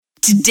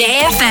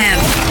Today FM.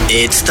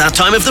 It's that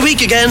time of the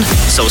week again,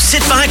 so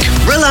sit back,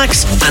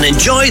 relax and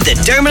enjoy the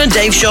Dermot and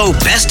Dave Show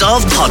Best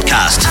Of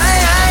podcast.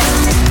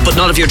 But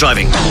not if you're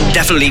driving.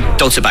 Definitely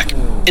don't sit back.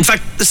 In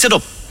fact, sit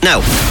up now.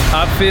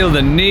 I feel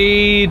the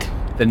need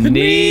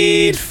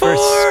for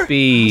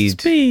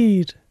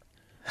speed.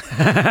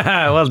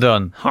 Well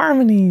done.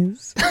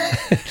 Harmonies.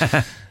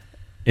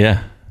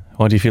 Yeah.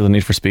 What do you feel the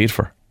need for speed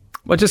for?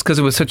 Well, just because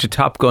it was such a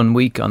Top Gun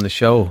week on the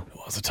show.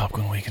 It was a Top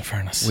Gun week, in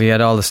fairness. We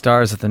had all the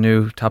stars of the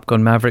new Top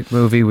Gun Maverick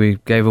movie. We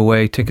gave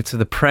away tickets to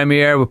the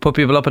premiere. We put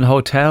people up in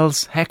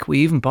hotels. Heck, we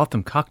even bought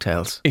them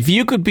cocktails. If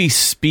you could be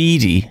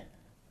speedy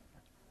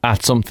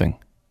at something,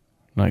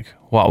 like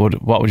what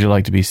would you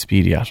like to be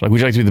speedy at? Like, would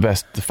you like to be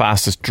the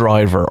fastest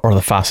driver or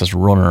the fastest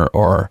runner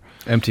or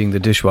emptying the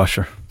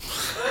dishwasher?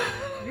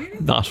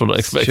 Not what I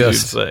expected you to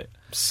say.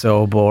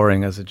 So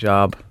boring as a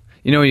job.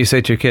 You know when you say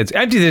to your kids,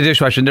 empty the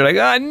dishwasher, and they're like,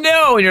 oh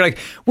no, and you're like,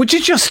 would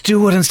you just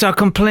do it and stop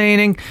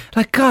complaining?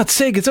 Like, God's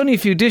sake, it's only a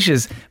few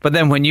dishes. But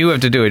then when you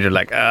have to do it, you're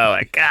like, oh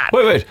my God.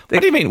 Wait, what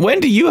do you mean? When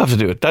do you have to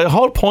do it? The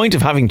whole point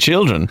of having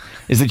children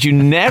is that you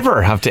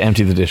never have to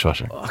empty the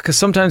dishwasher. Because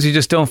sometimes you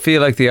just don't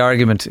feel like the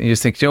argument. You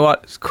just think, you know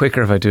what, it's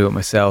quicker if I do it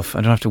myself.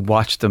 I don't have to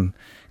watch them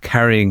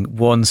carrying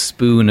one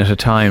spoon at a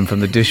time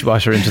from the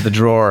dishwasher into the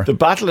drawer. The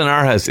battle in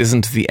our house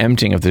isn't the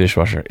emptying of the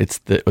dishwasher, it's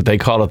they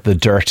call it the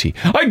dirty.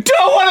 I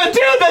don't want to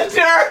do the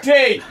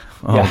dirty.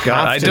 Oh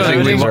God, I don't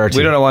think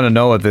we don't want to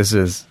know what this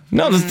is.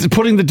 No, this is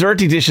putting the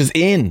dirty dishes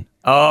in.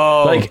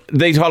 Oh, like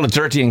they call it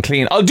dirty and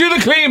clean. I'll do the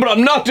clean, but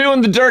I'm not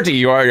doing the dirty.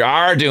 You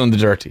are doing the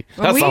dirty.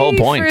 That's the whole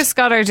point. When we first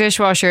got our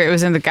dishwasher, it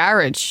was in the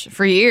garage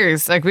for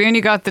years. Like, we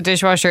only got the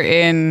dishwasher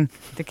in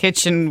the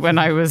kitchen when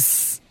I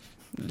was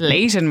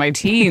late in my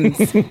teens.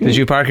 Did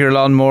you park your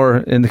lawnmower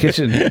in the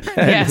kitchen?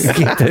 Yes,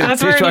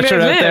 that's where it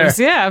lives.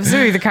 Yeah,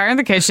 absolutely. The car in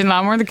the kitchen,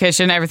 lawnmower in the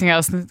kitchen, everything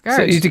else in the garage.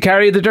 So you had to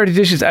carry the dirty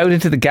dishes out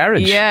into the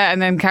garage? Yeah,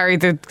 and then carry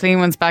the clean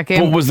ones back in.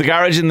 But was the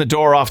garage in the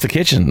door off the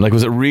kitchen? Like,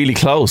 was it really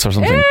close or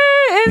something?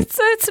 It's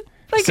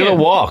like still a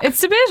walk.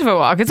 It's a bit of a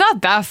walk. It's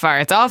not that far.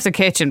 It's off the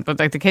kitchen, but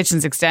like the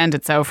kitchen's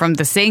extended, so from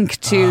the sink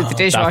to the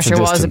dishwasher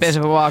was a bit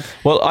of a walk.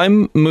 Well,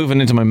 I'm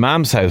moving into my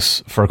mum's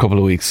house for a couple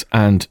of weeks,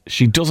 and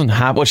she doesn't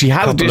have. Well, she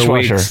has a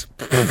dishwasher.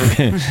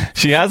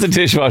 She has a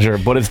dishwasher,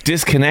 but it's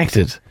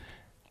disconnected.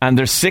 And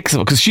there's 6 of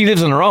them because she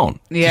lives on her own.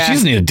 Yeah. She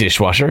doesn't need a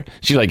dishwasher.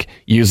 She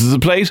uses a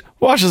plate,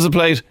 washes a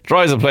plate,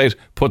 dries a plate,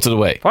 puts it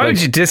away. Why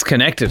would you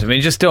disconnect it? I mean,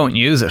 just don't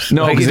use it.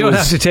 No, you don't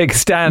have to take a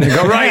stand and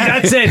go, right,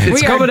 that's it.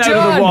 It's coming out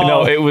of the wall.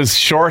 No, it was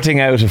shorting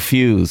out a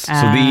fuse. So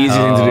the easy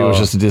thing to do was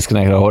just to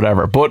disconnect it or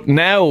whatever. But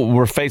now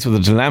we're faced with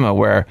a dilemma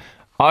where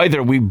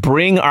either we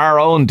bring our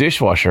own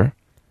dishwasher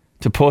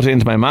to put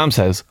into my mum's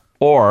house,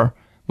 or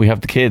we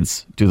have the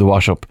kids do the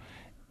wash up,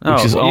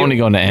 which is only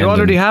going to end. You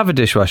already have a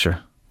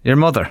dishwasher. Your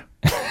mother.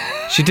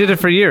 She did it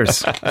for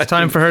years. It's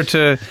time for her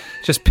to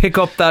just pick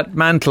up that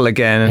mantle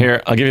again.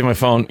 Here, I'll give you my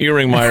phone. You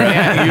ring Myra.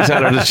 You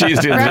tell her that she's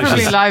doing the Preferably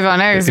dishes. live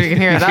on air so we can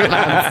hear that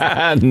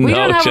loud. No we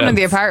don't have chance. one in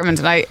the apartment,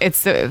 and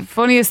it's the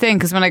funniest thing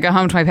because when I go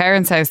home to my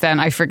parents' house,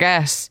 then I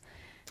forget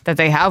that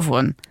they have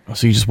one.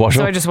 So you just wash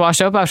up? So I just wash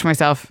up after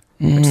myself,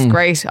 which is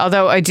great.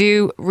 Although I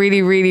do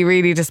really, really,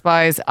 really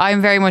despise.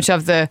 I'm very much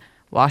of the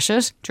wash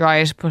it, dry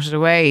it, put it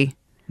away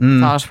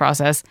thought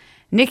process.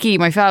 Nikki,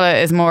 my fella,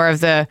 is more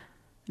of the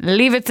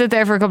leave it sit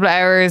there for a couple of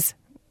hours,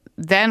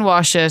 then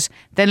wash it,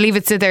 then leave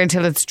it sit there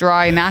until it's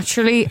dry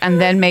naturally, and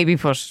then maybe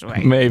put it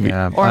away. Maybe.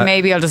 Yeah. Or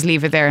maybe I'll just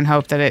leave it there and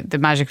hope that the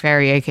magic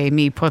fairy, aka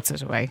me, puts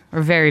it away.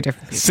 We're very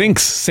different people.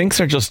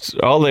 Sinks are just,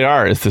 all they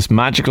are is this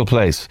magical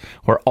place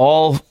where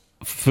all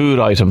food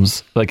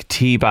items, like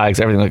tea bags,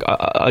 everything,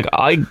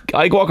 I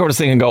walk over to the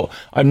sink and go,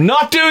 I'm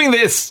not doing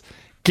this.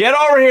 Get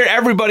over here,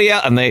 everybody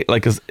else. And they, I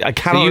can't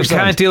So you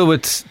understand. can't deal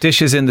with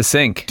dishes in the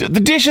sink. The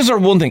dishes are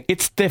one thing.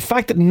 It's the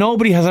fact that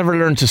nobody has ever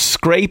learned to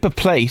scrape a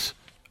plate,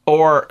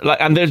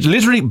 and there's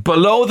literally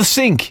below the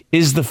sink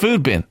is the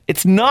food bin.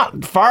 It's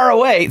not far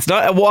away. It's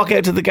not a walk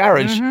out to the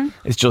garage.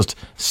 It's just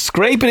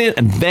scrape it in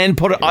and then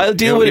put it. I'll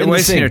deal with it in the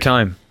wasting sink. your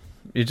time.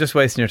 You're just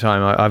wasting your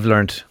time. I've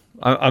learned.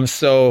 I'm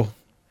so.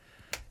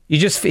 You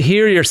just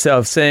hear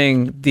yourself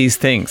saying these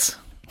things,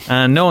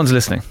 and no one's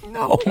listening.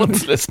 No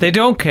one's listening. They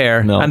don't care,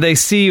 and they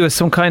see you as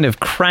some kind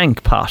of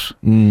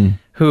crankpot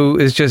who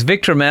is just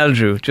Victor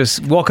Meldrew,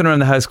 just walking around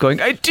the house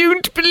going, I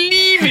don't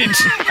believe it,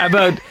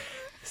 about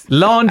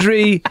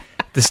laundry,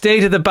 the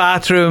state of the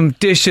bathroom,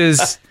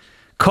 dishes,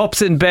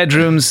 cups in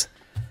bedrooms,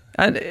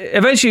 and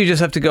eventually you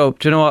just have to go,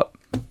 do you know what?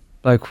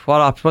 Like,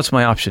 what's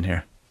my option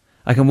here?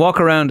 I can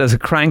walk around as a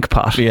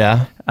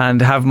crankpot,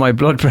 and have my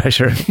blood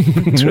pressure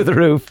through the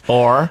roof,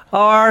 or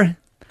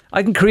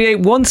I can create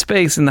one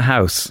space in the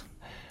house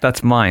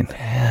that's mine,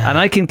 and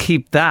I can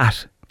keep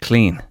that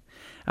clean.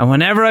 And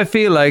whenever I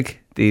feel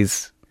like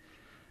these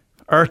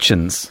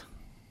urchins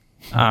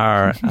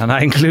are, and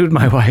I include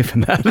my wife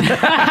in that,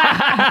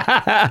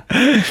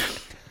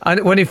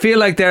 and when you feel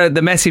like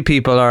the messy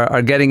people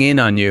are getting in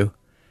on you,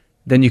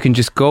 then you can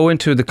just go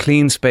into the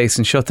clean space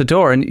and shut the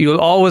door, and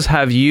you'll always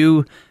have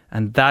you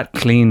and that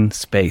clean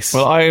space.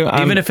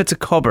 Well, even if it's a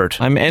cupboard.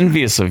 I'm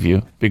envious of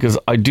you because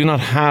I do not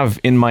have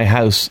in my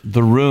house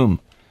the room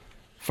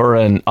for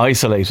an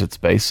isolated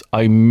space.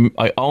 I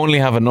only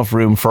have enough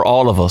room for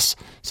all of us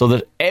so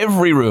that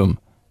every room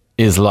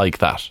is like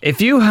that.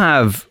 If you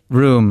have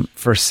room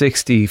for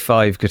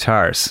 65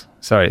 guitars,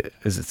 sorry,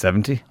 is it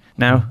 70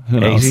 now? Who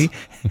knows? 80?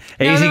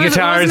 80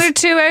 guitars. Wasn't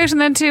there 2 out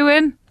and then 2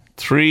 in?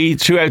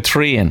 2 out,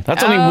 3 in.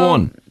 That's only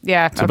one.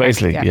 Yeah. So okay,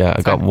 basically,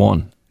 I got fine.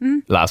 one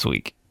last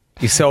week.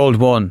 You sold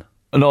one.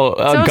 No,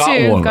 I Sold got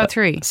 2, one. got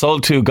 3.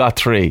 Sold 2, got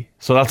 3.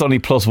 So that's only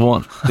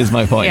 +1 is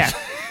my point. Yeah.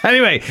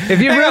 Anyway,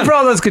 if you have room for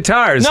all those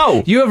guitars,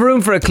 No. you have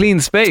room for a clean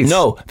space.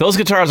 No, those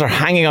guitars are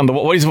hanging on the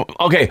wall.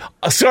 Okay,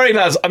 sorry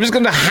lads, I'm just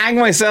going to hang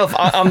myself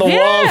on the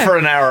wall for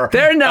an hour.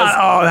 They're not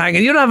all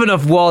hanging. You don't have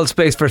enough wall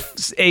space for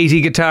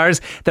 80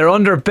 guitars. They're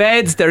under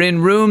beds, they're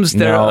in rooms,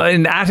 they're No.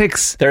 in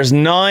attics. There's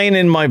 9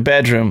 in my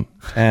bedroom,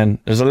 and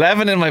there's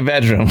 11 in my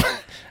bedroom.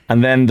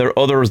 And then the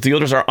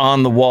others are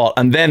on the wall.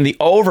 And then the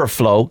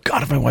overflow,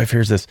 God, if my wife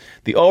hears this,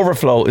 the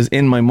overflow is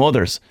in my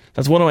mother's.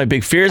 That's one of my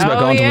big fears about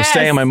going to a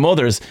stay in my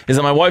mother's, is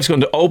that my wife's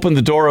going to open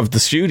the door of the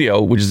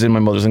studio, which is in my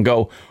mother's, and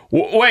go,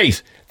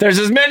 wait, there's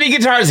as many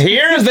guitars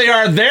here as they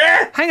are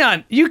there? Hang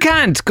on, you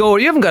can't go,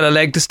 you haven't got a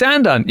leg to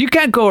stand on. You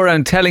can't go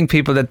around telling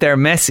people that they're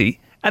messy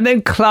and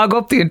then clog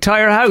up the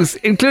entire house,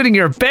 including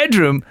your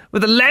bedroom,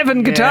 with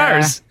 11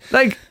 guitars.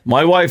 Like,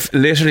 My wife,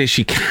 literally,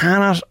 she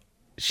can't,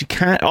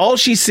 all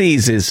she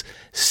sees is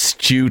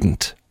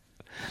student.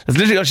 That's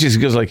literally all she sees. She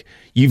goes like,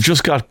 you've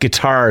just got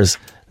guitars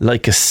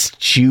like a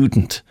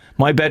student.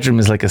 My bedroom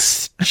is like a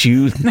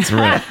student's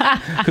room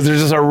because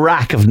there's just a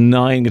rack of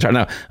 9 guitars.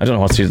 Now, I don't know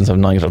what students have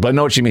 9 guitars, but I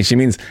know what she means. She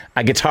means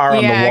a guitar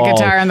on the wall, a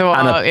guitar on the wall,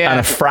 and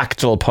a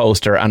fractal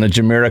poster and a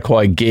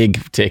Jamiroquai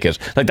gig ticket.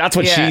 Like that's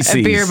what she sees.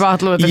 A beer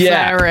bottle with a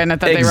flower in it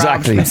that they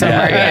robbed from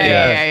somewhere.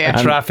 Yeah.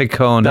 a traffic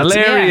cone. That's-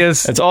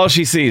 Hilarious. It's all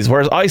she sees.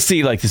 Whereas I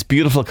see like this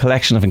beautiful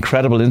collection of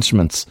incredible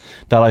instruments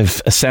that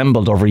I've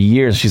assembled over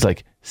years. She's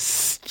like,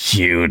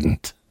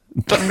 student.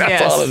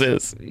 That's all it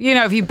is. You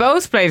know, if you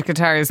both played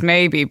guitars,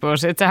 maybe,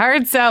 but it's a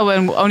hard sell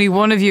when only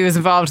one of you is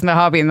involved in the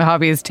hobby and the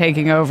hobby is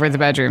taking over the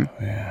bedroom.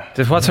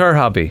 What's her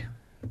hobby?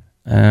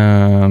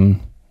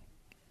 Um,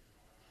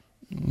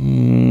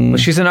 Well,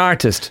 she's an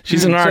artist.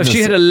 She's an artist. So if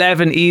she had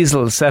 11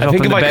 easels set I up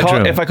think in the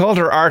bedroom. if I called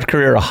her art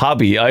career a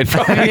hobby, I'd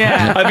probably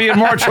I'd be in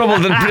more trouble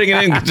than bringing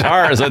in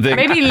guitars. I think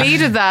Maybe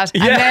lead with that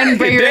and then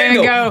bring her in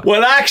and go,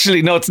 well,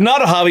 actually, no, it's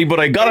not a hobby, but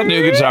I got a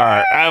new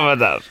guitar. How about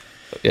that?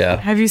 Yeah.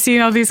 have you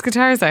seen all these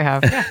guitars I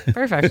have? Yeah,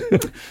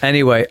 perfect.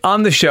 Anyway,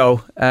 on the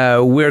show,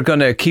 we're going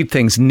to keep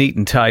things neat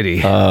and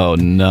tidy. Oh,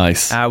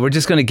 nice. We're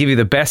just going to give you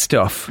the best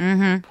stuff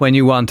when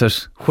you want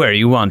it, where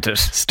you want it.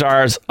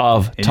 Stars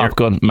of In Top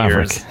your Gun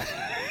Maverick.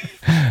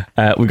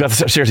 We've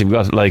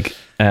got like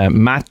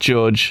Matt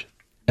Judge,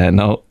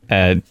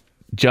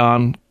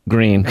 John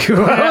Green. What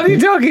are you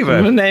talking I'm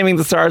about? naming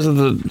the stars of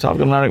the Top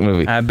Gun Maverick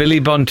movie. Billy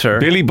Bunter.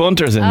 Billy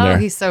Bunter's in Oh, there.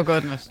 he's so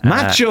good in it.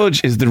 Matt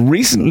Judge is the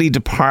recently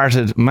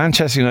departed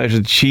Manchester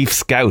United chief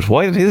scout.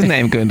 Why did his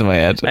name go into my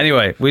head?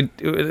 Anyway,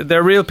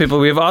 they're real people.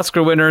 We have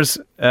Oscar winners.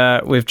 We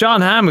have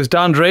John Hamm, who's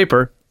Don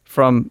Draper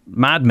from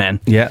Mad Men.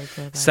 Yeah.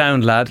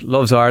 Sound lad,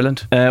 loves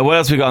Ireland. What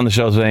else we got on the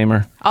show today,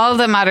 Emer? All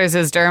that matters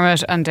is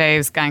Dermot and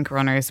Dave's Gank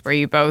Runners, where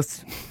you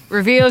both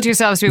revealed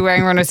yourselves to be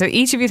wearing runners that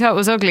each of you thought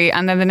was ugly,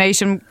 and then the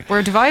nation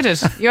were divided.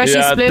 You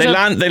actually split up. They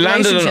landed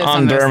relationships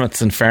on this.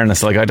 Dermot's, in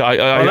fairness. Like, Well,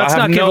 let's I have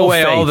not give no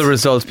away faith. all the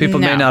results. People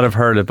may No. not have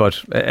heard it,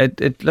 but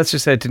let's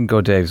just say it didn't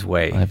go Dave's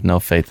way. I have no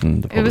faith in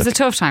the public. It was a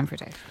tough time for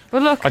Dave.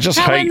 But look, I just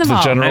can't win hate them the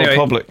all. general Anyway.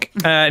 public.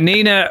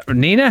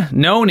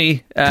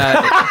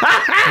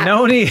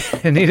 Noni,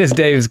 Nina's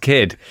Dave's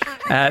kid.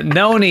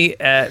 Noni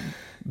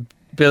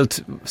built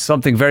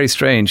something very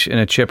strange in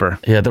a chipper.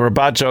 Yeah, there were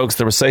bad jokes.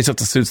 There was say stuff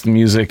that suits the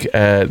music.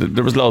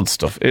 There was loads of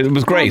stuff. It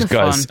was great, the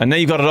guys. fun. And now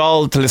you got it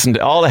all to listen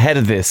to, all ahead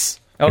of this.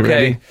 You Okay,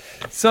 ready?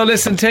 so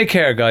listen, take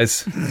care,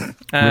 guys.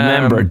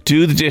 Remember,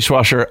 do the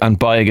dishwasher and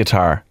buy a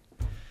guitar.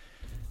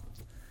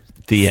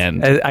 The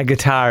end. A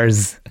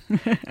guitars.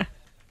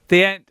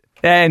 The end.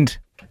 End.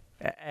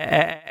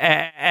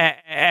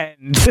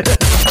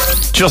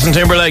 Justin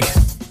Timberlake,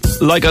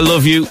 Like I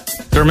Love You,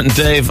 Dermot and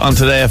Dave on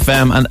Today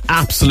FM, an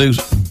absolute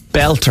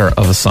belter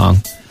of a song.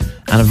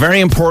 And a very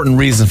important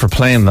reason for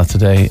playing that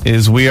today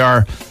is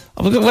we're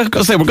going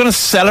to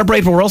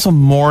celebrate, but we're also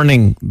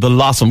mourning the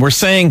loss. And we're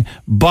saying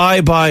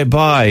bye, bye,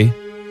 bye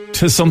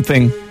to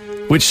something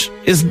which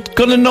is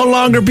going to no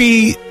longer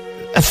be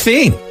a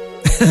thing.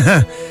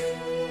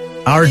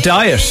 Our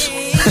diet.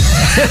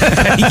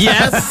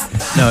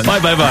 Yes. No. Bye,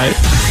 bye, bye.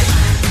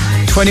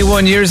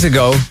 21 years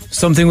ago,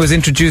 something was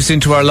introduced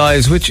into our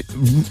lives which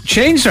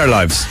changed our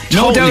lives.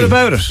 No doubt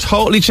about it.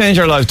 Totally changed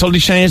our lives. Totally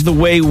changed the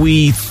way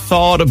we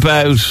thought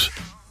about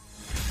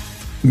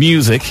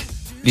music.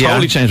 Yeah.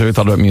 Totally changed the way we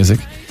thought about music.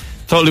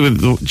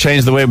 Totally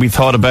changed the way we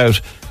thought about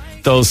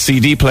those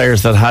CD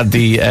players that had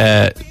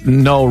the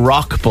no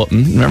rock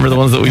button. Remember the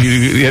ones that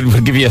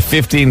would give you a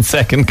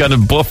 15-second kind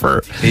of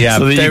buffer? Yeah,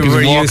 so that they you could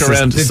were walk useless.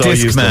 around. The So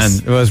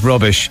Discman was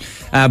rubbish.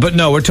 But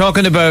no, we're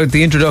talking about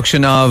the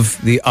introduction of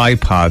the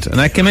iPod. And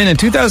that came in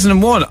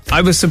 2001.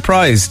 I was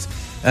surprised.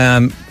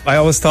 I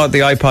always thought the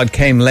iPod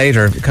came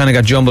later. It kind of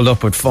got jumbled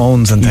up with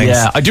phones and things.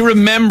 Yeah, I do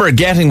remember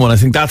getting one. I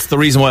think that's the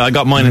reason why I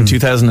got mine in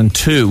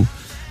 2002.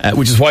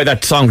 Which is why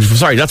that song,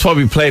 that's why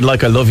we played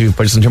Like I Love You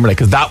by Justin Timberlake,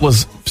 because that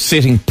was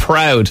sitting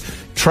proud,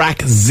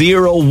 track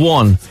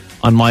 01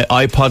 on my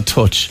iPod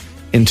Touch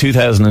in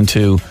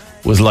 2002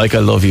 was Like I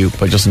Love You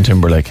by Justin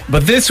Timberlake.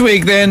 But this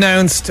week they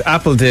announced,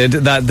 Apple did,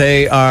 that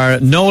they are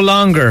no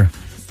longer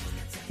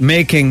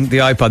making the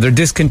iPod. They're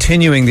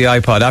discontinuing the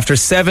iPod after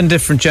 7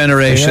 different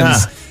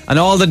generations. Yeah. And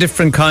all the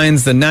different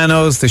kinds, the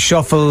Nanos, the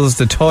Shuffles,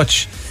 the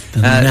Touch.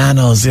 The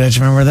Nanos, yeah, do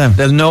you remember them?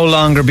 They'll no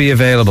longer be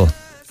available.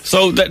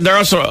 So they're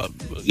also,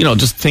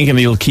 just thinking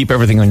that you'll keep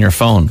everything on your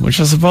phone, which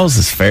I suppose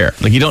is fair.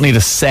 Like, you don't need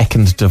a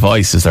second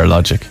device, is their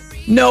logic.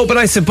 No, but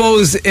I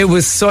suppose it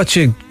was such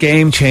a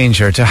game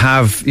changer to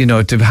have,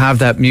 to have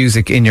that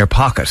music in your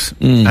pocket.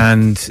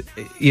 And,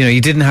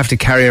 you didn't have to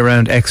carry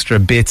around extra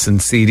bits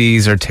and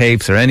CDs or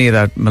tapes or any of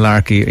that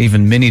malarkey,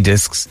 even mini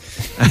discs.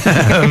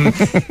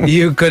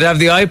 You could have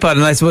the iPod.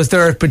 And I suppose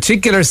there are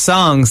particular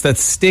songs that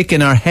stick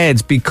in our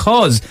heads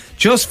because,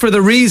 just for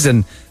the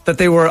reason that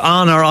they were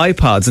on our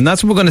iPods. And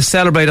that's what we're going to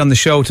celebrate on the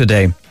show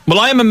today. Well,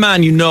 I am a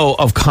man,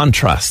 of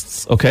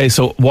contrasts, okay?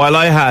 So while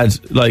I had,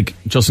 like,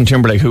 Justin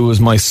Timberlake, who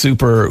was my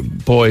super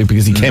boy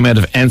because he came out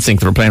of NSYNC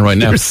that we're playing right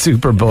now. Your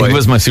super boy. He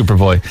was my super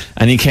boy.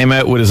 And he came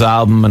out with his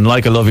album, and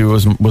Like I Love You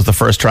was the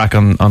first track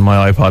on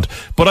my iPod.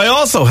 But I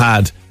also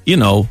had,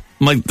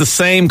 the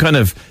same kind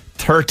of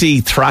 30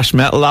 thrash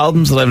metal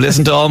albums that I've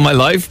listened to all my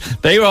life.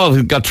 They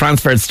all got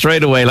transferred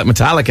straight away, like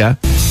Metallica.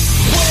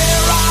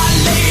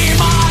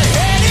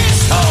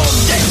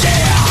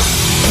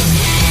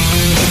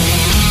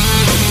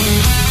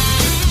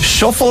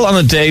 Shuffle on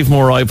a Dave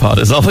Moore iPod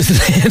is always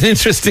an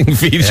interesting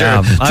feature.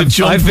 Yeah,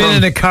 to I've been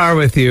in a car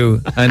with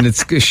you and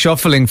it's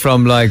shuffling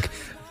from like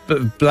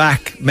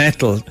black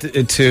metal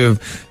to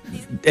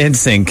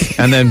NSYNC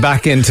and then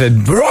back into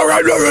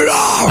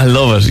I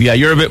love it. Yeah,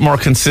 you're a bit more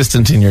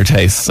consistent in your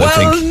tastes,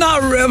 I think.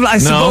 Not really. I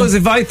suppose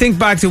if I think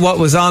back to what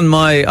was on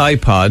my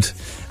iPod,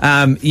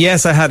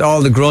 yes, I had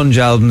all the grunge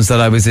albums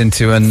that I was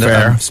into,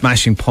 and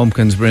Smashing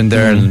Pumpkins were in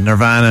there, and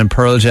Nirvana and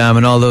Pearl Jam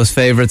and all those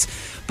favourites.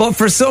 But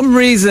for some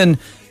reason,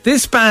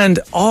 this band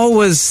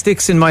always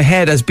sticks in my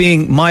head as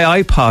being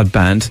my iPod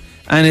band,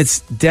 and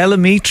it's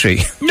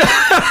Delamitri.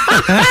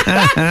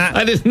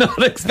 I did not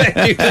expect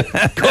you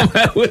to come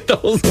out with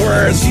those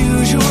words. As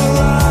usual,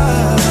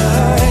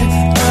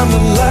 I am the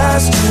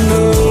last to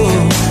know.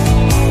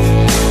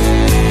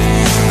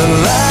 The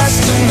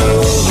last to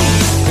know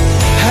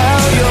how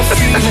you're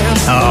feeling.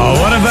 Oh,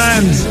 what a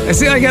band. I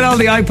see I get all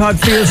the iPod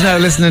feels now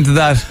listening to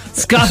that.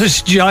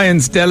 Scottish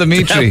Giants,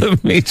 Delamitri.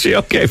 Delamitri,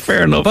 okay,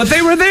 fair enough. But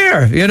they were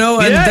there, and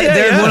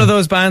they're one of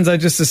those bands I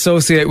just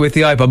associate with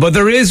the iPod. But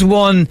there is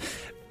one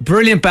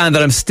brilliant band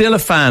that I'm still a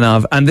fan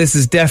of, and this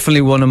is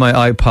definitely one of my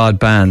iPod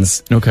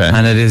bands. Okay.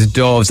 And it is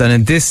Doves. And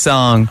in this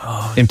song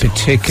in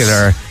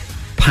particular,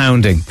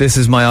 Pounding. This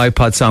is my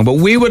iPod song. But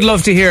we would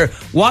love to hear,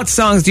 what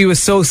songs do you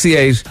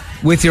associate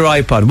with your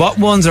iPod? What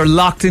ones are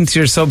locked into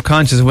your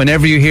subconscious?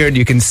 Whenever you hear it,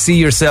 you can see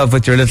yourself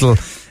with your little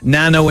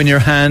Nano in your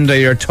hand or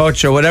your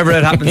Touch or whatever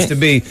it happens to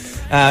be.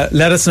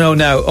 Let us know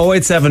now.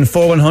 087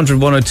 4100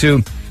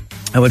 102.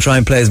 And we'll try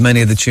and play as many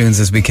of the tunes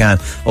as we can.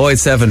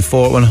 087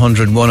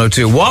 4100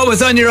 102. What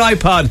was on your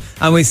iPod?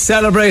 And we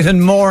celebrate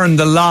and mourn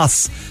the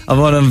loss of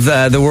one of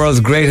the world's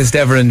greatest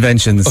ever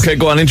inventions. Okay,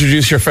 go on,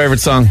 introduce your favourite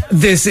song.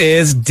 This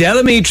is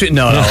Delamitri.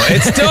 No,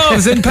 it's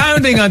Doves and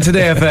Pounding on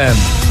Today FM.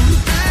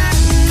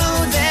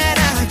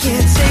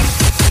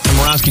 And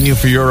we're asking you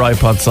for your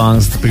iPod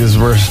songs because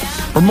we're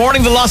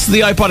mourning the loss of the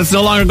iPod. It's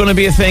no longer going to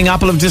be a thing.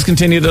 Apple have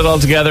discontinued it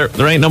altogether.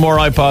 There ain't no more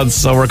iPods,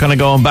 so we're kind of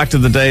going back to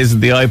the days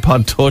of the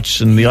iPod Touch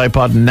and the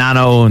iPod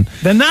Nano. And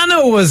the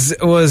Nano was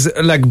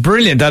like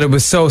brilliant that it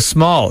was so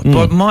small,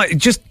 but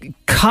just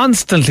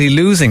constantly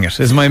losing it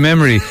is my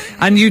memory.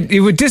 And it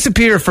would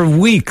disappear for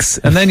weeks,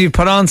 and then you'd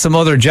put on some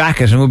other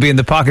jacket and would be in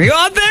the pocket.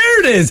 Oh, there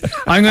it is!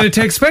 I'm going to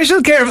take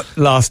special care of...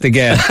 Lost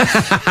again.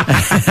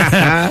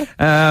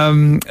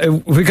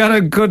 We got a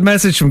good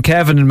message from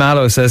Kevin in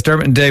Mallow. Says,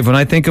 Dermot and Dave, when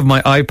I think of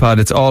my iPod,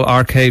 it's all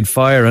Arcade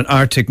Fire and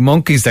Arctic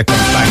Monkeys that comes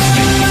back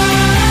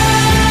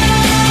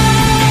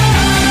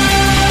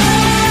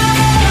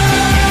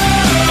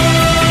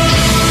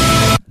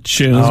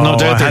tunes. No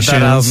doubt I had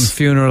that album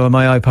Funeral on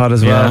my iPod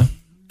as well.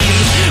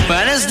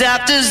 But as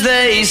daft as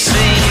they seem,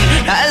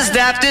 my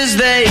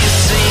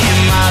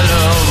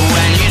love,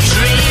 when you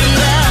dream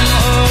them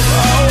of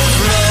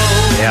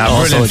Yeah,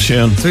 also brilliant. a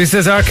tune. So he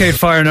says Arcade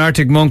Fire and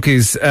Arctic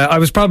Monkeys. I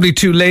was probably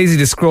too lazy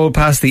to scroll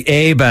past the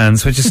A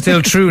bands, which is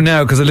still true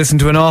now because I listen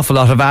to an awful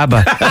lot of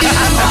ABBA.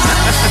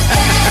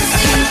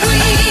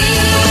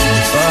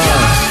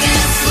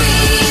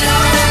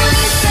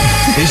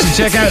 You should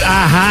check out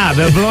Aha.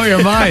 They'll blow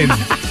your mind.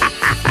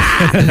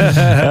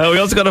 We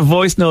also got a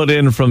voice note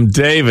in from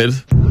David.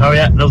 Oh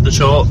yeah, love the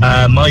show.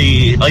 My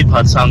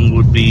iPod song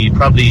would be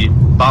probably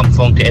Bomb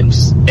Funk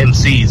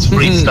MC's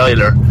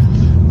Freestyler.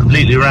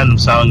 Completely random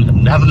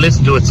song. Haven't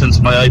listened to it since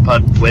my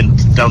iPod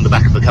went down the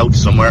back of the couch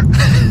somewhere.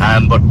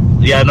 But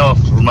yeah, no, it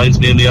reminds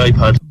me of the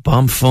iPod.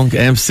 Bomb Funk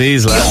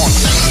MCs, lad.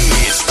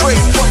 Straight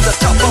from the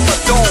top of a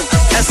dome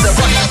as the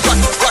rock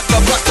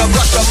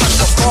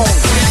microphone.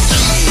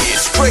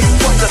 Straight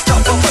from the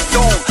top of a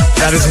dome.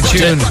 That is a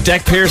tune.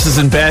 Deck Pierce is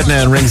in bed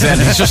now and rings in.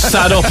 He's just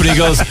sat up and he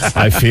goes,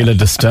 I feel a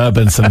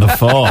disturbance in the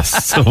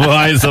force.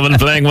 Why is someone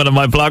playing one of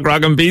my block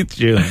rock and beat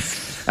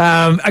tunes?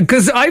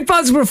 Because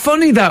iPods were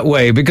funny that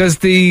way, because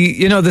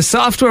the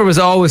software was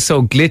always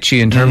so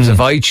glitchy in terms of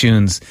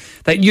iTunes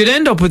that you'd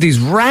end up with these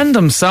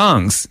random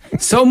songs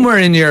somewhere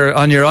on your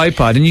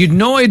iPod and you'd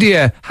no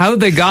idea how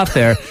they got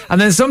there, and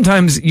then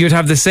sometimes you'd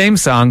have the same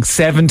song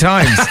 7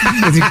 times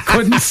because you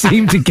couldn't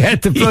seem to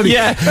get the bloody.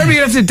 Yeah. Remember,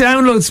 you have to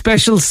download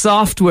special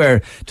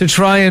software to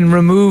try and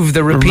remove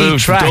the repeat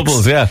tracks.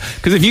 Doubles, yeah.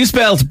 Because if you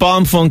spelled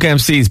Bomb Funk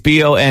MCs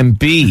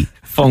B-O-M-B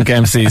Funk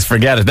MCs,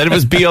 forget it. Then it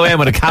was B-O-M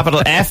with a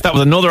capital F. That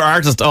was another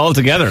artist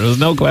altogether. There's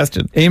no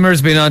question.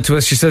 Emer's been on to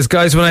us. She says,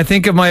 guys, when I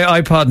think of my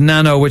iPod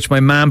Nano, which my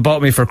mum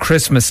bought me for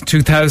Christmas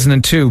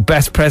 2002,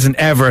 best present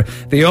ever,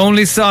 the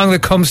only song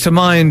that comes to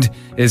mind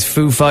is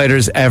Foo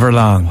Fighters'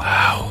 Everlong.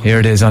 Wow. Here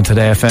it is on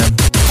Today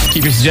FM.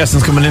 Keep your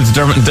suggestions coming into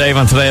Dermot and Dave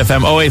on Today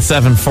FM.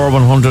 087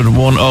 4100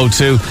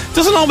 102.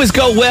 Doesn't always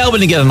go well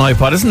when you get an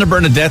iPod. Isn't it a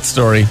Bernadette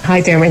story?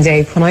 Hi Dermot and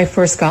Dave. When I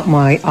first got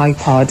my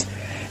iPod,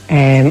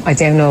 I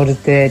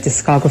downloaded the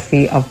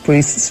discography of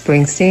Bruce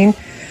Springsteen.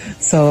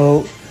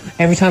 So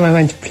every time I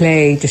went to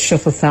play the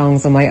shuffle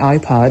songs on my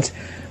iPod,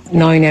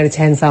 9 out of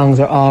 10 songs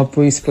are all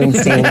Bruce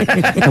Springsteen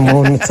and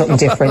one with something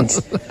different.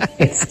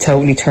 It's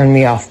totally turned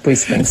me off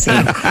Bruce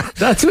Springsteen.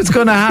 That's what's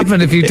going to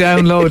happen if you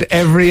download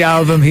every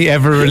album he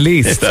ever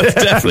released. That's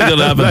definitely going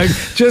to happen. Like,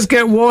 just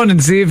get one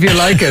and see if you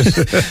like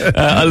it.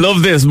 I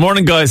love this.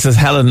 Morning Guy says,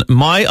 Helen,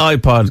 my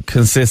iPod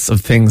consists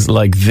of things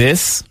like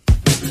this.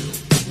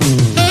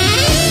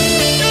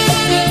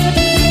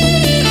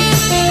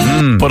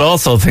 But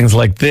also things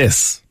like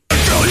this.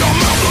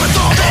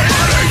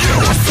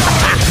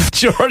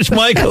 George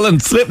Michael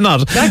and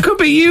Slipknot. That could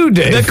be you,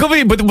 Dave. That could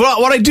be, but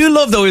what I do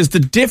love though is the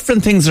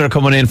different things that are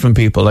coming in from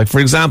people. Like, for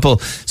example,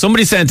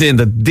 somebody sent in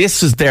that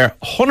this is their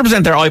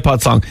 100% their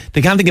iPod song.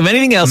 They can't think of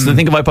anything else. They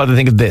think of iPod, they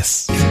think of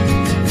this.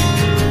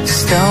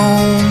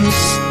 Stones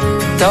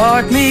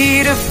taught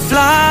me to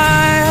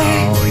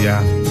fly. Oh,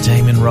 yeah.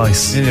 Damien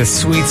Rice. In the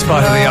sweet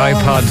spot of the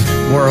iPod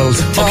world.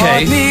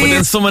 Okay, but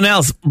then someone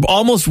else,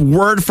 almost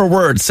word for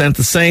word, sent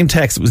the same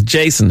text. It was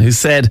Jason, who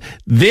said,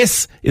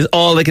 this is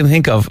all they can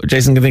think of,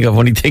 Jason can think of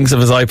when he thinks of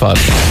his iPod.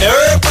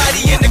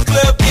 Everybody in the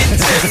club getting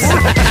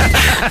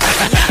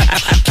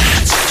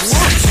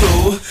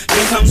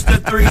Here comes the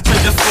 3 to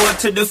the 4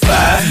 to the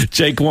 5.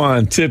 Jake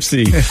Wan,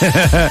 Tipsy.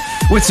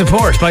 With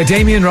support by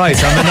Damien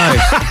Rice on the night.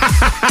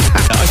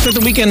 I spent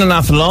the weekend in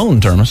Athlone,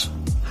 Dermot.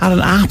 Had an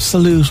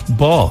absolute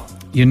ball.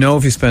 You know,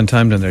 if you spend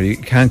time down there, you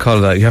can't call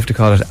it that. You have to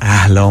call it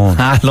Athlone.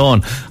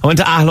 Athlone. I went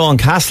to Athlone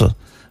Castle,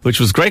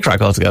 which was great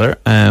crack altogether.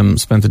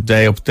 Spent the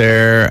day up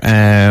there.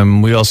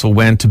 We also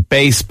went to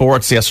Bay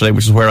Sports yesterday,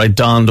 which is where I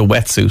donned a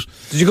wetsuit.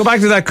 Did you go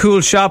back to that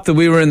cool shop that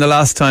we were in the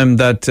last time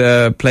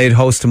that played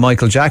host to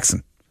Michael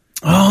Jackson?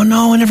 Oh,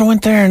 no, I never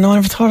went there. No, I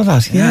never thought of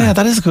that. Yeah,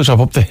 that is a cool shop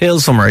up the hill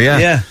somewhere.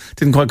 Yeah.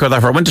 Didn't quite go that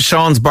far. I went to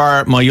Sean's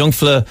Bar. My young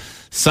fella,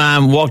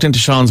 Sam, walked into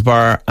Sean's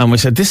Bar and we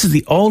said, this is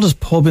the oldest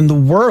pub in the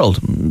world,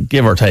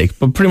 give or take,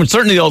 but pretty much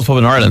certainly the oldest pub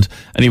in Ireland.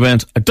 And he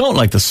went, I don't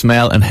like the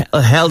smell, and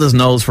held his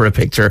nose for a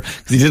picture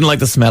because he didn't like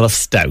the smell of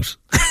stout.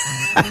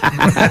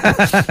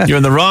 You're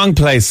in the wrong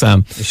place,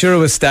 Sam. You sure it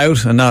was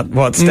stout and not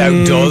what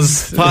stout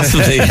does?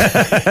 Possibly.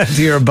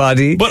 To your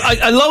body. But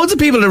loads of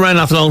people around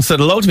Athlone said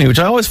hello to me, which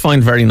I always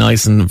find very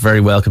nice and very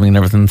welcoming and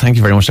everything. Thank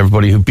you very much to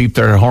everybody who beeped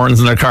their horns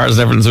in their cars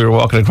and everything as we were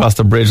walking across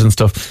the bridge and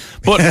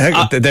stuff.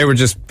 But they were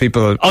just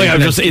people. Oh yeah,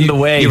 just in the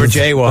way. You were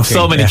jaywalking.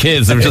 So many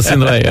kids, they were just in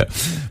the way. Yeah.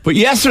 But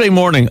yesterday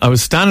morning, I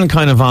was standing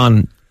kind of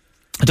on,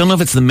 I don't know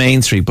if it's the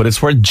main street, but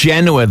it's where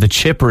Genoa, the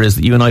chipper is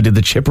that you and I did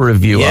the chipper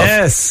review of.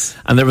 Yes.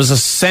 And there was a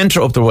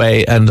centre up the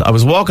way, and I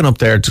was walking up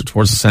there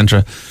towards the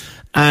centre,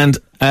 and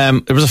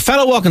there was a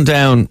fellow walking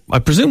down, I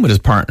presume with his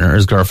partner or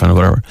his girlfriend or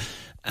whatever,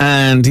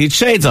 and he had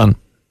shades on.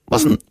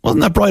 Wasn't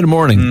that bright a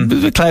morning? A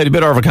bit cloudy, a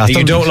bit overcast.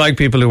 You don't like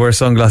people who wear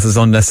sunglasses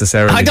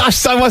unnecessarily.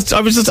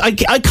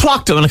 I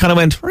clocked him and I kind of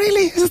went,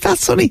 really? Is it that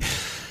sunny?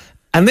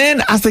 And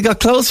then as they got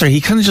closer, he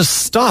kind of just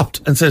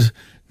stopped and said,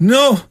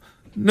 no,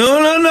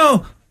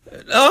 and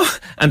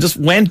just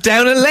went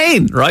down a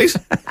lane, right?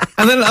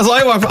 And then as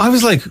I walked, I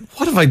was like,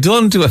 what have I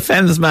done to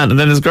offend this man? And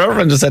then his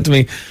girlfriend just said to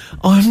me,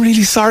 oh, I'm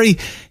really sorry.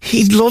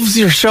 He loves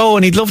your show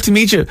and he'd love to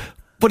meet you,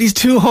 but he's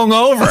too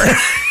hungover.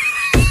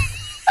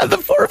 And the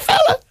poor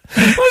fella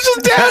was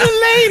just down a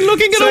lane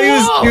looking at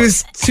a wall. He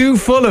was too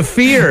full of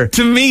fear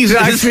to meet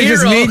his hero.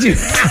 Just meet you.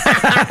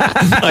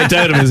 I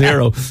doubt him his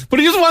hero, but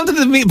he just wanted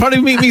to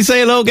probably meet me, say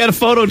hello, get a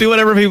photo, do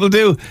whatever people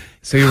do.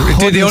 So you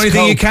do the only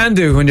thing you can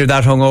do when you're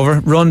that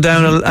hungover: run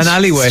down an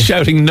alleyway,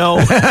 shouting "No,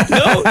 no,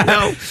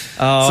 no."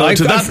 I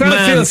kind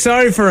of feel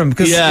sorry for him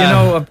because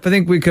I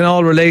think we can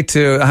all relate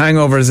to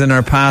hangovers in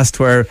our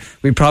past where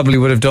we probably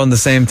would have done the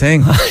same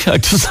thing.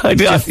 I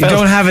you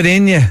don't have it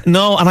in you.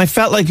 No, and I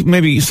felt like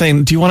maybe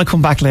saying, "Do you want to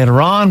come back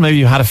later on?" Maybe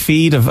you had a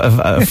feed of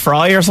a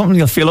fry or something.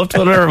 You'll feel up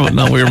to it, but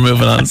no, we were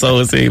moving on. So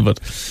was he,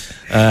 but.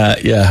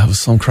 It was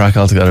some crack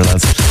altogether,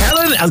 lads.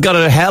 Helen has got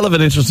a hell of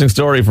an interesting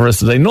story for us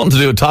today. Nothing to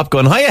do with Top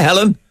Gun. Hiya,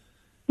 Helen.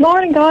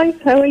 Morning, guys.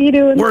 How are you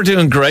doing? We're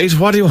doing great.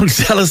 What do you want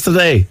to tell us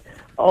today?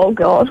 Oh,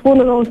 God. One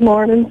of those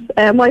mornings.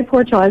 My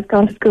poor child's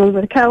gone to school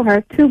with a cow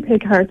heart, 2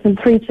 pig hearts, and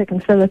 3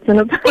 chicken fillets in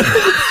it.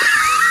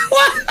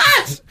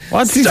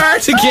 What?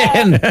 Start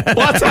again.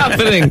 What's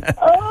happening?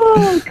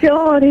 Oh,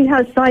 God. He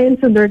has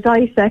science and they're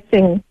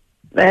dissecting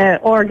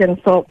organs,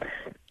 so...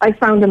 I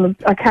found him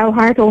a cow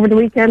heart over the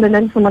weekend, and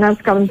then someone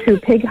else got him 2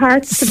 pig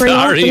hearts to bring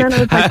up. And then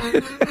I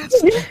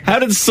was like, how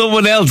did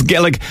someone else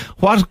get, like,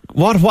 what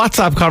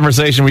WhatsApp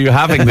conversation were you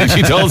having that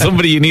you told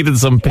somebody you needed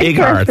some pig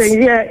hearts?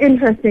 Yeah,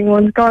 interesting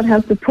ones. God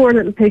help the poor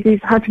little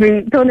piggies, had to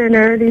be done in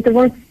early. They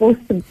weren't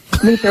supposed to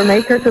meet their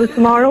maker till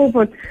tomorrow,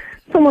 but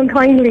someone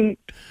kindly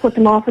put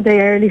them off a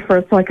day early for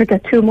it so I could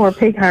get 2 more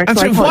pig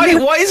hearts. And so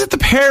why is it the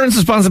parents'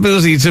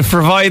 responsibility to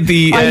provide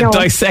the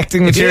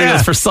dissecting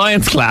materials for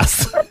science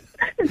class?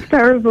 It's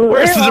terrible.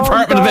 Where's the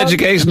Department of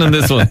Education in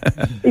this one?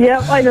 Yeah,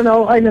 I don't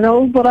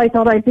know. But I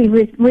thought I'd be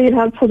real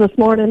helpful this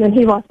morning, and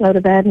he wasn't out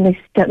of bed, and he's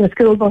getting a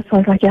school bus. So I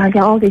was like, I'll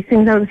get all these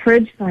things out of the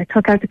fridge. So I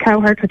took out the cow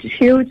heart, which is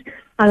huge,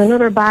 and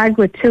another bag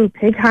with 2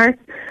 pig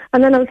hearts.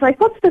 And then I was like,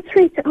 what's the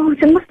 3? Oh,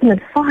 it must have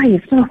been 5. I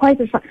don't know why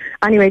there's 5.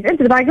 Anyways,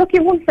 into the bag. Look, you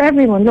have one for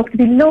everyone. Look,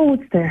 there'll be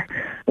loads there.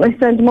 And I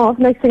sent them off.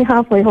 Next thing,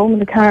 halfway home in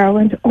the car, I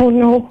went, oh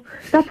no,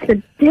 that's for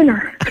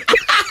dinner.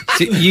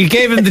 You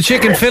gave him the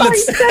chicken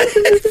fillets.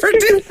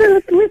 Chicken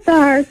fillets with the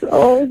heart.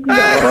 Oh,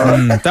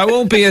 God. That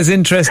won't be as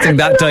interesting,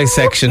 that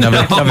dissection of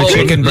a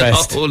chicken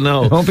breast.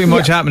 No. There won't be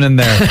much happening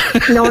there.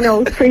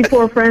 No. 3,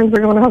 4 friends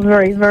are going to have a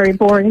very, very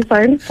boring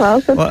science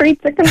class. So 3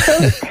 chicken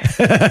fillets.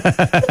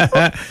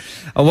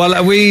 Well,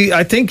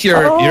 I think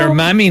your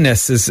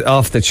mamminess is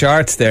off the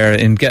charts there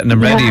in getting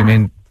them ready. I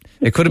mean,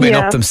 they could have been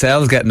up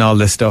themselves getting all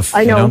this stuff.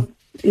 I know. You know?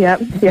 Yeah,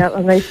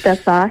 and I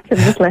step back and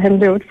just let him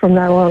do it from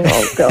now on.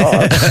 Oh,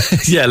 God.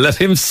 Yeah, let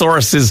him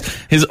source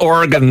his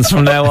organs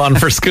from now on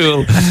for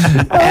school.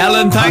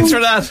 Helen, thanks for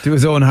that. Do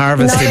his own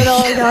harvesting. Not at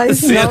all, guys.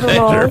 See you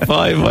later.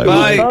 Bye.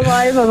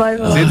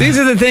 Bye. See, these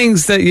are the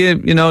things that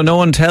you know no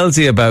one tells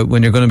you about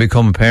when you're going to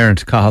become a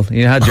parent, Carl.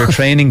 You had your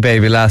training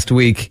baby last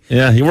week.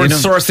 Yeah, you weren't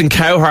sourcing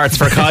cow hearts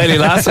for Kylie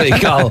last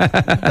week, Carl.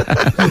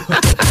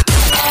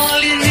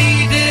 All you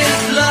need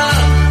is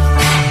love.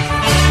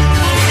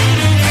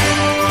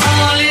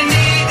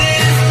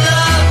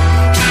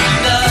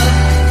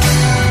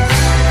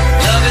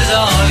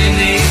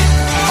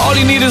 All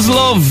you need is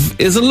love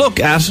is a look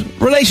at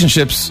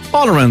relationships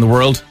all around the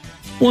world.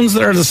 Ones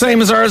that are the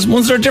same as ours,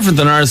 ones that are different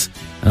than ours.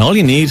 And all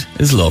you need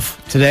is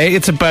love. Today,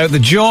 it's about the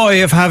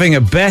joy of having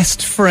a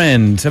best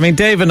friend. I mean,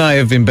 Dave and I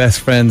have been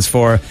best friends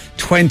for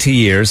 20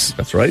 years.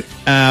 That's right.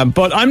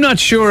 But I'm not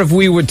sure if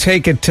we would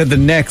take it to the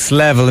next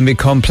level and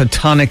become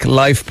platonic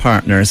life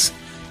partners.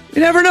 You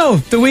never know.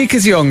 The week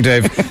is young,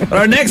 Dave.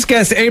 Our next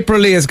guest,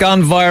 April Lee, has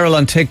gone viral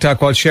on TikTok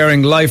while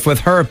sharing life with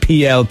her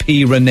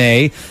PLP,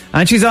 Renee.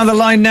 And she's on the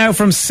line now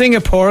from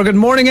Singapore. Good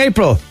morning,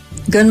 April.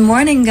 Good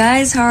morning,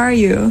 guys. How are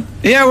you?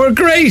 Yeah, we're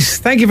great.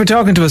 Thank you for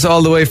talking to us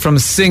all the way from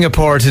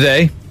Singapore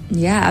today.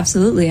 Yeah,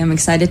 absolutely. I'm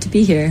excited to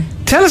be here.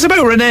 Tell us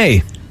about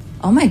Renee.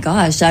 Oh my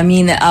gosh. I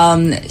mean,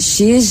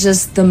 she is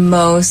just the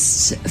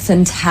most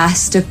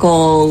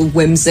fantastical,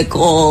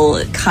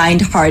 whimsical,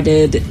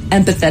 kind-hearted,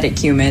 empathetic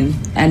human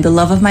and the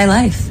love of my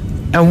life.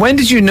 And when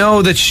did you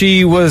know that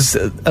she was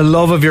a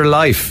love of your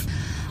life?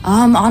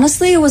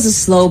 Honestly, it was a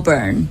slow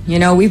burn. You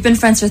know, we've been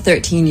friends for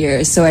 13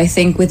 years, so I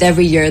think with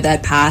every year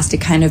that passed, it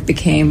kind of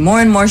became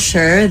more and more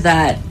sure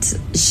that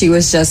she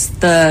was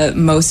just the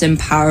most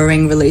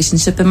empowering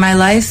relationship in my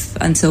life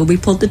until we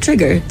pulled the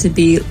trigger to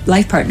be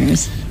life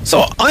partners.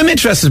 So I'm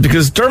interested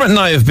because Dermot and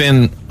I have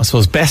been, I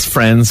suppose, best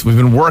friends. We've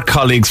been work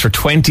colleagues for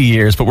 20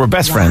 years, but we're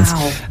best friends.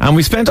 And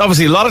we spent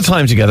obviously a lot of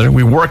time together.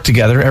 We worked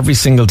together every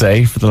single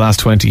day for the last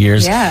 20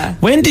 years. Yeah.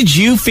 When did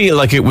you feel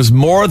like it was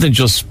more than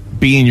just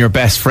being your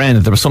best friend?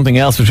 There was something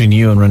else between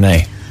you and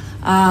Renee?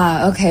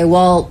 Okay.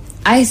 Well,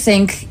 I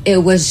think it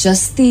was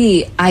just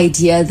the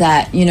idea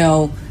that, you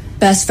know,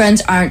 best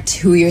friends aren't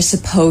who you're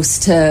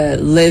supposed to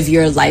live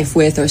your life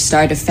with or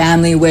start a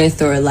family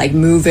with or like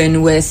move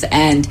in with,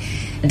 and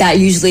that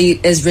usually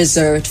is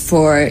reserved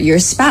for your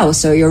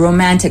spouse or your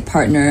romantic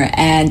partner.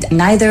 And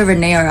neither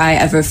Renee or I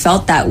ever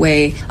felt that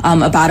way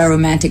about our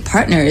romantic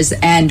partners,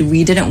 and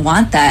we didn't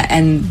want that.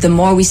 And the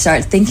more we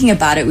start thinking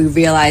about it, we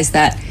realized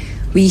that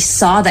we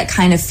saw that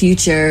kind of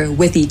future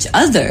with each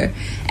other.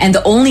 And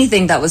the only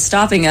thing that was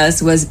stopping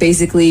us was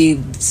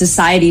basically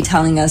society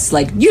telling us,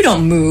 like, you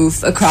don't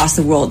move across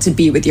the world to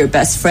be with your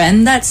best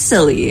friend. That's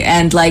silly.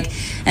 And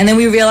then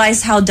we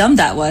realized how dumb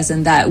that was,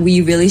 and that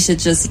we really should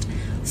just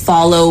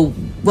follow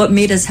what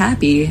made us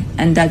happy,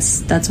 and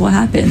that's what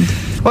happened.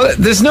 Well,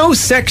 there's no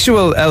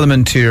sexual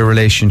element to your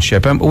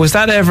relationship. Was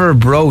that ever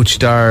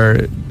broached,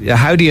 or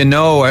how do you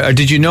know? Or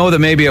did you know that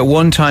maybe at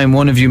one time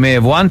one of you may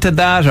have wanted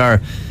that,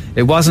 or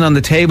it wasn't on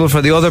the table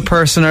for the other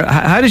person? Or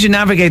how did you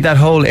navigate that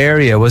whole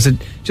area? Was it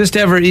just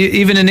ever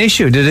even an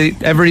issue? Did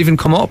it ever even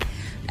come up?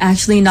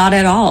 Actually, not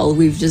at all.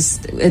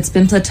 It's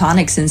been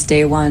platonic since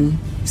day one.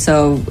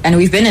 So, and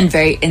we've been in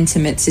very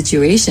intimate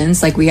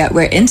situations. Like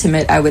we're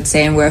intimate, I would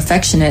say, and we're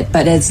affectionate,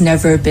 but it's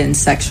never been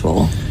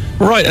sexual.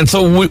 Right. And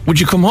so would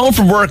you come home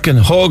from work and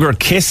hug or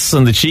kiss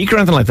on the cheek or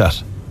anything like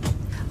that?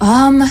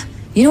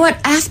 You know what?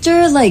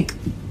 After like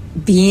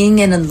being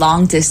in a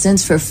long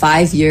distance for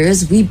 5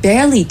 years, we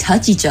barely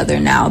touch each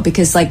other now,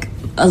 because like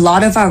a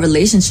lot of our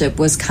relationship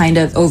was kind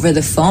of over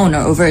the phone or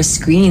over a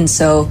screen.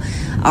 So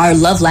our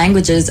love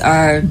languages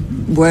are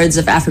words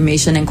of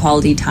affirmation and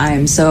quality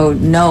time. So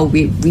no,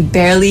 we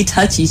barely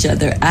touch each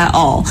other at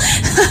all.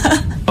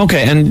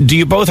 Okay, and do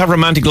you both have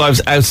romantic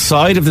lives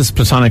outside of this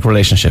platonic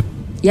relationship?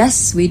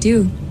 Yes, we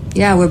do.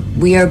 Yeah,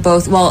 we are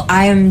both. Well,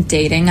 I am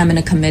dating. I'm in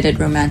a committed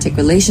romantic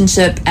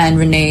relationship, and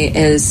Renee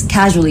is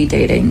casually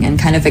dating and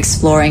kind of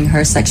exploring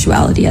her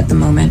sexuality at the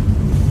moment.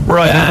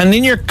 Right, and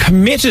in your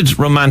committed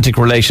romantic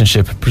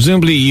relationship,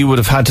 presumably you would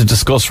have had to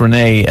discuss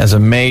Renee as a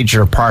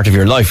major part of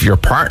your life, your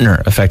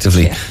partner,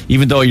 effectively,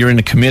 even though you're in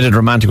a committed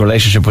romantic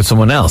relationship with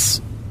someone else.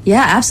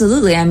 Yeah,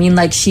 absolutely. I mean,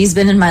 like, she's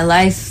been in my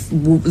life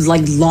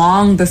like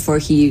long before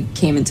he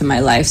came into my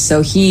life,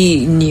 so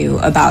he knew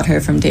about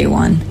her from day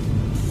one.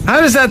 How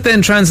does that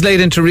then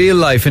translate into real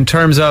life in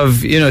terms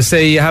of, you know,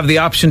 say you have the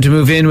option to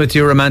move in with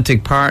your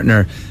romantic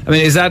partner? I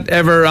mean, is that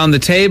ever on the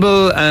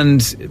table? And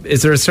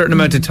is there a certain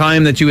amount of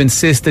time that you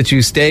insist that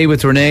you stay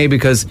with Renee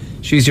because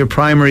she's your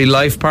primary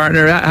life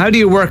partner? How do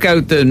you work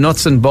out the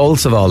nuts and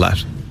bolts of all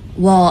that?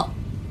 Well,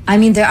 I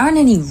mean, there aren't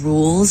any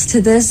rules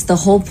to this. The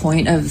whole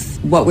point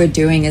of what we're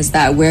doing is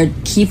that we're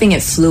keeping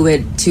it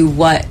fluid to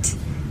what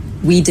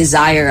we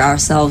desire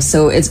ourselves,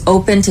 so it's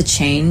open to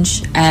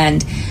change.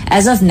 And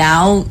as of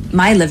now,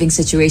 my living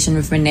situation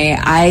with Renee,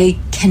 I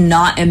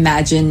cannot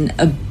imagine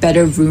a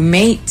better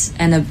roommate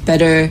and a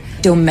better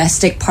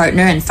domestic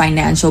partner and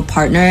financial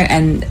partner,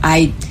 and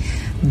I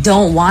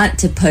don't want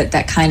to put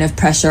that kind of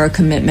pressure or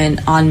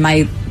commitment on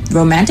my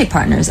romantic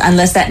partners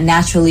unless that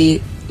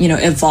naturally, you know,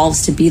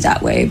 evolves to be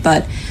that way.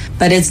 But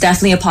it's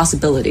definitely a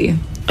possibility.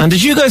 And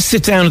did you guys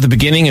sit down at the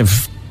beginning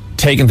of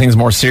taking things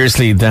more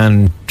seriously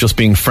than just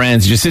being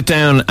friends? Did you sit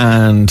down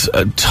and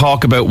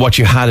talk about what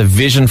you had a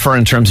vision for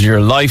in terms of your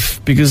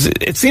life? Because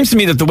it seems to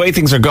me that the way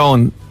things are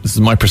going, this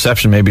is my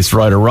perception, maybe it's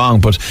right or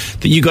wrong, but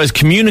that you guys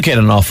communicate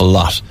an awful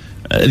lot.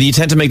 You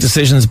tend to make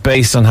decisions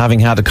based on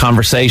having had a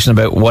conversation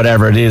about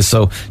whatever it is.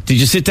 So did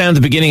you sit down at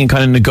the beginning and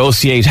kind of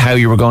negotiate how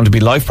you were going to be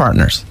life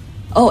partners?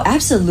 Oh,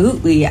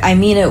 absolutely. I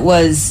mean, it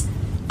was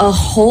a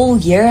whole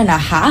year and a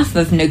half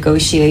of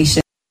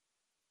negotiation,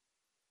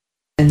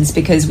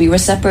 because we were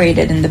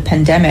separated in the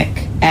pandemic,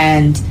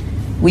 and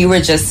we were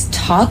just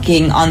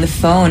talking on the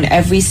phone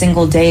every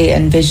single day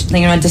and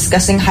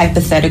discussing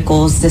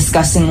hypotheticals,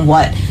 discussing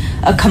what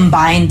a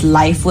combined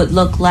life would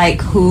look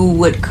like, who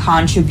would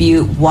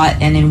contribute what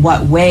and in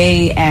what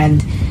way,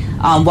 and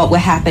what would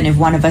happen if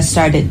one of us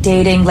started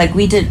dating. Like,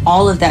 we did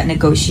all of that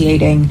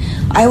negotiating.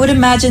 I would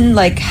imagine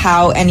like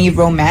how any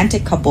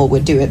romantic couple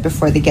would do it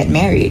before they get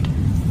married.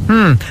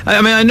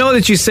 I mean, I know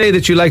that you say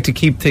that you like to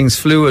keep things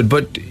fluid,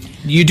 but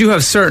you do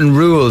have certain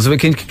rules.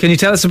 Can you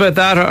tell us about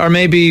that, or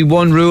maybe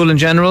one rule in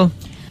general?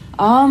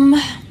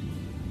 I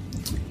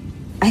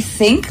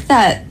think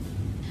that,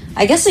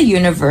 I guess a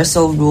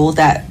universal rule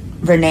that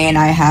Renee and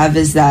I have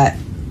is that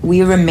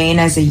we remain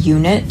as a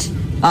unit,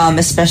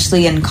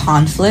 especially in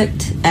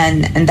conflict,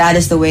 and that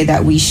is the way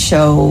that we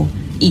show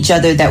each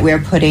other that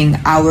we're putting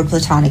our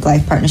platonic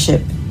life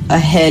partnership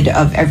ahead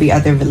of every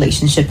other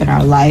relationship in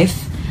our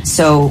life.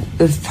 So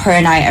if her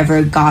and I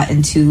ever got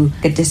into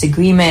a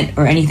disagreement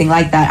or anything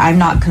like that, I'm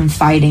not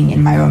confiding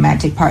in my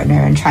romantic partner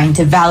and trying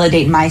to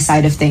validate my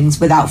side of things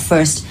without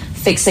first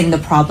fixing the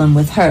problem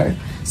with her.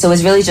 So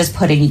it's really just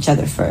putting each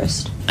other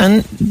first.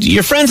 And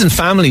your friends and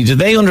family, do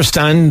they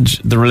understand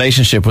the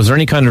relationship? Was there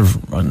any kind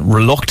of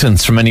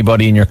reluctance from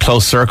anybody in your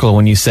close circle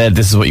when you said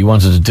this is what you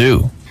wanted to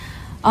do?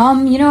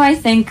 I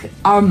think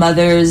our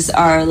mothers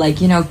are like,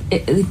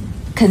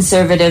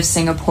 conservative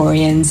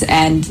Singaporeans,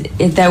 and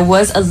there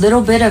was a little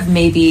bit of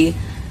maybe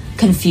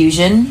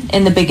confusion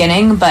in the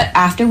beginning, but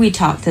after we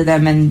talked to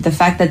them and the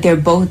fact that they're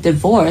both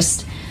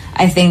divorced,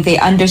 I think they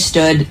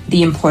understood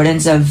the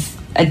importance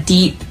of a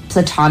deep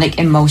platonic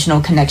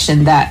emotional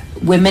connection that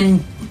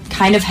women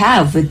kind of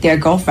have with their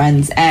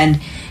girlfriends.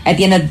 And at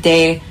the end of the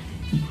day,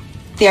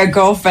 their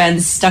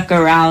girlfriends stuck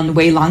around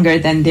way longer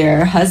than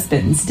their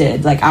husbands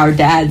did, like our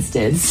dads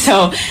did.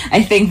 So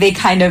I think they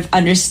kind of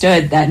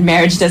understood that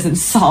marriage doesn't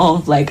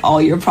solve like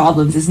all your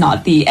problems, is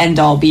not the end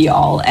all be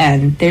all,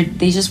 and they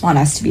just want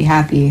us to be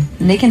happy,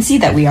 and they can see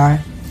that we are.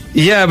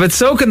 Yeah, but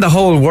so can the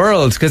whole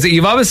world, because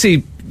you've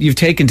obviously you've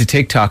taken to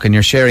TikTok and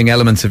you're sharing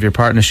elements of your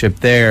partnership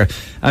there,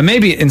 and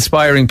maybe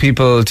inspiring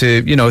people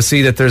to, you know,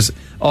 see that there's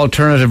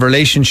alternative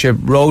relationship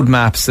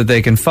roadmaps that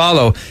they can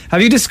follow.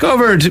 Have you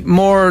discovered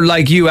more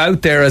like you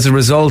out there as a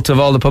result of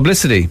all the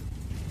publicity?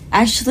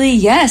 Actually,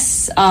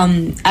 yes.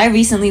 I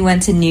recently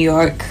went to New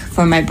York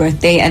for my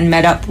birthday and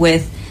met up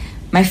with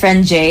my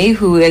friend Jay,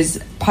 who is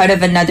part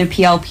of another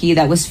PLP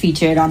that was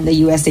featured on the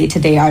USA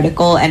Today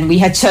article, and we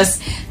had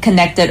just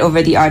connected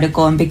over the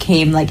article and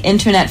became like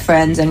internet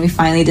friends, and we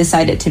finally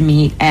decided to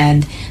meet.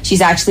 And she's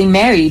actually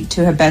married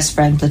to her best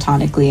friend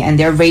platonically, and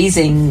they're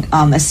raising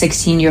a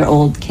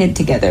 16-year-old kid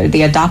together.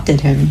 They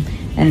adopted him,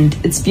 and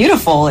it's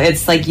beautiful.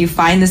 It's like you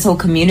find this whole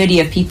community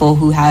of people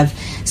who have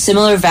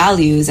similar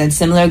values and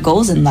similar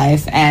goals in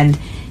life, and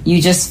you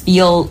just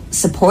feel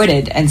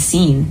supported and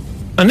seen.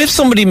 And if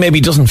somebody maybe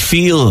doesn't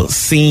feel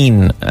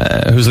seen,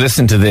 who's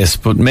listening to this,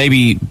 but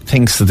maybe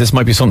thinks that this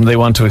might be something they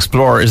want to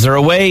explore, is there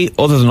a way,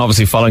 other than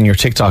obviously following your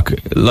TikTok,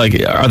 like,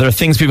 are there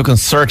things people can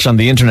search on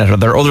the internet? Are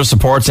there other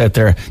supports out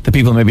there that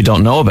people maybe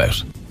don't know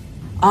about?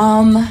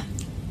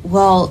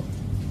 Well,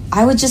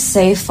 I would just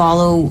say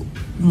follow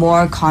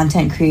more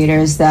content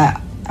creators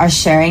that are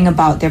sharing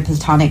about their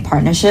platonic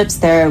partnerships.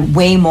 There are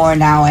way more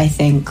now, I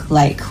think,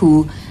 like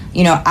who,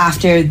 you know,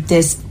 after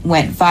this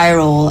went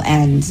viral,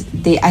 and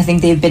I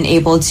think they've been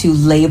able to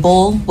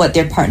label what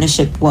their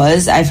partnership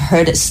was. I've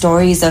heard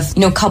stories of,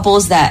 you know,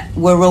 couples that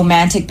were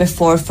romantic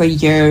before for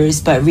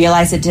years, but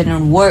realized it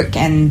didn't work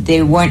and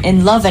they weren't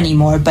in love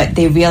anymore, but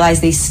they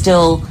realized they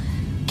still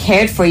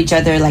cared for each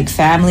other like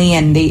family,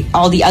 and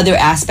all the other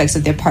aspects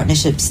of their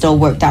partnership still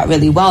worked out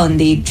really well, and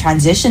they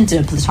transitioned to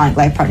a platonic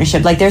life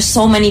partnership. Like, there's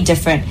so many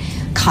different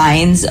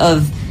kinds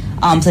of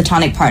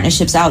platonic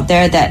partnerships out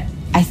there that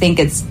I think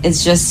it's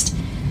just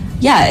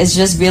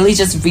really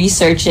just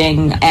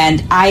researching.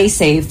 And I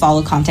say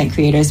follow content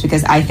creators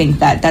because I think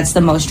that that's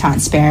the most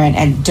transparent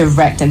and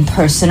direct and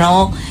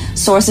personal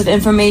source of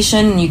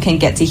information. You can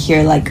get to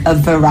hear like a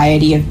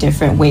variety of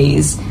different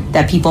ways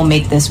that people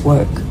make this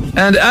work.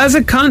 And as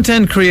a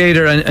content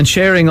creator and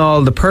sharing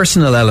all the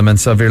personal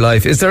elements of your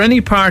life, is there any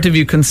part of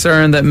you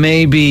concerned that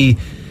maybe,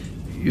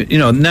 you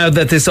know, now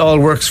that this all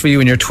works for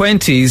you in your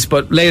 20s,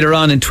 but later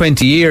on in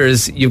 20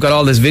 years, you've got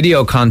all this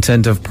video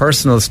content of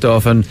personal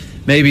stuff, and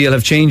maybe you'll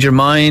have changed your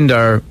mind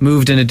or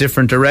moved in a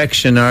different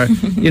direction, or,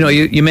 you know,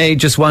 you may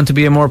just want to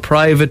be a more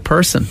private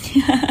person.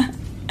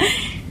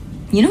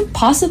 You know,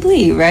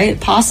 possibly, right?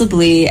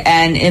 Possibly.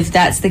 And if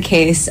that's the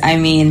case, I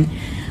mean,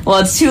 well,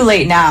 it's too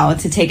late now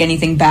to take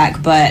anything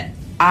back, but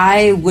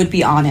I would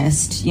be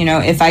honest. You know,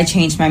 if I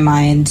changed my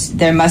mind,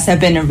 there must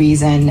have been a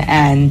reason,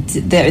 and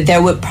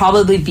there would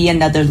probably be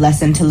another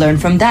lesson to learn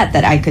from that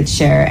I could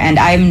share, and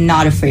I'm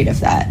not afraid of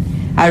that.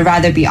 I'd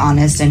rather be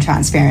honest and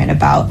transparent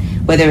about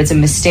whether it's a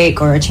mistake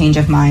or a change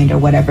of mind or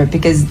whatever,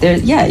 because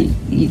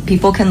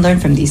people can learn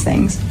from these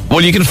things.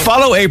 Well, you can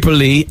follow April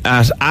Lee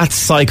at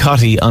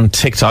Psychotti on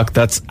TikTok.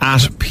 That's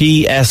at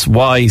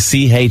PSYCHOTTIE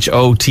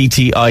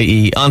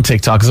on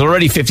TikTok. There's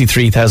already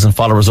 53,000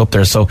 followers up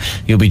there, so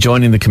you'll be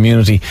joining the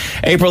community.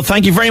 April,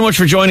 thank you very much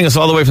for joining us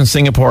all the way from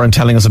Singapore and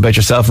telling us about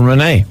yourself and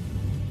Renee.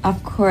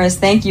 Of course.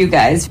 Thank you,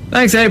 guys.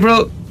 Thanks,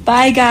 April.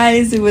 Bye,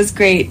 guys. It was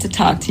great to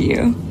talk to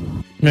you.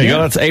 There you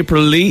go. That's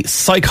April Lee,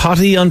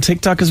 Psychotti on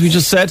TikTok, as we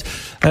just said.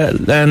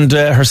 And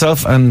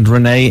herself and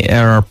Renee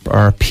are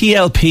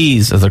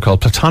PLPs, as they're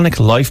called, platonic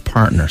life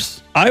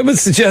partners. I would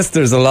suggest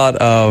there's a lot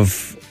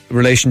of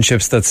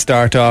relationships that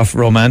start off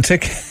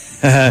romantic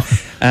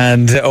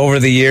and over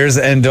the years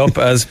end up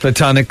as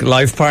platonic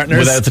life partners.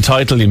 Without the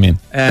title, you mean?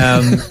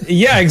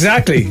 Yeah,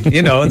 exactly.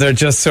 You know, they're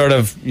just sort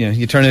of, you know,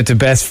 you turn into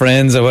best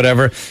friends or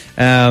whatever.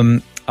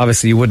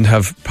 Obviously, you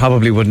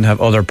probably wouldn't have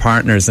other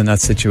partners in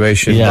that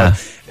situation. Yeah.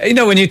 But, you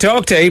know, when you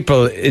talk to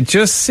April, it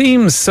just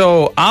seems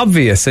so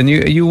obvious, and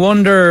you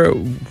wonder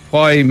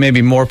why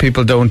maybe more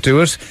people don't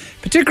do it.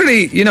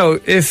 Particularly, you know,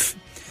 if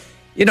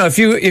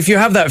you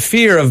have that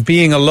fear of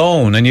being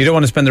alone and you don't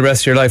want to spend the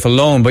rest of your life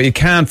alone, but you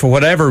can't, for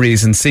whatever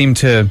reason, seem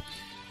to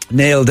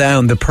nail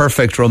down the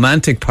perfect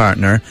romantic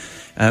partner.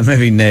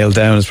 Maybe nail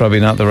down is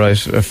probably not the right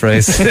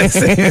phrase.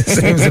 It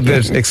seems a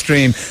bit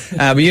extreme,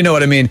 but you know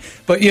what I mean.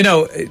 But, you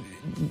know,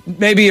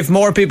 maybe if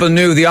more people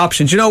knew the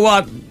options, you know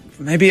what?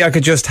 Maybe I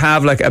could just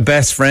have like a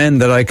best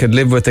friend that I could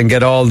live with and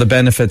get all the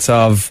benefits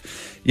of,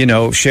 you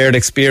know, shared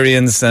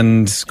experience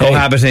and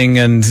cohabiting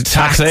and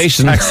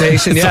taxation.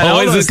 Taxation, yeah,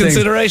 always a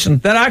consideration.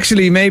 That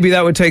actually, maybe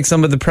that would take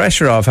some of the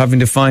pressure off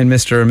having to find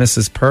Mr. or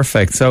Mrs.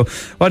 Perfect. So,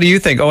 what do you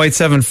think?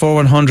 087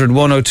 4100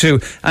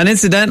 102. And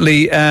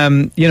incidentally,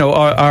 you know,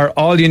 our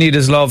All You Need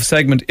Is Love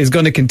segment is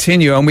going to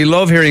continue, and we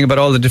love hearing about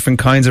all the different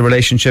kinds of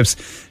relationships.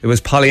 It was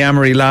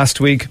polyamory last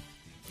week,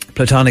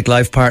 platonic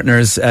life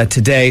partners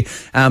today.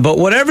 But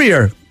whatever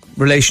your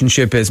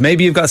relationship is,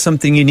 maybe you've got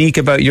something unique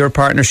about your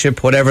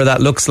partnership, whatever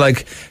that looks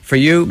like for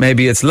you.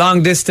 Maybe it's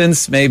long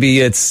distance, maybe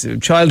it's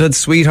childhood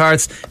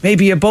sweethearts,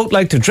 maybe you both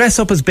like to dress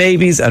up as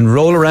babies and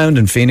roll around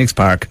in Phoenix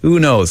Park. Who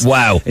knows?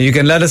 Wow. You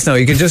can let us know.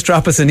 You can just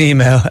drop us an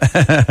email.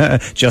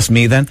 Just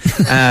me then.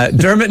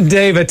 Dermot and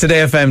Dave at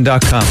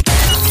todayfm.com.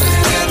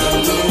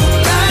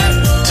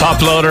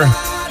 Top loader.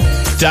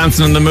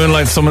 Dancing in the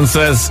Moonlight, someone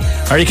says,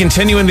 are you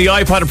continuing the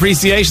iPod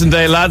Appreciation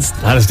Day, lads?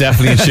 That is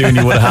definitely a tune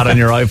you would have had on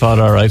your iPod,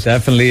 all right.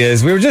 Definitely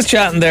is. We were just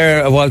chatting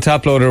there while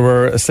Top Loader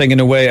were singing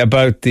away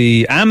about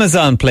the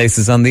Amazon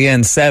places on the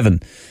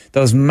N7.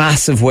 Those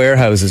massive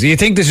warehouses. You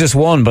think there's just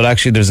one, but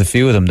actually there's a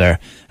few of them there.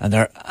 And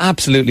they're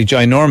absolutely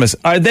ginormous.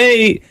 Are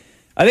they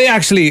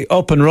actually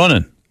up and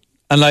running?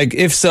 And like,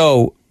 if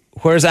so,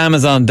 where's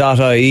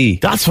Amazon.ie?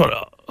 That's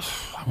what...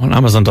 I want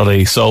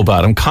Amazon.ie so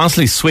bad. I'm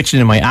constantly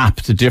switching in my app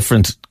to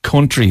different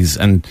countries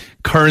and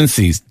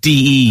currencies.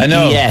 DE, I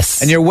know.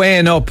 ES. And you're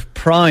weighing up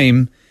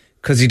Prime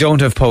because you don't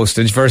have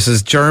postage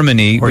versus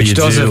Germany, which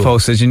does have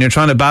postage, and you're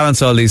trying to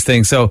balance all these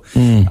things. So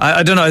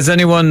I don't know. Is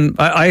anyone?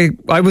 I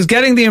was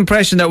getting the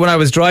impression that when I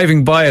was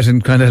driving by it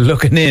and kind of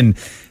looking in,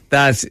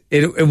 that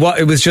it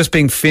was just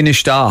being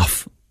finished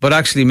off. But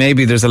actually,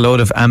 maybe there's a load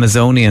of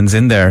Amazonians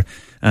in there,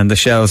 and the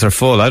shelves are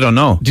full. I don't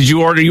know. Did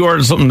you order? You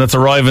ordered something that's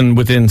arriving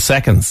within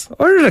seconds.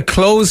 I ordered a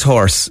clothes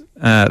horse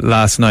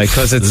last night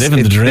because it's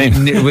living the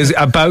dream. It was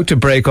about to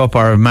break up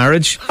our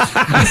marriage.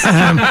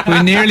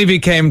 We nearly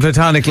became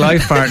platonic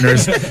life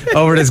partners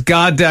over this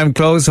goddamn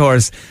clothes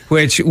horse,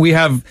 which we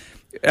have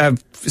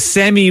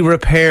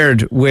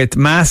semi-repaired with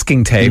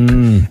masking tape,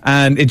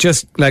 and it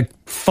just like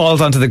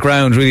falls onto the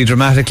ground really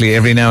dramatically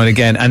every now and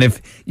again. And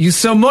if you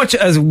so much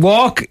as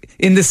walk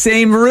in the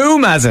same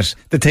room as it,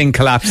 the thing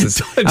collapses.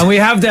 And we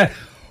have the...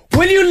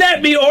 Will you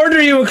let me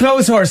order you a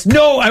clothes horse?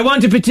 No, I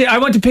want to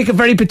pick a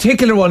very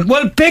particular one.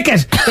 Well, pick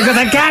it, because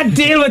I can't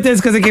deal with this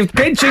because I keep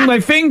pinching my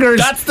fingers.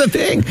 That's the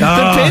thing.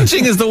 The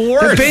pinching is the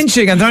worst. The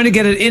pinching. I'm trying to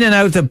get it in and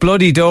out the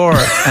bloody door.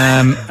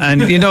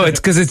 And you know, it's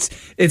because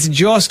it's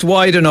just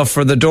wide enough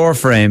for the door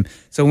frame.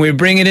 So when we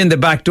bring it in the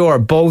back door,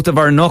 both of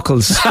our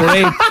knuckles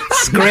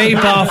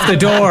scrape off the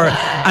door,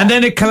 and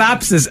then it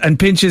collapses and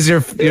pinches your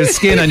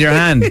skin on your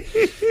hand.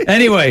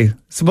 Anyway,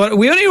 but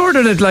we only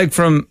ordered it like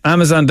from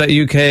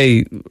Amazon.uk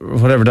or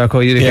whatever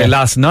 .co.uk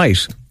last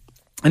night,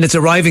 and it's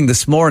arriving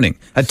this morning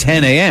at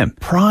 10 a.m.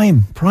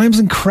 Prime's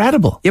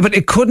incredible. Yeah, but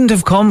it couldn't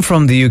have come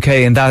from the UK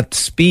in that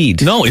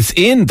speed. No, it's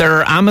in. There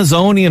are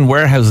Amazonian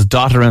warehouses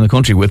dotted around the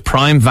country with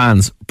Prime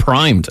vans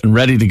primed and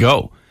ready to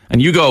go.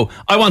 And you go,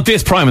 I want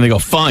this Prime, and they go,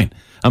 fine.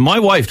 And my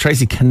wife,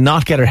 Tracy,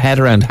 cannot get her head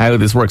around how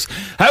this works.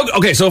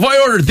 Okay, so if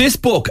I order this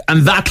book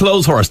and that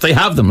clothes horse, they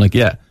have them. Like,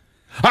 yeah.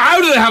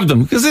 How do they have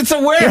them? Because it's a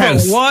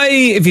warehouse. Yeah, why,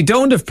 if you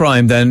don't have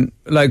Prime, then,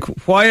 like,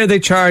 why are they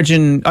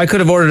charging... I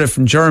could have ordered it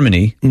from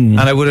Germany, and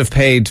I would have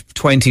paid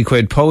 20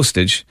 quid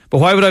postage. But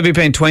why would I be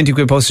paying 20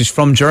 quid postage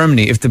from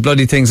Germany if the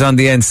bloody thing's on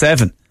the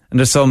N7? And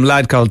there's some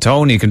lad called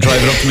Tony can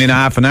drive it up to me in a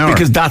half an hour.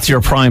 Because that's your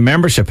Prime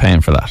membership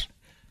paying for that.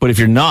 But if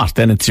you're not,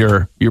 then it's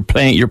you're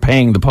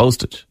paying the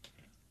postage.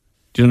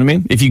 Do you know what I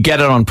mean? If you get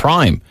it on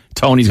Prime,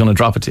 Tony's going to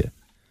drop it to you.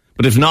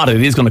 But if not,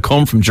 it is going to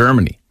come from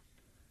Germany.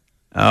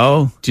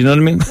 Oh. Do you know what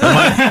I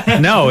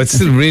mean? No,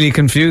 it's really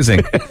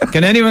confusing.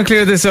 Can anyone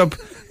clear this up?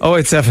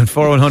 087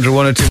 4100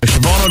 102.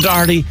 Siobhan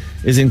O'Doherty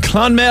is in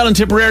Clonmel in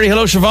Tipperary.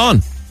 Hello,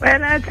 Siobhan. Well,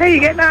 lads, how you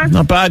getting on?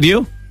 Not bad,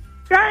 you?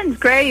 Grand,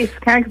 great.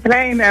 Can't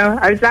complain now.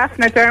 I was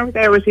laughing at Dermot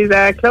there with his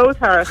clothes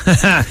horse.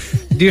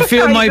 Do you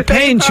feel my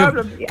pain?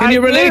 Can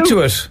you relate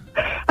to it?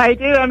 I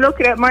do. I'm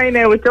looking at mine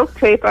now with duct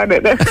tape on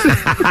it.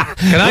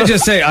 Can I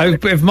just say,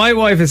 if my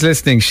wife is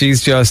listening,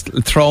 she's just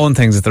throwing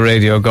things at the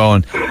radio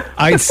going,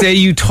 I'd say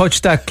you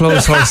touch that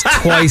clothes horse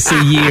twice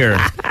a year.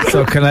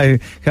 So can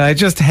I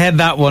just head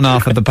that one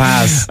off at the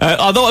pass?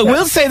 Although I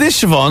will say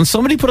this, Siobhan,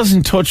 somebody put us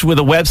in touch with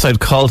a website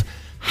called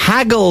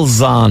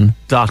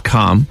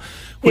Hagglezon.com,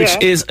 which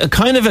is a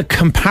kind of a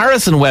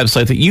comparison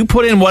website that you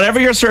put in whatever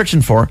you're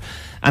searching for,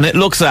 and it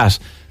looks at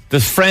the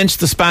French,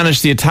 the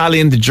Spanish, the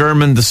Italian, the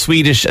German, the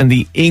Swedish, and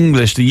the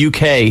English, the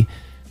UK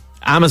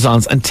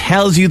Amazons, and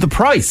tells you the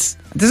price.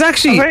 There's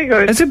actually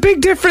it's a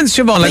big difference,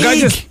 Siobhan. Like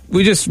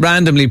we just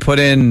randomly put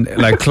in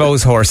like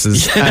clothes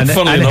horses and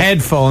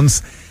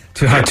headphones,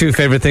 to our two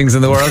favourite things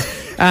in the world.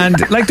 And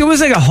like there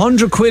was like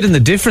 100 quid in the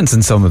difference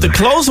in some of them.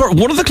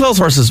 One of the clothes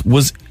horses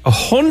was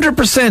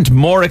 100%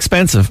 more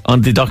expensive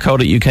on the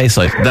 .co.uk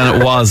site than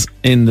it was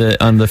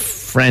on the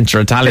French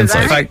or Italian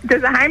site.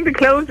 Does it hang the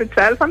clothes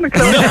itself on the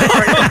clothes horse?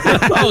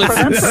 Oh, it's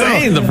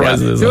insane the price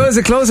of this. There was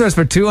a clothes horse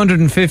for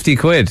 250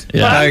 quid.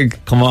 Yeah,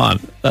 like, come on.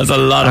 That's a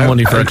lot of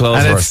money for a clothes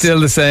horse. And it's still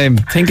the same.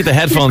 Think of the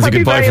headphones you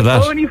could buy for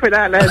that. Pony for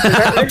that, lads.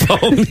 A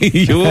pony,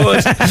 you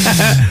would.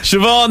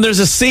 Siobhan, there's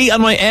a C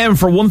on my M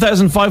for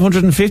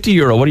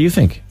 €1,550. What do you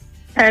think?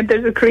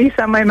 There's a crease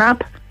on my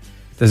map.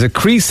 There's a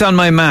crease on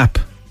my map.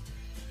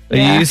 Are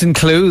you using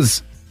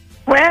clues?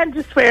 Well,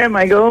 just where am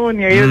I going?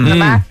 You're using the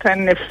map,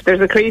 and if there's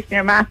a crease in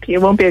your map,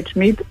 you won't be able to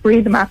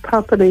read the map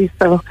properly.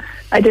 So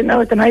I didn't know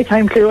what the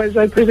nighttime clue was.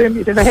 I presume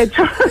you did a head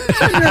shot.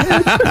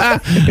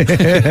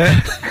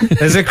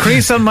 There's a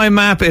crease on my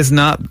map is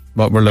not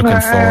what we're looking for.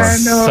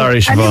 No.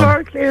 Sorry, Siobhan. Any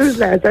more clues,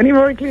 lads? Any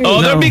more clues?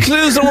 Oh, there'll be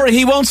clues. Don't worry.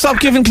 He won't stop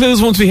giving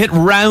clues once we hit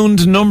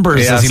round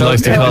numbers, as he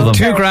likes to call them.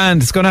 $2,000.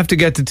 It's going to have to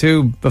get to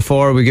 2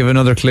 before we give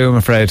another clue, I'm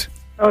afraid.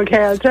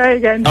 Okay, I'll try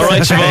again. All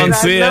right, Siobhan.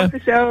 See ya. Love the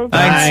show.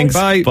 Thanks.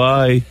 Bye.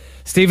 Bye.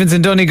 Stephen's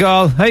in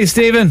Donegal. Hey,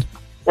 Stephen.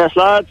 Yes,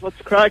 lads. What's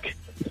the crack?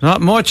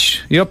 Not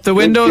much. You up the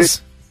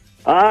windows?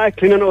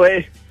 Cleaning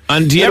away.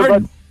 And do you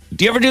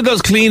ever do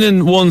those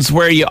cleaning ones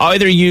where you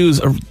either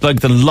use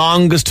like the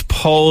longest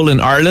pole in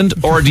Ireland,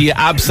 or do you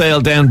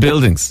abseil down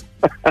buildings?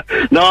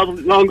 No,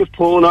 the longest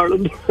pole in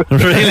Ireland.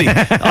 Really?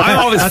 I'm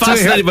always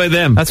fascinated by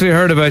them. That's what we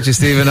heard about you,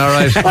 Stephen. All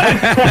right.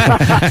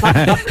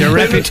 Your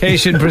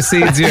reputation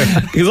precedes you.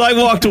 Because I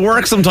walk to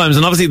work sometimes,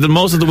 and obviously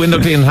most of the window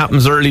cleaning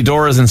happens early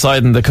doors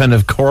inside in the kind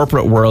of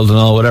corporate world and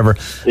all whatever.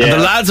 Yeah. And the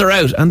lads are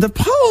out, and the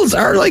poles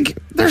are like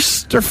they're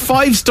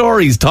 5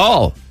 stories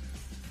tall.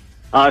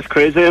 It's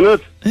crazy, isn't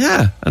it?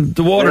 Yeah, and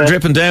the water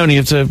dripping down. You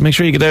have to make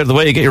sure you get out of the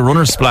way. You get your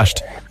runners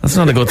splashed. That's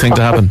not a good thing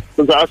to happen.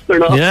 Disaster,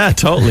 no? Yeah,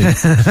 totally.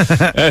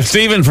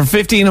 Stephen, for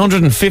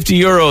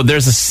 €1,550,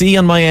 there's a C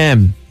on my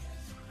M.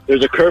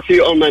 There's a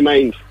curfew on my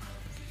mind.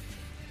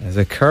 There's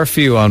a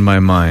curfew on my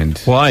mind.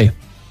 Why?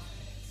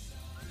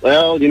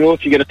 Well,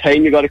 if you get a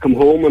time, you got to come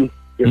home, and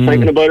you're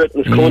thinking about it,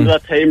 and it's coming to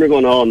that time, you're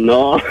going, oh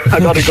no, I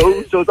got to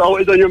go. So it's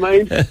always on your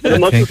mind.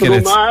 I'm not just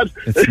going mad.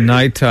 It's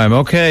night time.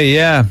 Okay,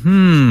 yeah.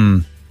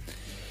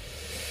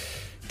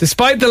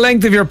 Despite the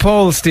length of your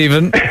poll,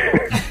 Stephen,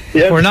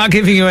 we're not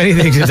giving you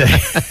anything today.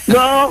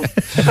 No,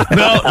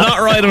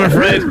 not right, I'm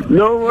afraid.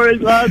 No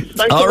worries, lads.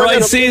 Thanks. All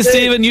right, see you,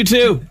 Stephen. You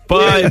too.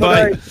 Bye. Yeah,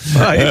 bye.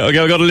 Bye. Okay,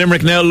 I've got a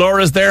Limerick now.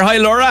 Laura's there. Hi,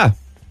 Laura.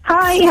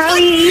 Hi, how are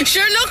you?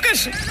 Sure, look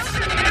it.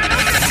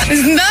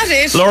 Isn't that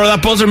it? Laura,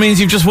 that buzzer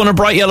means you've just won a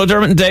bright yellow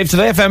Dermot and Dave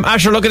Today FM.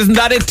 Asher, look it, isn't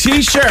that it?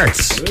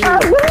 T-shirts.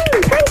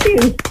 Thank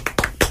you.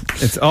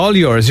 It's all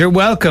yours. You're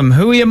welcome.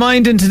 Who are you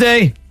minding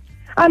today?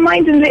 I'm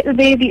minding little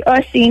baby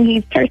Oisin.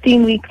 He's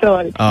 13 weeks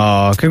old.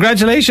 Oh,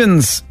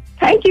 congratulations.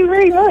 Thank you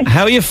very much.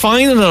 How are you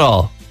finding it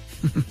all?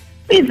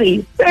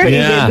 Busy. Very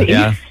busy.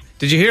 Yeah.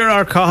 Did you hear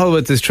our call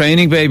with his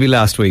training baby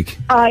last week?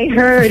 I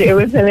heard. It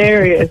was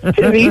hilarious.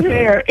 To be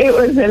fair, it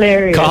was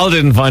hilarious. Carl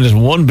didn't find it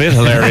one bit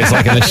hilarious,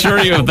 I can assure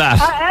you of that.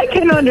 I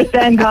can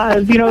understand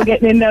Carl,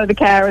 getting in and out of the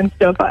car and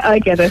stuff. I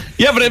get it.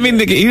 Yeah, but I mean,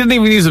 he didn't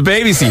even use a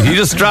baby seat. He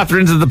just strapped her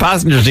into the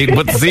passenger seat and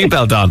put the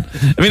seatbelt on.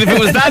 I mean, if it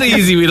was that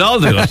easy, we'd all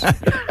do it.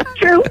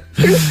 True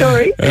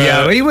story.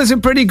 Yeah, he was a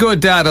pretty good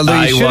dad,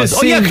 although you should have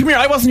seen... Oh yeah, come here,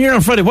 I wasn't here on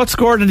Friday. What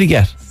score did he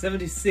get?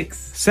 76.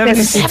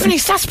 70,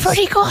 that's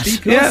pretty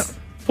good. Yeah.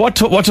 What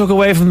took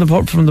away from the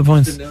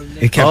points?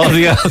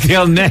 The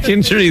old neck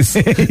injuries.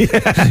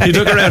 He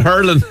took her out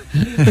hurling.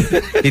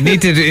 You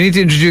need to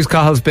introduce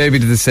Cahill's baby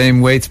to the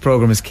same weights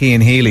program as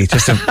Cian Healy,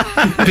 just to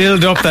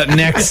build up that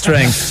neck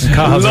strength.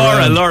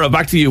 Laura,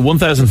 back to you.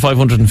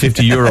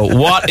 €1,550.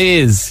 What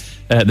is?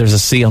 There's a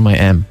C on my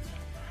M.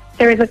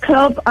 There is a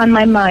club on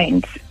my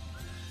mind.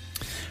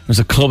 There's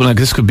a club, and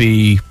this could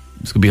be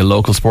a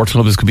local sports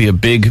club. This could be a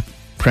big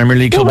Premier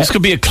League club. This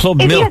could be a Club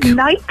Milk. A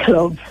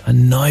nightclub. A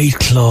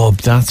nightclub.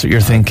 That's what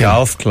you're thinking.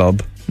 Golf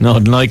club. No,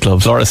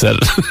 nightclub. Laura said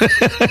it.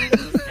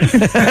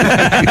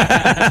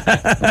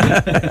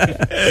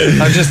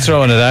 I'm just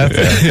throwing it out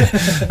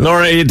there.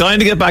 Laura, are you dying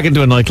to get back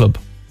into a nightclub?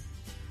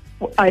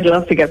 I'd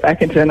love to get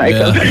back into a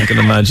nightclub. Yeah, I can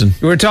imagine.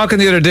 We were talking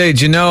the other day.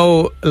 Do you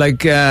know, do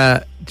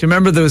you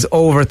remember those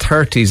over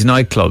 30s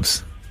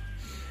nightclubs?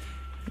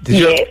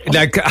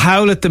 Like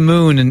Howl at the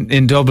Moon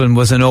in Dublin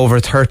was an over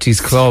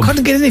 30s club.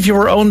 Couldn't get in if you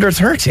were under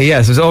 30.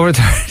 Yes, it was over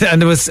 30.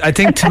 And there was, I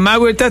think,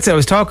 that's it. I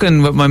was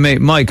talking with my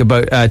mate Mike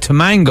about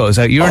Tamangos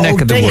out your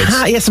neck of the woods.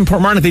 Yes, in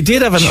Portmarnock they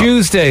did have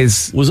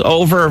Tuesdays. Was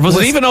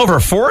it even over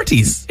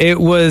 40s? It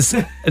was,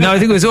 no, I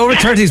think it was over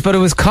 30s, but it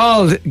was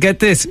called, get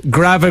this,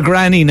 Grab a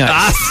Granny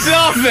Night.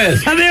 Stop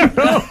it! And they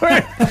were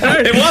over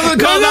 30. It wasn't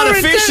called that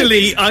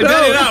officially, I'll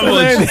tell you that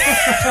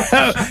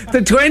much. The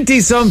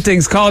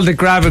 20-somethings called it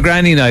Grab a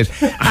Granny Night.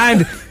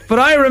 But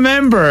I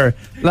remember,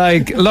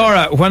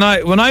 Laura, when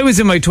I was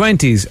in my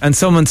 20s and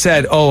someone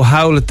said, oh,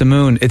 Howl at the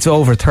Moon, it's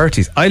over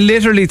 30s, I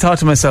literally thought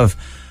to myself,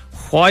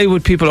 why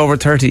would people over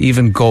 30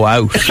 even go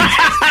out?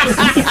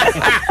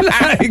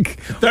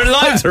 Their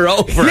lives are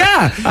over.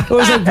 Yeah. I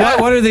was like,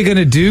 what are they going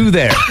to do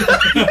there?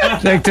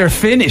 They're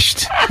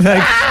finished.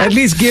 At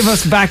least give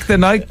us back the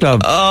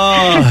nightclub.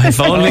 Oh, if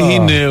only he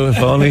knew. If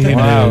only he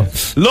knew.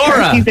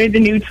 Laura. These are the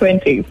new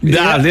 20s.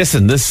 Yeah,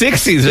 listen, the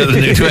 60s are the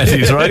new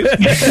 20s,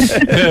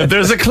 right?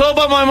 There's a club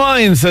on my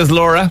mind, says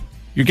Laura.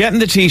 You're getting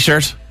the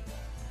T-shirt,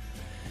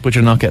 but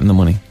you're not getting the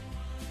money.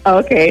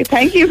 Okay,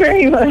 thank you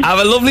very much. Have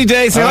a lovely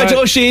day. Say hi to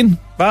Oisin.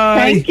 Bye.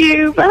 Thank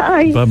you.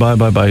 Bye.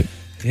 Bye.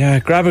 Yeah,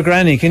 Grab a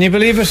Granny. Can you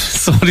believe it?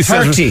 Somebody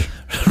 30.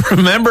 said,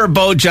 remember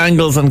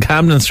Bojangles on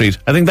Camden Street?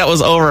 I think that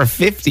was over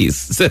 50s,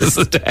 says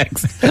the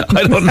text.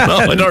 I don't know.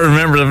 I don't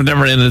remember. I've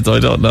never in it, so I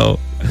don't know.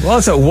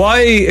 Also,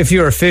 why, if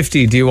you're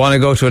 50, do you want to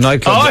go to a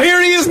nightclub? Oh,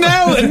 here he is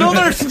now.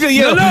 Another.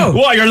 No.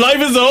 Why, your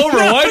life is over.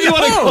 Why do you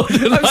want to go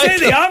to a nightclub? I'm saying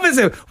the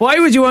opposite. Why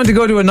would you want to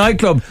go to a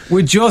nightclub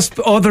with just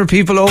other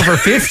people over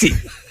 50?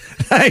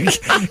 Like,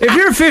 if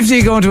you're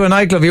 50 going to a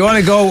nightclub, you want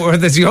to go where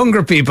there's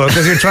younger people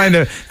because you're trying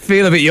to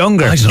feel a bit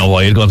younger. I don't know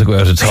why you'd want to go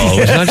out at all.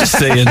 Why not just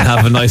stay and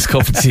have a nice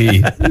cup of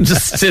tea and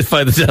just sit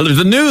by the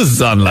television? The news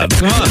is on, lads.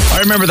 Come on. I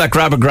remember that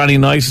grab a granny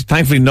night.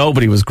 Thankfully,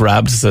 nobody was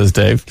grabbed, says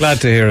Dave. Glad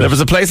to hear it. There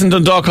was a place in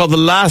Dundalk called the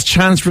Last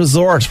Chance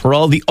Resort where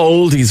all the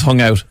oldies hung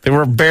out. They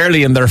were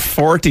barely in their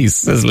 40s,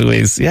 says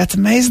Louise. Yeah, it's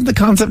amazing the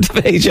concept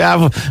of age you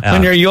have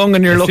when you're young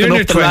and you're looking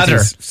up the ladder.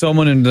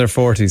 Someone in their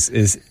 40s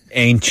is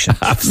ancient.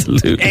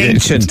 Absolutely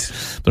ancient.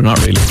 But not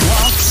really.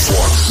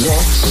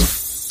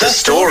 The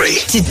story.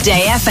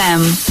 Today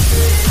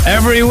FM.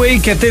 Every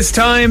week at this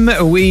time,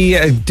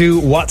 we do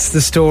What's the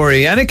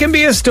Story? And it can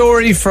be a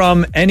story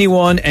from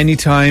anyone,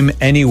 anytime,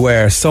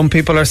 anywhere. Some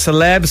people are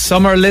celebs,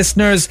 some are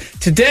listeners.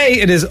 Today,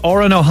 it is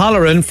Oran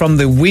O'Halloran from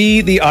the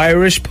We the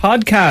Irish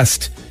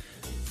podcast.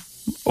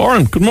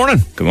 Oran, good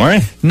morning. Good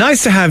morning.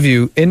 Nice to have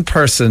you in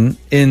person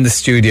in the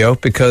studio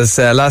because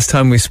last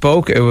time we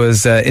spoke, it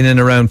was in and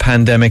around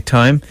pandemic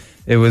time.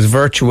 It was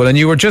virtual, and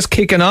you were just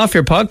kicking off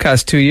your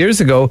podcast 2 years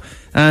ago,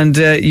 and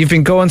you've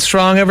been going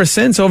strong ever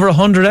since, over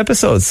 100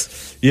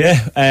 episodes.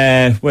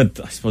 Yeah, well,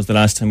 I suppose the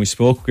last time we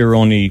spoke, we were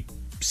only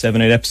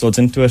 7-8 episodes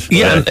into it.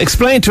 Yeah, and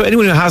explain to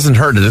anyone who hasn't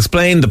heard it,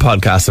 explain the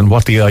podcast and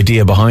what the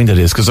idea behind it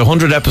is, because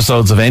 100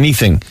 episodes of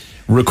anything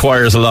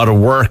requires a lot of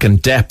work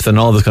and depth and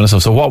all this kind of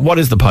stuff. So what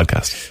is the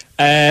podcast?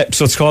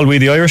 So it's called We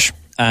the Irish,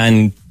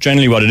 and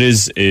generally what it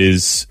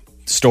is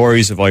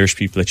stories of Irish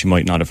people that you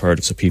might not have heard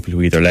of. So people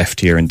who either left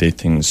here and did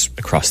things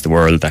across the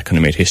world that kind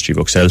of made history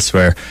books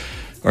elsewhere,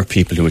 or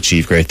people who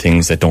achieve great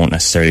things that don't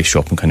necessarily show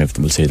up in kind of,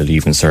 we'll say, the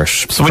Leaving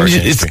Cert. So when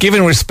it's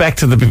giving respect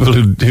to the people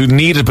who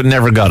need it but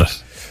never got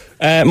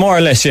it. More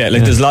or less, yeah.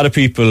 Like there's a lot of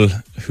people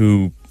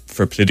who,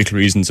 for political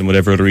reasons and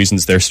whatever other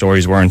reasons, their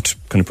stories weren't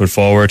kind of put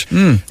forward.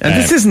 And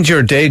this isn't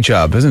your day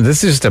job, isn't it?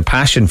 This is just a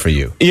passion for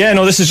you. Yeah,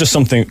 no, this is just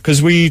something,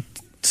 because we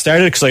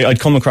started, because I'd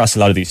come across a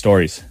lot of these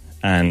stories,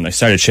 and I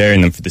started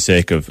sharing them for the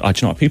sake of, do you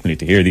know what, people need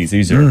to hear these.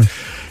 These are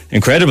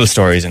incredible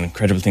stories and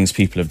incredible things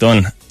people have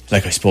done.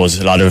 Like, I suppose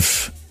a lot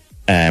of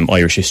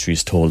Irish history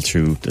is told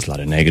through, there's a lot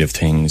of negative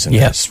things, and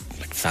there's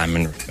like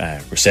famine,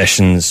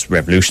 recessions,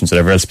 revolutions,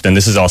 whatever else. But then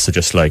this is also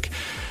just like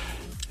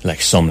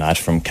some lad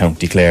from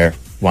County Clare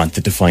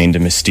wanted to find a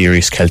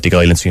mysterious Celtic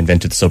island, so he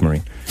invented the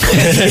submarine.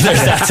 There's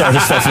that sort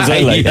of stuff as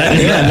well.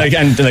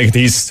 Like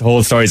these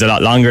whole stories are a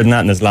lot longer than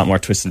that, and there's a lot more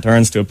twists and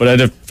turns to it. But at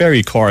a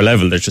very core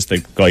level, there's just a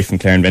guy from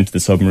Clare invented the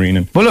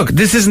submarine. Well, look,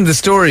 this isn't the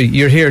story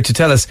you're here to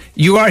tell us.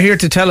 You are here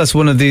to tell us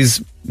one of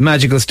these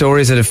magical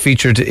stories that have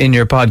featured in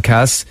your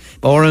podcast.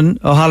 Oran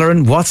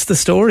O'Halloran, what's the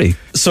story?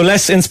 So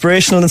less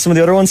inspirational than some of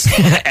the other ones.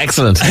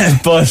 Excellent.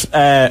 But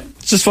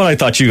just one I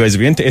thought you guys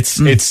would be into. It's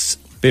a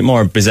bit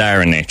more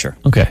bizarre in nature.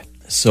 Okay.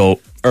 So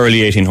early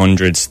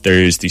 1800s,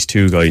 there's these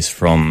two guys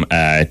from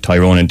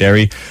Tyrone and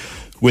Derry,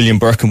 William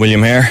Burke and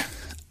William Hare.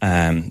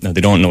 Now,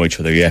 they don't know each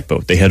other yet,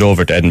 but they head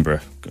over to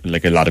Edinburgh.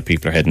 Like a lot of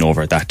people are heading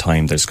over at that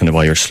time. There's kind of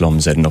Irish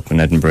slums heading up in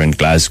Edinburgh and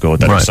Glasgow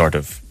that are sort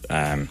of...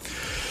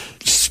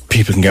 just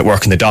people can get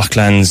work in the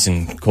docklands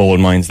and coal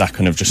mines, that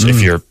kind of just...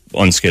 If you're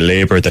unskilled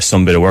labour, there's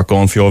some bit of work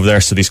going for you over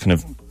there. So these kind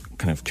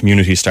of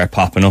communities start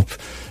popping up.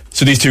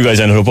 So these two guys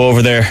ended up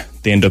over there.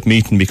 They end up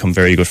meeting, become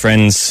very good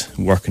friends,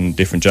 working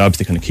different jobs.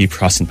 They kind of keep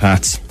crossing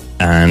paths.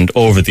 And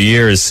over the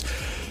years,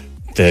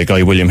 the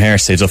guy William Hare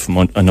saves up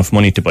enough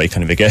money to buy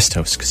kind of a guest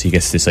house, because he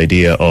gets this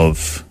idea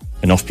of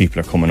enough people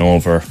are coming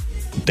over.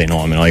 They know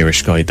I'm an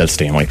Irish guy, they'll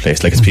stay in my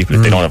place. Like, it's people,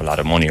 they don't have a lot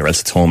of money, or else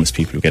it's homeless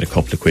people who get a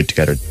couple of quid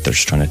together. They're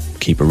just trying to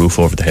keep a roof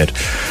over the head.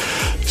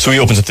 So he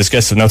opens up this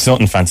guest house. Now, it's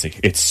nothing fancy.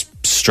 It's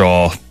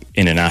straw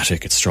in an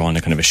attic. It's straw in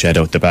a kind of a shed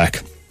out the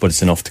back. But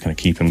it's enough to kind of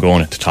keep him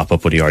going, to top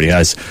up what he already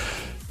has.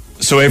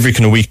 So every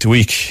kind of week to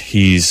week,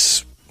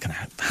 he's kind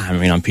of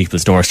hammering on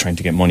people's doors trying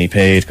to get money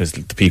paid, because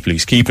the people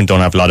he's keeping don't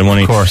have a lot of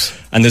money. Of course.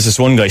 And there's this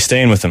one guy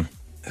staying with him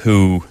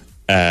who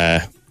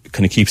kind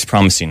of keeps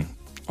promising,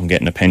 I'm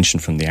getting a pension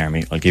from the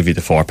army, I'll give you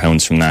the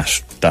 £4 from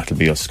that, that'll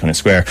be us kind of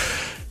square.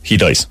 He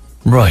dies.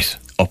 Right.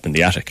 Up in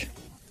the attic.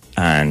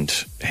 And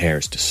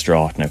Hare's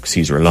distraught now, because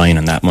he's relying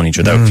on that money.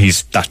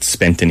 That's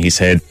spent in his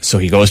head. So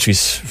he goes to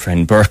his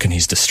friend Burke, and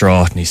he's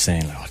distraught, and he's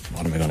saying,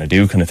 what am I going to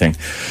do, kind of thing.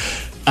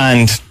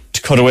 And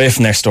to cut away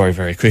from their story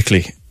very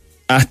quickly,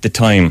 at the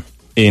time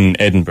in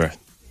Edinburgh,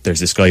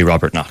 there's this guy,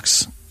 Robert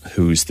Knox,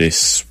 who's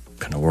this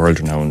kind of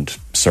world-renowned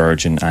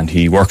surgeon, and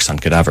he works on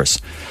cadavers.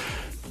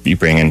 You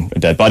bring in a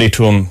dead body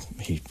to him,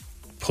 he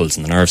pulls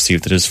in the nerves, see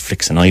what it is,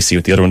 flicks an eye, see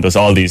what the other one does.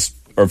 All these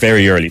are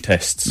very early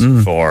tests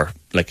for,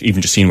 like,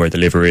 even just seeing where the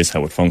liver is,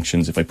 how it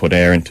functions, if I put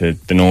air into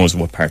the nose,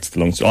 what parts of the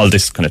lungs, all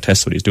this kind of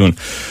tests what he's doing.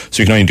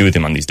 So you can only do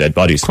them on these dead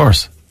bodies. Of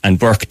course. And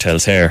Burke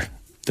tells Hare,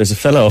 there's a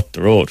fella up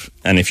the road,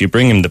 and if you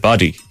bring him the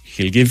body,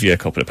 he'll give you a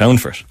couple of pound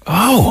for it.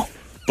 Oh.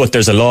 But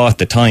there's a law at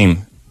the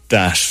time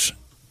that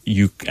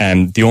you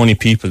the only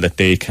people that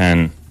they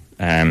can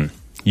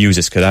use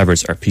as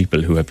cadavers are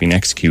people who have been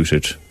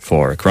executed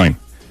for a crime.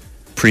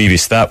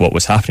 Previous to that, what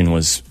was happening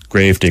was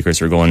grave diggers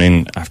were going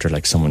in after,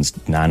 like, someone's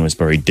nan was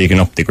buried, digging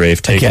up the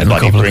grave, taking the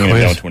body, bringing it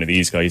down to one of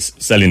these guys,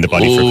 selling the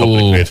body for a couple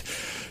of quid.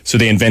 So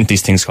they invent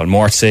these things called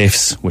mort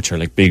safes, which are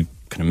like big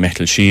kind of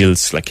metal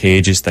shields, like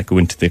cages that go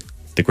into the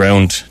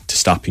ground to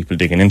stop people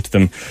digging into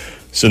them.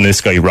 So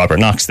this guy, Robert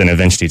Knox, then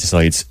eventually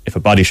decides, if a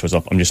body shows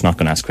up, I'm just not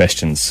going to ask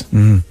questions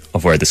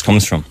of where this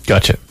comes from.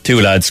 Gotcha.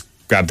 2 lads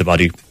grab the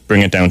body,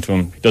 bring it down to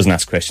him. He doesn't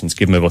ask questions,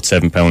 give him about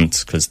 £7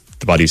 because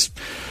the body's,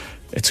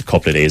 it's a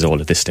couple of days old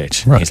at this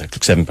stage. Right. He's like,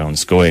 look,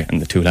 £7, go away.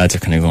 And the 2 lads are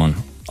kind of going,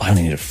 I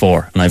only needed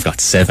 4 and I've got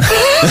 7.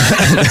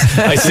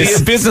 I see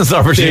a business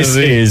opportunity. This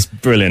is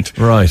brilliant.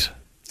 Right.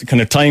 The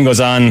kind of time goes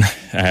on,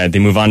 they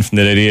move on from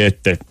the idea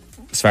that,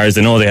 as far as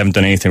they know, they haven't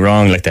done anything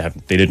wrong, like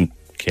they didn't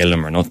kill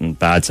him or nothing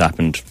bad's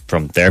happened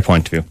from their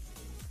point of view.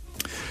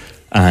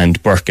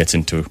 And Burke gets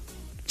into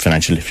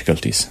financial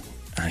difficulties,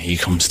 and he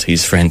comes to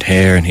his friend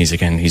Hare, and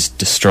he's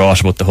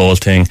distraught about the whole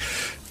thing.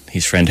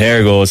 His friend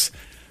Hare goes,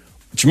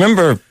 do you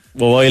remember a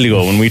while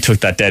ago when we took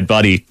that dead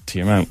body to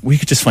your man? We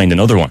could just find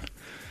another one.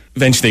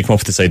 Eventually they come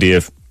up with this idea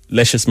of,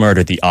 let's just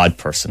murder the odd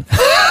person.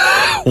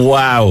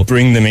 Wow.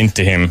 Bring them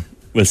into him,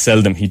 we'll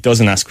sell them. He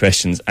doesn't ask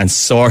questions, and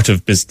sort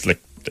of,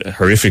 like,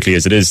 horrifically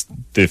as it is,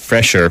 the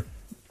fresher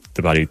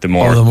the body, the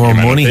more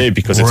money pay,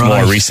 because it's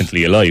more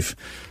recently alive,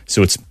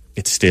 so it's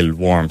still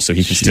warm, so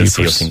he can still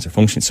see how things are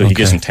functioning. So he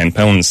gives him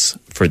 £10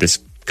 for this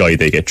guy.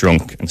 They get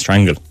drunk and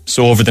strangle.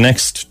 So over the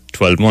next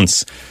 12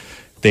 months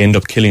they end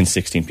up killing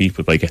 16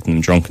 people by getting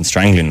them drunk and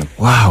strangling them.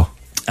 Wow.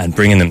 And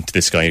bringing them to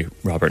this guy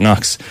Robert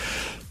Knox,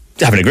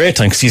 having a great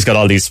time because he's got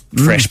all these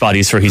fresh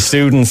bodies for his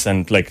students,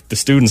 and like the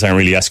students aren't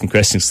really asking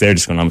questions. They're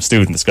just going, I'm a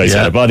student, this guy's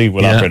got a body,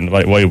 we'll operate on the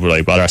body, why would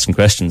I bother asking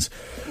questions?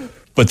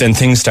 But then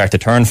things start to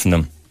turn from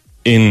them.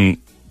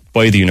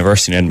 By the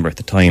University in Edinburgh at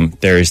the time,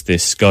 there's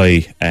this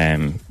guy,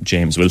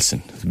 James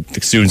Wilson.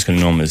 The students kind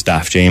of know him as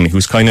Daft Jamie,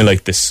 who's kind of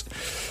like this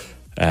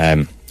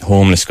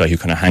homeless guy who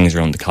kind of hangs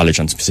around the college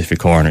on specific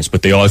corners,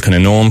 but they all kind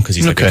of know him because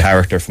he's like a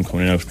character from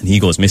coming out, and he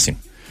goes missing.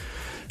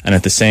 And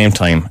at the same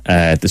time,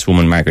 this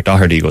woman, Margaret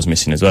Doherty, goes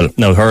missing as well.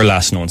 Now, her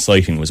last known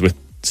sighting was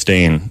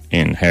staying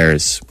in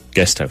Hare's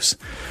guest house.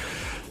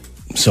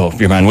 So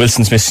your man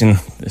Wilson's missing,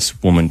 this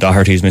woman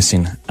Doherty's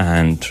missing,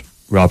 and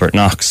Robert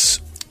Knox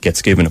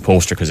gets given a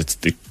poster because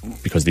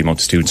the amount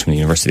of students from the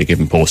university, they give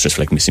him posters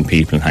for like missing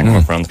people and hanging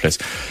up around the place.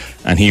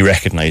 And he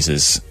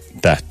recognises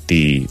that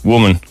the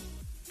woman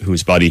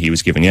whose body he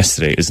was given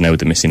yesterday is now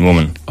the missing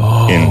woman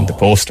in the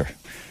poster.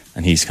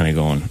 And he's kind of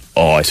going,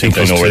 I think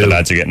I know where the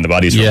lads are getting the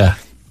bodies from.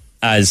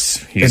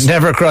 It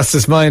never crossed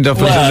his mind up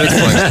until this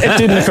point. It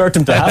didn't occur to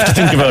him to have to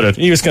think about it.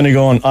 He was kind of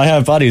going, I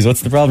have bodies,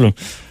 what's the problem?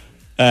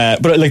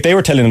 But like they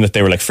were telling him that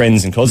they were like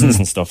friends and cousins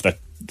and stuff that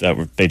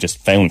they just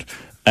found.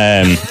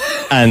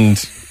 And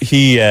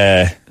he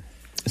as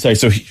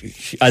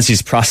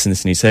he's processing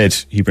this in his head,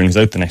 he brings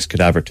out the next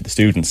cadaver to the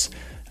students,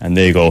 and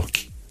they go,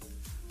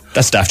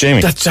 that's Daft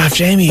Jamie. That's Daft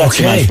Jamie. That's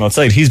the man from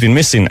outside. He's been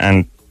missing,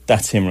 and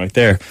that's him right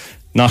there.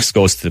 Knox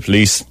goes to the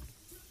police.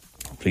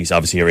 Police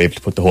obviously are able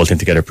to put the whole thing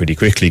together pretty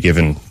quickly,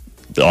 given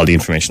all the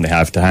information they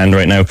have to hand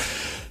right now.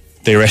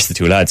 They arrest the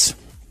 2 lads.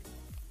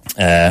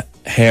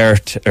 Hare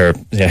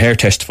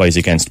testifies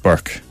against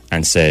Burke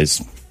and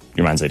says,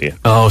 your man's idea.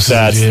 That's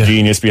the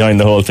genius behind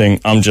the whole thing.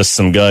 I'm just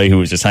some guy who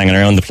was just hanging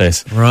around the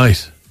place.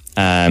 Right.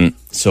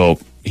 So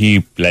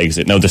he legs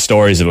it. Now the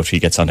stories about he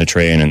gets on a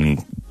train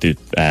and the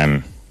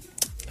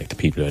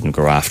people who didn't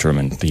go after him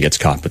and he gets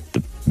caught, but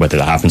whether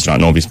that happens or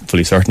not, nobody's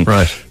fully certain.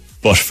 Right.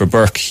 But for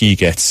Burke, he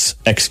gets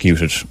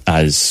executed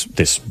as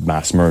this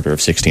mass murder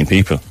of 16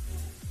 people.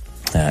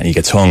 He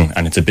gets hung,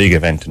 and it's a big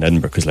event in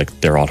Edinburgh because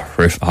like they're all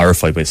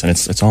horrified by this, and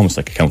it's almost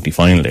like a county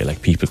final day.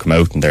 Like people come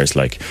out and there's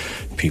like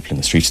people in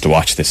the streets to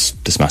watch this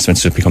mass event,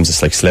 so it becomes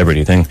this like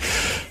celebrity thing.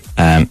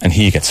 And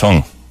he gets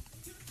hung,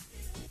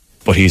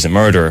 but he's a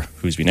murderer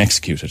who's been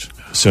executed.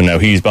 So now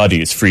his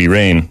body is free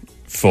reign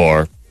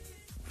for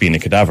being a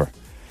cadaver.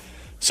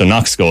 So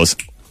Knox goes,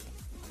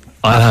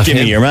 give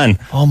me your man.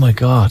 Oh my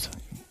God.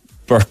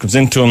 Burke comes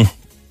into him.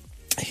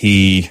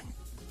 He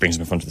brings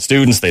him in front of the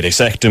students. They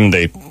dissect him.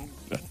 They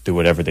do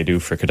whatever they do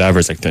for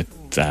cadavers, like that.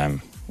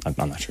 I'm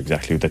not sure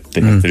exactly what they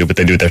have to do, but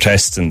they do their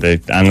tests and they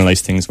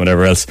analyse things,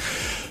 whatever else.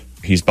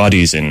 His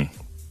body's in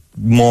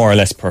more or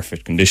less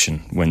perfect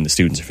condition when the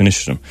students are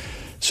finished with him.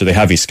 So they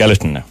have his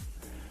skeleton now,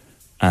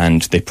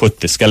 and they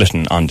put the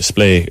skeleton on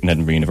display in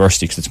Edinburgh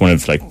University because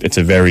it's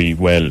a very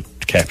well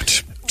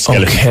kept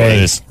skeleton. Okay.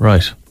 It is.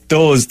 Right.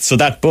 So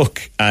that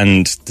book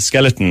and the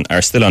skeleton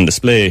are still on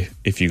display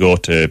if you go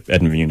to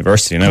Edinburgh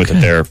University now,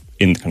 that they're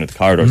in kind of the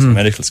corridors of the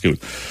medical school.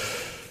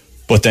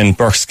 But then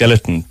Burke's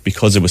skeleton,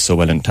 because it was so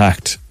well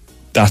intact,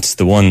 that's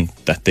the one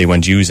that they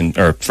went using,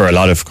 or for a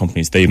lot of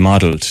companies, they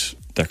modelled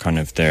their kind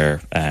of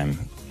their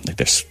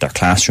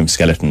classroom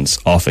skeletons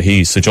off of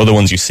his. So the other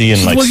ones you see in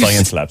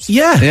science labs.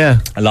 Yeah.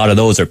 A lot of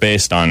those are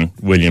based on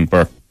William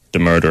Burke, the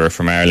murderer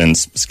from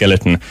Ireland's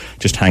skeleton,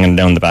 just hanging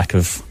down the back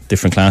of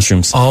different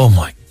classrooms. Oh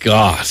my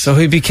God. So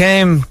he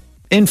became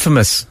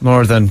infamous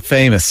more than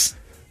famous.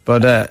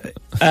 But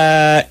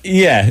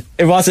it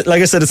wasn't,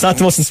 like I said, it's not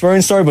the most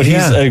inspiring story, but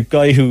he's a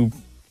guy who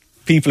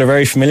people are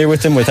very familiar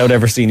with him without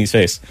ever seeing his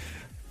face.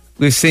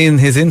 We've seen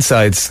his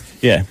insides.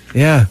 Yeah,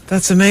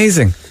 that's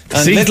amazing.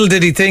 And little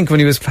did he think when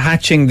he was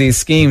hatching these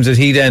schemes that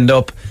he'd end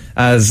up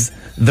as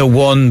the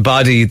one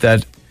body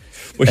that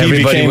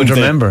everybody would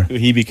remember.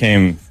 He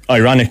became,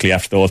 ironically,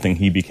 after the whole thing,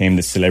 he became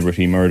the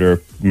celebrity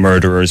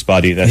murderer's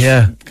body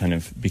that kind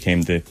of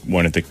became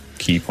one of the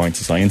key points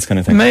of science kind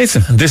of thing.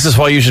 Amazing. This is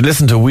why you should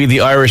listen to We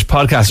the Irish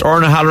podcast.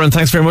 Orna Halloran,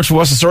 thanks very much for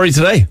What's the Story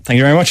today. Thank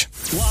you very much.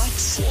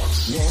 What's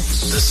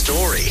the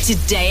story?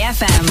 Today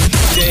FM.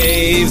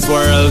 Dave's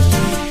World,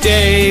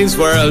 Dave's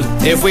World.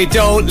 If we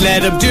don't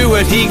let him do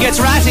it, he gets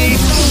ratty.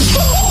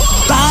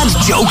 Bad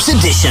Jokes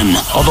Edition.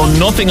 Although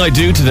nothing I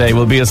do today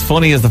will be as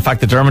funny as the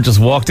fact that Dermot just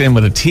walked in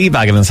with a tea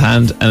bag in his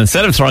hand and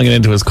instead of throwing it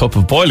into his cup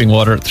of boiling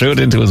water, threw it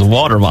into his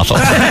water bottle.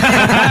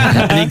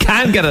 And he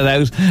can't get it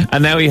out,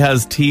 and now he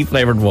has tea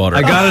flavoured water.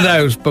 I got it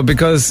out, but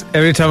because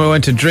every time I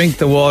went to drink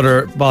the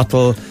water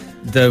bottle,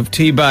 the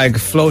tea bag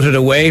floated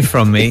away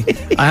from me,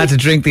 I had to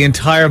drink the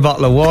entire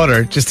bottle of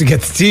water just to get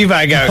the tea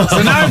bag out.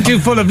 So now I'm too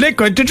full of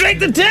liquid to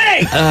drink the tea.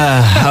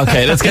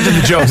 Okay, let's get to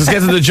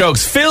the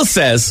jokes. Phil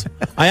says,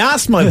 I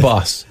asked my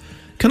boss,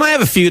 can I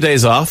have a few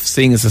days off,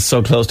 seeing as it's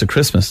so close to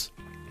Christmas?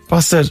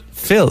 Boss said,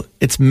 Phil,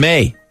 it's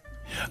May.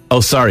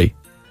 Oh, sorry.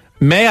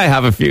 May I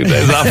have a few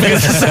days off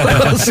because it's so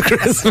close to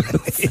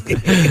Christmas?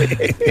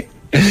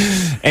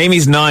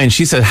 Amy's 9.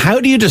 She said, how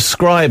do you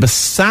describe a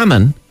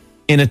salmon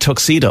in a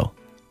tuxedo?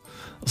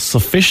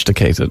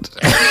 Sophisticated.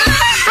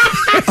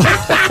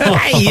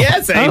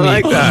 Yes, Amy. I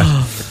like that.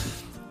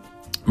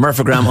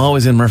 Murphagram,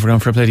 always in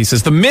Murphagram for a plate. He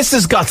says, the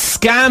missus got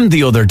scammed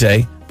the other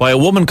day by a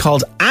woman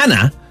called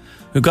Anna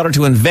who got her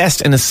to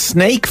invest in a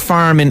snake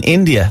farm in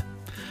India.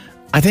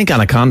 I think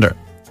Anaconda.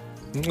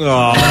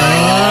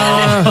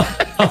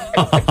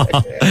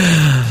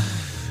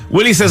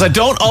 Willie says, I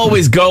don't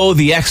always go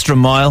the extra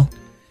mile,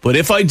 but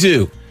if I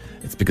do,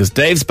 it's because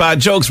Dave's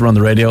bad jokes were on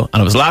the radio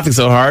and I was laughing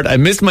so hard I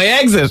missed my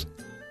exit.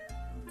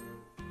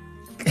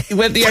 He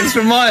went the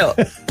extra mile.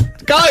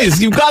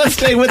 Guys, you've got to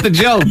stay with the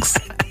jokes.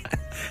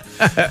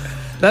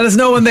 Let us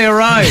know when they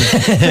arrive.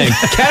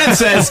 Kenneth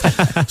says,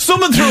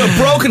 someone threw a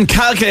broken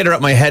calculator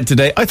at my head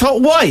today. I thought,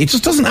 why? It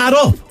just doesn't add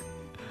up.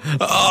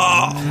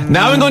 Oh.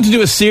 Now I'm going to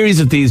do a series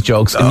of these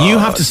jokes, and you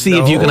have to see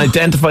if you can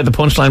identify the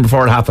punchline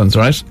before it happens,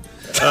 right?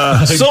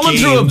 Someone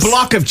threw a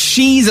block of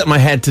cheese at my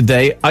head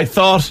today. I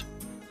thought,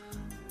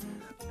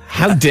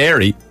 how dare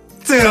he?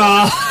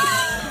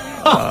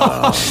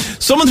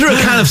 Someone threw a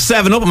can of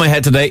 7-Up at my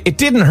head today. It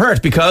didn't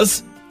hurt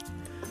because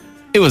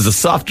it was a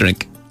soft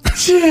drink.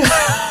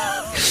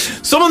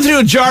 Someone threw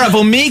a jar of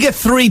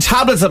omega-3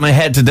 tablets at my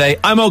head today.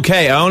 I'm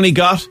okay. I only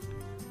got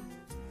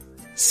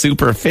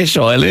super fish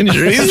oil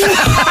injuries. And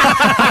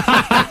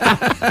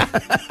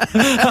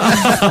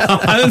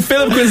then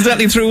Philip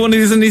coincidentally threw one of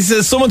these and he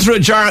says, someone threw a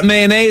jar of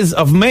mayonnaise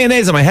at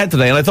my head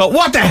today. And I thought,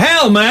 what the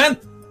hell, man?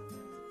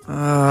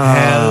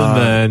 Hell,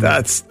 man.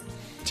 That's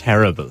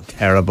terrible.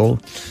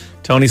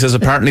 Tony says,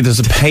 apparently there's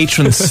a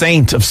patron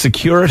saint of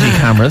security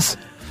cameras.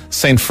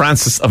 St.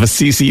 Francis of a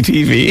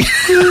CCTV.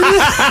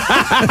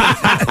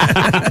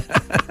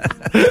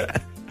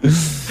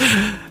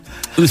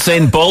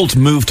 Usain Bolt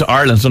moved to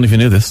Ireland. I don't know if you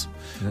knew this.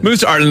 Moves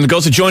to Ireland and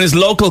goes to join his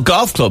local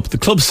golf club. The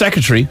club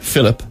secretary,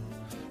 Philip,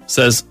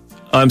 says,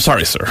 I'm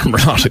sorry, sir,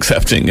 we're not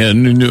accepting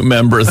new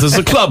members. There's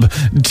a club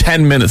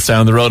 10 minutes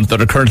down the road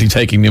that are currently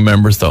taking new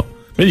members, though.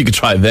 Maybe you could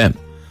try them.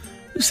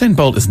 Usain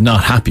Bolt is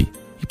not happy.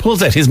 He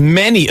pulls out his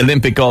many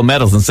Olympic gold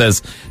medals and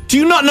says, do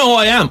you not know who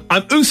I am?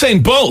 I'm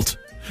Usain Bolt.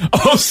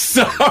 Oh,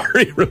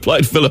 sorry,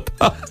 replied Philip.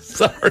 Oh,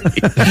 sorry. In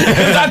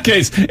that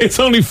case, it's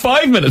only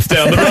 5 minutes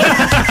down the road.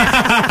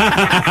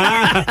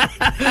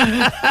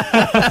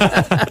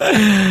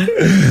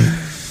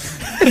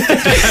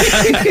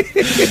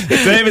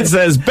 David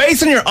says,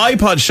 based on your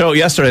iPod show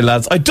yesterday,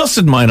 lads, I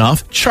dusted mine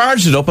off,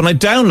 charged it up, and I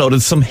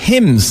downloaded some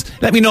hymns.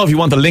 Let me know if you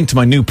want the link to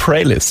my new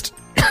playlist.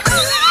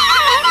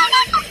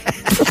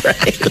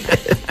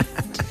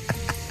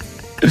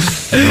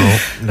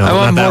 No, I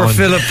want more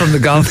Philip from the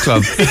golf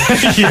club.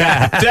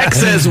 Yeah. Dex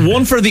says,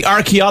 one for the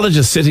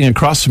archaeologist sitting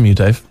across from you,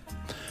 Dave.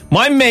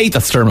 My mate,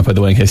 that's Dermot, by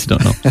the way, in case you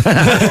don't know.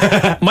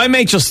 My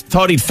mate just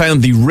thought he'd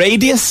found the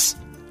radius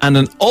and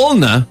an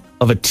ulna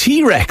of a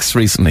T-Rex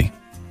recently,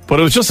 but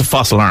it was just a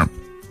fossil arm.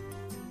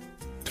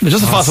 It was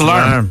just a fossil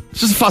arm.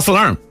 It's just a fossil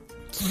arm.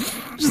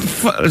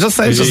 Just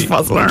say it's just a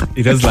fossil arm.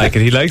 He does like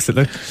it. He likes it.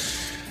 Look.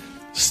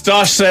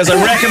 Stosh says,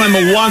 I reckon I'm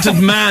a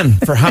wanted man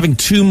for having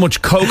too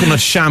much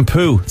coconut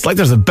shampoo. It's like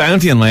there's a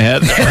bounty on my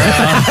head.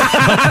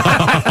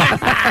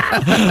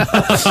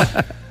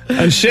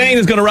 And Shane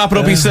is going to wrap it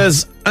up. He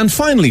says, and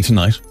finally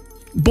tonight,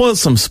 boil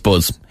some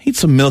spuds, heat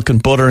some milk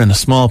and butter in a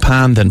small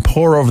pan, then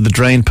pour over the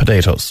drained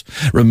potatoes.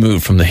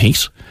 Remove from the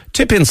heat.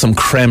 Tip in some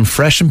creme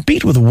fraiche and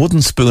beat with a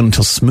wooden spoon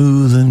until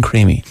smooth and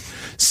creamy.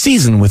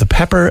 Season with a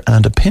pepper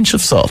and a pinch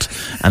of salt.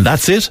 And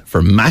that's it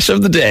for Mash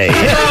of the Day.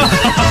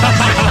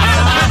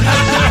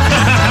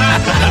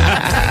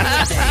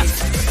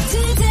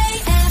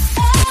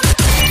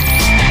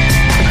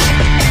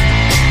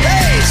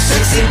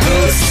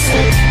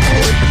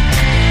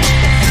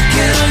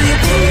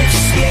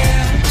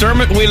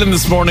 Dermot Whelan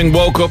this morning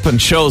woke up and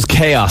chose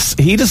chaos.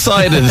 He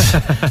decided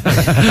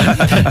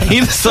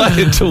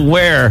to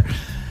wear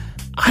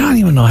I don't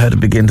even know how to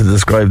begin to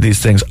describe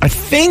these things. I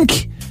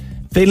think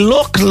they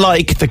look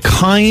like the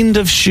kind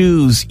of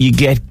shoes you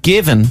get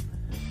given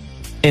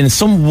in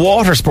some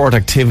water sport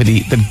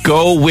activity that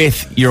go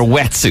with your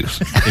wetsuit.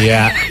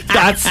 Yeah.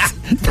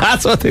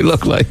 That's what they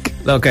look like.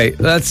 Okay,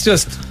 let's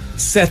just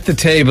set the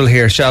table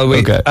here, shall we?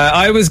 Okay.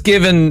 I was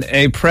given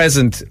a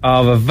present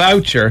of a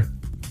voucher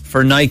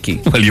for Nike.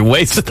 Well, you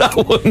wasted that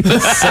one.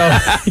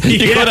 So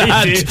you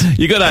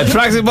could have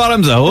tracksuit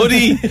bottoms, a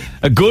hoodie,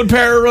 a good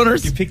pair of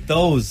runners. You picked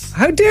those.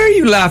 How dare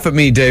you laugh at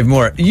me, Dave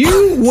Moore?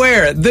 You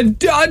wear the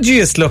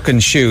dodgiest looking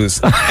shoes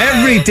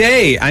every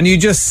day, and you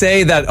just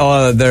say that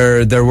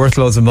they're worth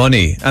loads of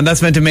money, and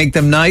that's meant to make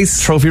them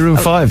nice. Trophy Room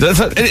 5.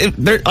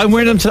 I'm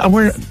wearing them. I'm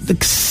wearing the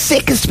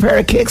sickest pair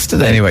of kicks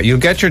today. Anyway, you'll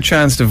get your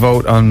chance to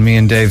vote on me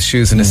and Dave's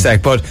shoes in a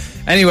sec. But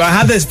anyway, I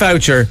had this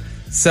voucher.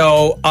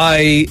 So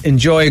I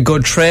enjoy a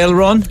good trail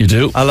run. You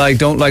do? I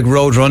don't like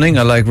road running.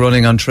 I like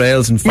running on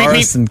trails and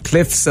forests and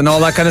cliffs and all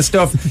that kind of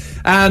stuff.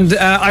 And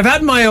I've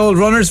had my old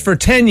runners for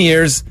 10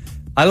 years.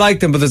 I like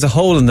them, but there's a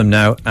hole in them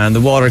now and the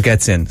water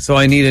gets in. So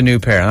I need a new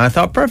pair. And I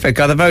thought, perfect,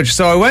 got the voucher.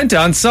 So I went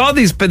down, saw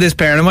this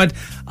pair and I went,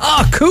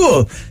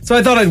 cool. So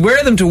I thought I'd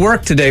wear them to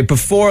work today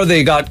before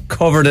they got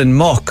covered in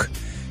muck.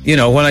 You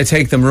know, when I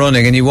take them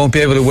running, and you won't be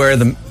able to wear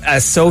them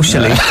as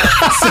socially.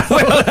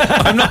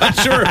 I'm not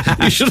sure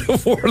you should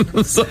have worn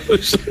them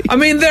socially. I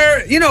mean,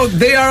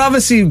 they are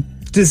obviously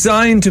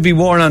designed to be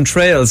worn on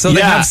trails, so they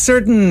have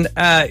certain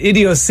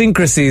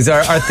idiosyncrasies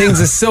or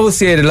things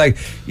associated, like,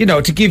 you know,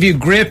 to give you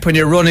grip when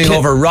you're running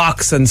over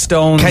rocks and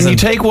stones. Can you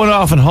take one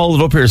off and hold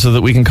it up here so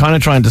that we can kind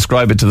of try and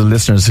describe it to the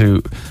listeners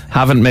who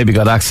haven't maybe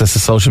got access to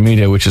social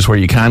media, which is where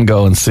you can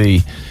go and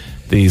see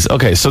these.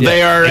 Okay, so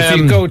they are... if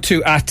you go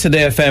to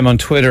 @TodayFM on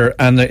Twitter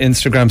and the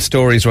Instagram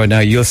stories right now,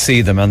 you'll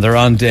see them, and they're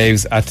on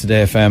Dave's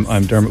 @TodayFM.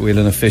 I'm Dermot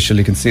Whelan Official.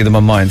 You can see them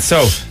on mine.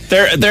 So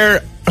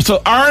they're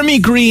army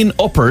green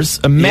uppers,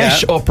 a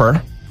mesh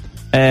upper.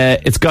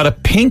 It's got a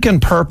pink and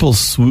purple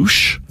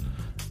swoosh.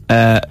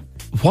 Why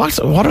are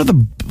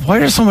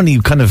so many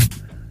kind of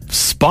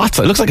spots?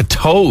 It looks like a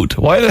toad.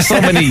 Why are there so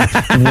many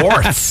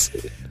warts?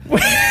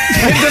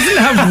 It doesn't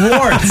have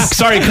warts.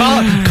 Sorry,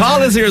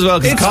 Carl is here as well.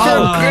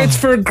 It's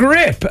for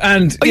grip,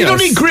 and you don't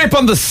need grip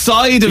on the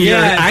side of your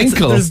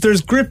ankle.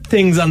 There's grip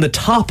things on the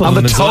top of on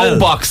them the as toe well.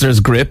 box.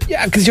 There's grip.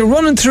 Yeah, because you're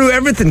running through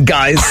everything,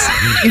 guys.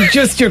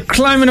 You're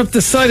climbing up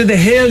the side of the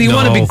hill. You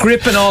want to be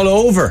gripping all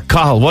over.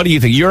 Carl, what do you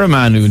think? You're a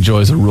man who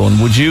enjoys a run.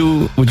 Would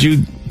you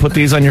put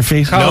these on your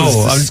feet? No,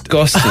 I'm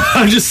disgusted.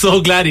 I'm just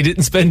so glad he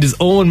didn't spend his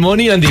own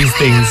money on these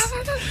things.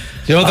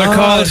 Do you know what they're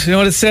called? You know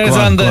what it says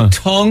on the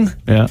tongue?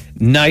 Yeah.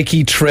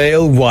 Nike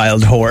Trail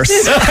Wild Horse.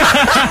 That's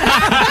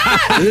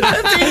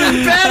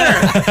even better.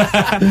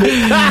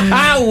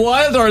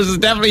 Wild Horse is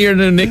definitely your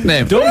new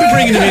nickname. Don't be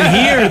bringing them in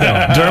here,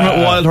 though. Dermot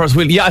Wild Horse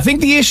Whelan. Yeah, I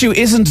think the issue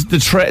isn't the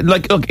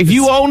look, if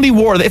you only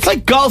wore it's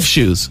like golf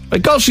shoes.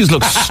 Like, golf shoes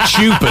look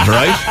stupid,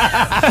 right?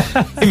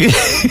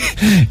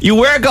 You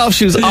wear golf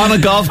shoes on a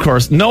golf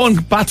course, no one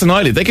bats an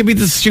eyelid. They could be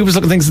the stupidest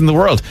looking things in the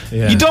world.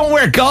 Yeah. You don't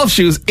wear golf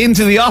shoes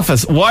into the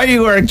office. Why are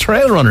you wearing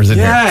trail runners in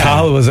here?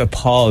 Carl was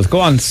appalled. Go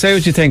on, say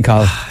what you think, Carl.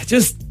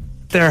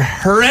 They're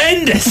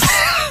horrendous.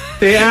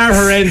 They are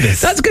horrendous.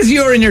 That's because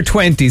you're in your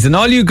 20s and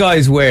all you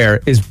guys wear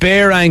is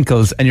bare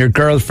ankles and your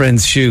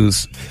girlfriend's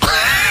shoes.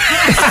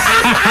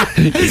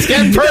 He's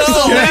getting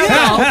personal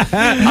now.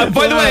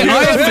 By the way,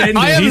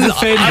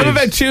 I'm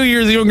about 2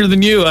 years younger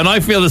than you, and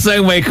I feel the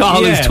same way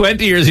Carl is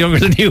 20 years younger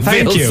than you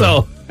feels.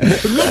 So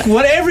look,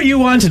 whatever you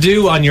want to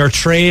do on your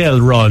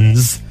trail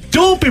runs,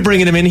 don't be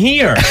bringing them in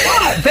here.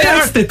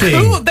 That's the thing.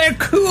 Cool. They're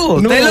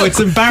cool. No, it's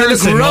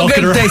embarrassing. They look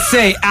rugged. They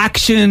say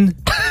action.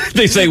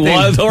 They say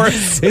wild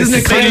horse. Isn't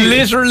it? They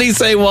literally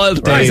say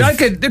wild horse. Guys,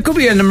 there could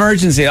be an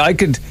emergency. I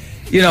could,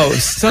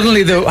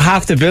 suddenly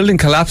half the building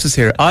collapses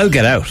here. I'll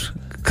get out.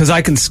 Because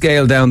I can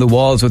scale down the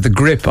walls with the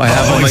grip I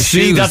have on my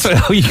shoes. That's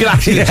what you can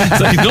actually.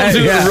 So you don't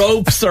do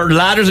ropes or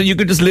ladders, and you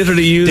could just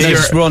literally use.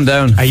 Just run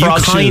down. Are you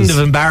kind of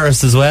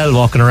embarrassed as well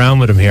walking around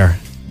with him here?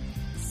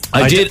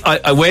 I did.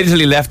 I waited till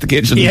he left the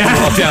kitchen to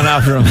walk down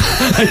after him.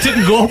 I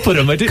didn't go up with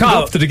him. I didn't go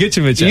up to the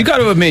kitchen with you. You got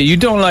to admit, you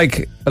don't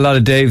like a lot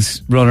of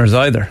Dave's runners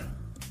either.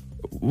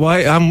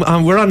 Why?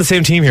 We're on the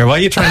same team here. Why are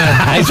you trying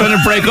to? He's trying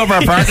to break up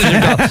our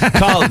partnership.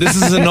 Carl, this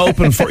is an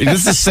open.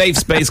 This is a safe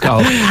space,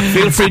 Carl.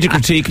 Feel free to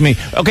critique me.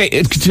 Okay,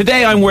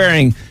 today I'm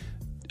wearing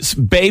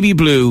baby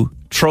blue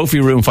Trophy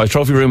Room 5.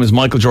 Trophy Room is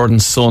Michael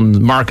Jordan's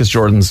son, Marcus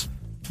Jordan's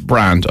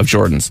brand of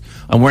Jordans.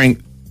 I'm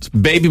wearing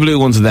baby blue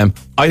ones of them.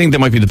 I think they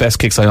might be the best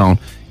kicks I own.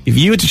 If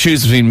you had to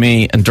choose between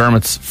me and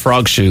Dermot's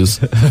frog shoes,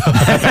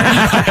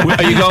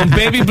 are you going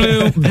baby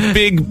blue,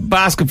 big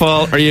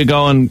basketball, or are you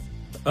going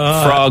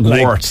frog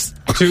warts?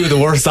 Two of the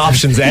worst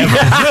options ever.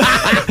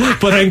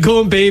 But I'm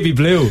going baby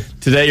blue.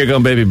 Today you're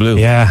going baby blue.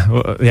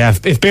 Yeah, yeah.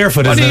 If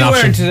barefoot is an option. What are you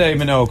wearing today,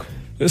 Minogue?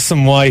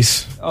 Some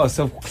white. Oh,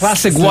 so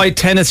classic white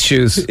tennis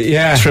shoes.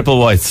 Yeah. Triple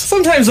whites.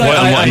 Sometimes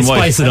I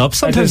spice it up.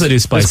 Sometimes I do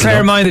spice it up. Does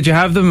Claire mind that you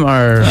have them,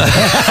 or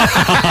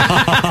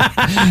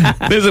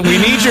listen? We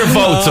need your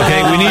votes,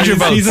 okay? We need your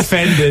votes. He's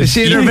offended. is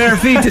she in her bare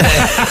feet today?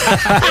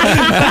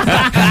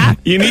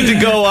 You need to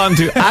go on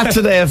to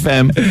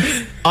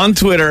 @TodayFM on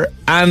Twitter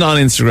and on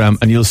Instagram,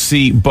 and you'll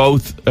see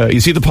both.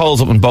 You see the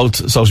polls up on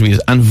both social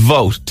medias, and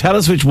vote. Tell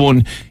us which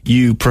one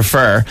you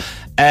prefer.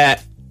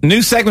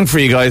 New segment for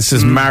you guys,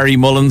 says Mary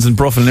Mullins in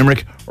Bruff and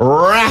Limerick.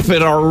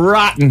 Rapid or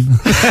rotten.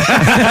 I'll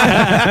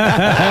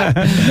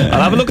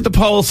have a look at the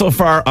poll so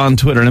far on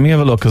Twitter. Let me have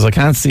a look, because I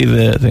can't see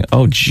the thing.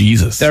 Oh,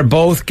 Jesus. They're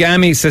both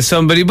gammy, says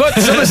somebody. But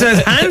someone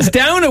says, hands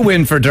down a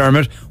win for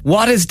Dermot.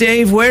 What is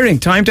Dave wearing?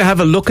 Time to have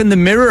a look in the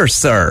mirror,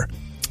 sir.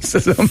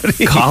 Says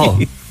somebody. Call.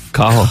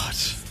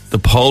 The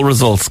poll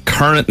results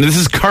this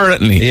is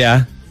currently.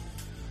 Yeah.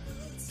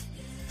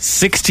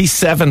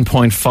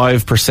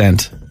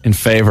 67.5% in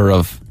favour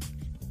of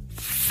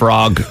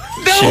frog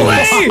No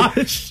way!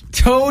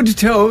 Toad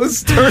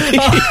toes.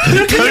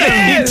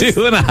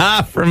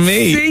 32.5 for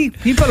me. See,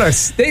 people are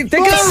they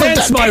can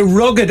sense my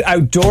rugged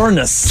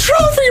outdoorness.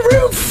 Trophy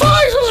room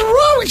 5. What's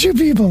wrong with you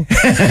people?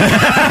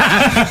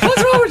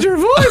 What's wrong with your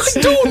voice?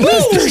 I don't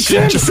know.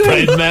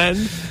 Gingerbread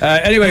man.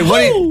 Anyway,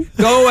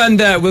 go and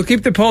we'll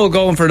keep the poll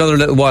going for another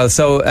little while.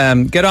 So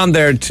get on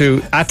there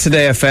to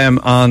 @TodayFM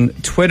on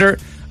Twitter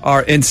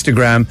or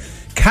Instagram.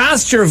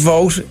 Cast your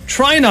vote.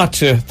 Try not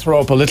to throw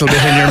up a little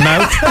bit in your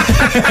mouth.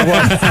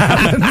 What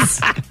happens?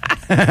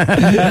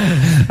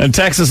 And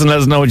text us and let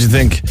us know what you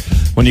think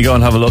when you go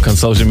and have a look on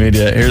social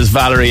media. Here's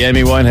Valerie,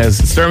 Amy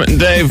Winehouse, it's Dermot and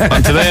Dave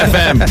on Today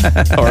FM.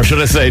 Or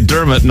should I say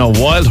Dermot, no,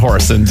 Wild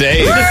Horse and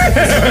Dave.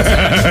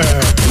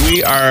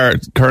 We are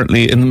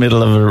currently in the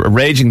middle of a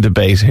raging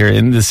debate here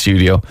in the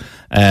studio.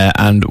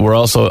 And we're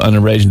also on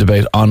a raging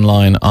debate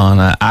online on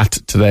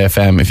 @Today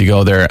FM. If you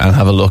go there and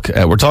have a look,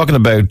 we're talking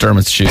about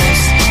Dermot's shoes.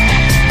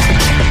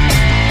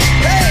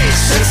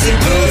 Sexy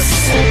boots.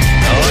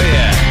 Oh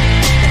yeah.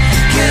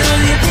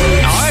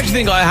 I actually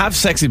think I have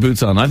sexy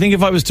boots on. I think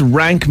if I was to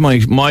rank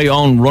my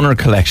own runner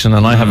collection,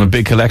 and I have a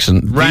big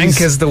collection, rank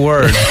is the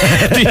word.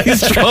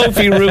 These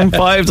trophy room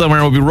 5s I'm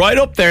wearing will be right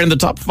up there in the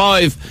top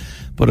 5.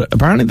 But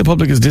apparently the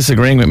public is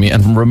disagreeing with me,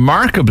 and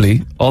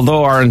remarkably,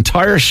 although our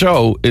entire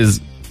show is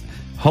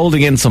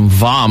holding in some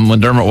vom when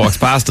Dermot walks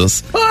past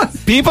us,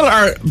 people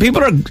are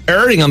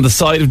erring on the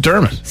side of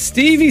Dermot.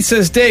 Stevie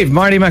says, Dave,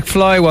 Marty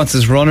McFly wants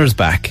his runners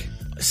back.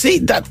 See,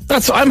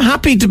 that's I'm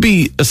happy to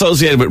be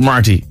associated with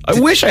Marty. I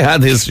wish I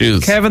had his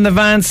shoes. Kevin the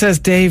Van says,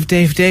 Dave,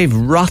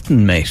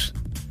 rotten, mate.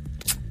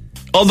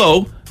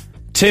 Although,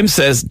 Tim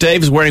says,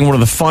 Dave's wearing one of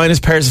the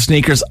finest pairs of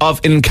sneakers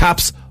of, in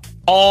caps,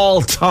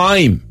 all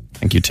time.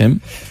 Thank you, Tim.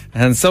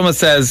 And someone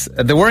says,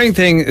 the worrying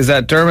thing is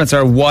that Dermot's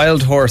are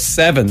Wild Horse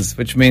 7s,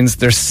 which means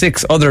there's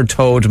 6 other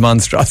toad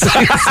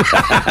monstrosities.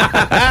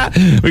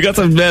 We got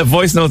some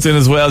voice notes in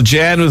as well.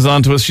 Jen was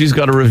on to us. She's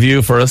got a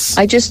review for us.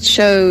 I just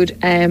showed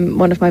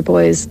one of my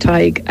boys,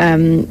 Tig,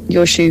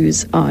 your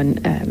shoes on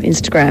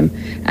Instagram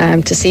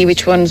to see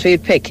which ones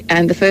we'd pick.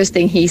 And the first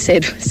thing he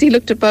said was he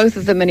looked at both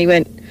of them and he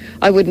went,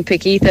 I wouldn't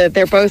pick either.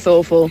 They're both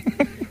awful.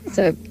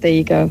 So there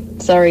you go.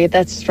 Sorry,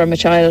 that's from a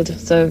child.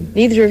 So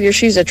neither of your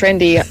shoes are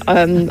trendy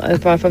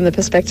apart from the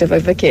perspective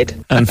of a kid.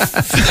 And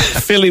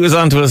Philly was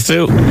on to us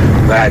too.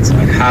 Lads,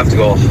 I'd have to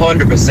go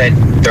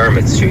 100%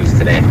 Dermot's shoes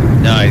today.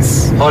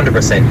 Nice.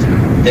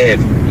 100%. Dave,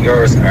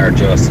 yours are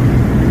just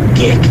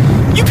geek.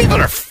 You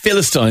people are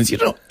Philistines. You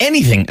don't know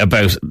anything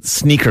about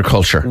sneaker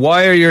culture.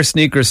 Why are your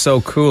sneakers so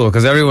cool?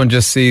 Because everyone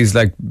just sees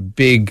like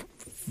big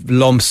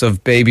lumps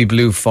of baby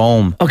blue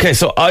foam. Okay,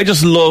 so I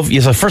just love,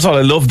 first of all,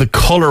 I love the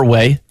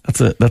colorway.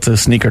 That's a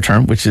sneaker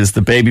term, which is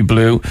the baby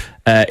blue.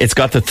 It's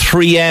got the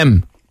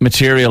 3M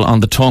material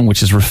on the tongue,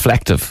 which is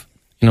reflective.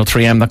 You know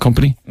 3M, that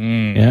company?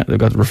 Yeah, they've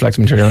got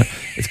reflective material on it.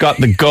 It's got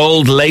the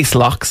gold lace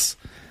locks.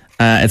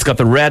 It's got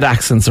the red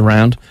accents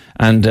around.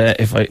 And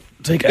if I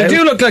take They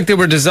do look like they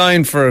were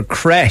designed for a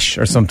creche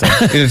or something,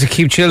 to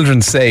keep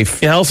children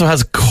safe. It also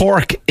has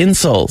cork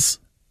insoles.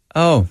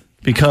 Oh.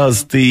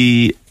 Because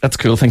that's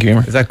cool, thank you,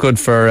 Emer. Is that good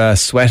for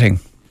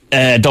sweating?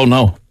 Don't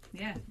know.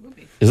 Yeah, it will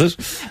be. Is it?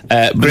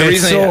 Great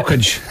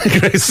soakage.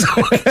 Great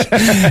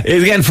soakage.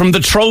 Again, from the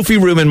trophy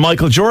room in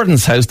Michael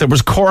Jordan's house, there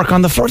was cork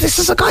on the floor. This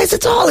is guys,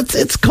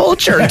 it's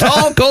culture. It's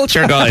all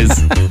culture, guys.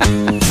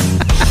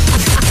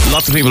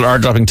 Lots of people are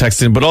dropping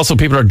texts in, but also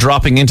people are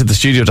dropping into the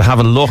studio to have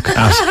a look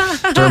at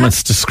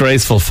Dermot's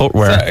disgraceful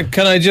footwear. So,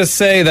 can I just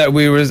say that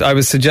I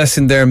was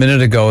suggesting there a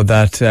minute ago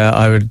that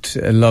I would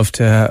love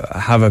to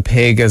have a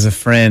pig as a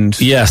friend.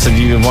 Yes, and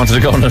you wanted to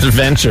go on an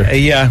adventure.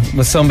 Yeah,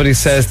 well, somebody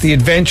says The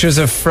Adventures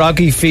of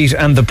Froggy Feet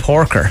and the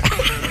Porker.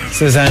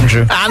 Says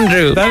Andrew.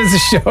 Andrew. That is a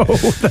show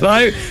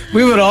that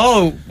we would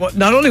all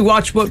not only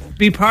watch but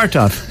be part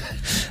of.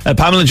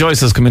 Pamela Joyce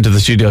has come into the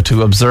studio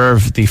to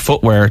observe the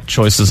footwear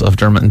choices of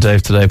Dermot and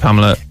Dave today.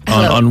 Pamela,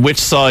 on which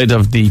side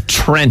of the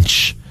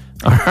trench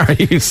are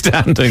you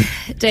standing?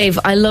 Dave,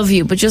 I love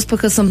you, but just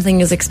because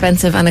something is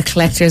expensive and a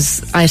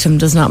collector's item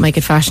does not make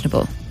it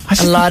fashionable.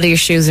 A lot of your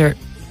shoes are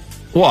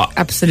What?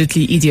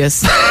 Absolutely idiot.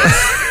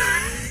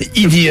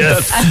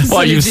 Idiot.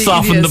 Why, you've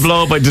softened the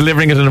blow by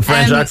delivering it in a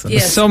French accent.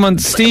 yes. Someone,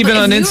 Stephen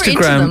on if you were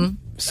into Instagram. them-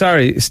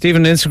 Sorry,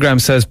 Stephen on Instagram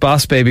says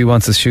Boss Baby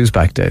wants his shoes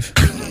back, Dave.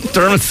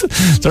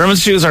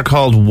 Dermot's shoes are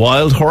called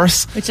Wild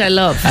Horse. Which I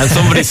love. And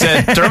somebody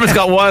said, Dermot's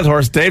got Wild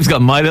Horse, Dave's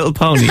got My Little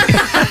Pony.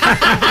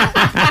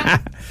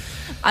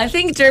 I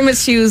think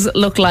Dermot's shoes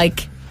look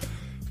like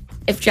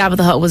if Jabba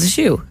the Hutt was a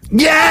shoe.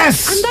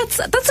 Yes! And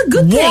that's a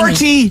good thing.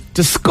 Warty,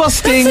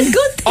 disgusting, That's a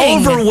good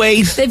thing.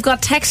 overweight. They've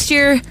got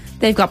texture.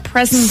 They've got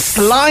presence.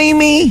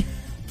 Slimy.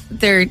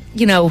 They're,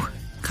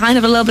 kind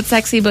of a little bit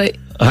sexy, but...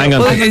 Hang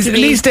on. Well, at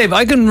least, Dave,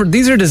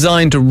 these are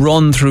designed to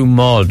run through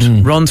mud,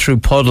 run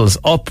through puddles,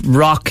 up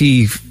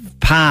rocky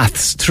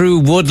paths, through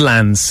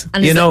woodlands.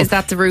 And is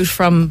that the route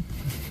from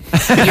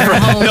your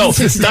home No,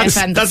 to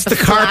that's the flat?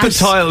 carpet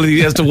tile he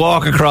has to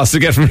walk across to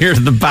get from here to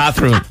the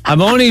bathroom.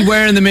 I'm only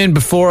wearing them in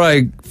before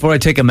I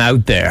take them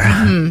out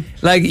there.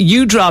 Like,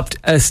 you dropped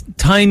a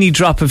tiny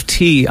drop of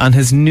tea on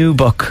his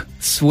nubuck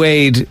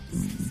suede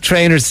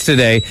trainers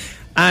today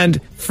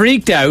and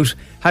freaked out,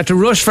 had to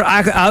rush for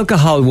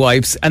alcohol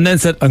wipes, and then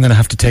said, I'm going to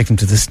have to take them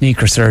to the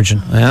sneaker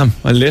surgeon. I am.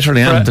 I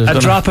literally am. For a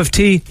drop of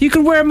tea. You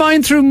can wear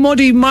mine through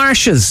muddy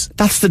marshes.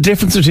 That's the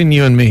difference between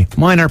you and me.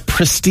 Mine are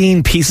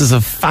pristine pieces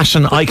of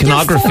fashion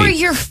iconography. They're for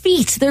your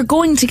feet. They're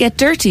going to get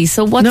dirty.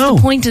 So what's the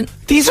point in...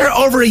 These are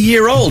over a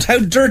year old. How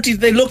dirty do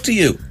they look to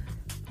you?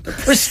 They're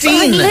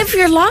pristine. Live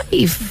your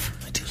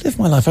life. I do live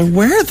my life. I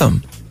wear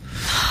them.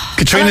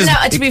 Katrina's...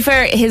 to be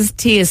fair, his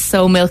tea is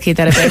so milky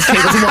that it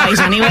basically was white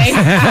anyway.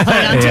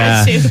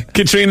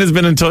 Katrina's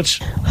been in touch.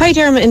 Hi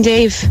Dermot and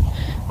Dave.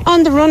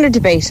 On the runner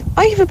debate,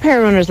 I have a pair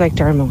of runners like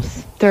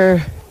Dermot's.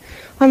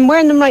 I'm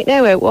wearing them right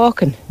now out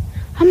walking.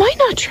 Am I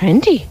not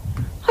trendy?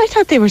 I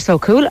thought they were so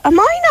cool. Am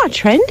I not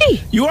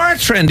trendy? You are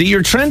trendy.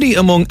 You're trendy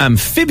among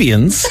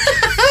amphibians.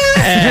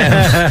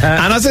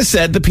 And as I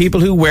said, the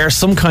people who wear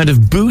some kind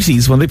of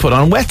booties when they put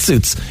on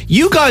wetsuits.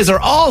 You guys are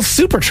all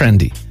super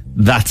trendy.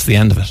 That's the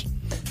end of it.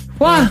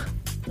 What?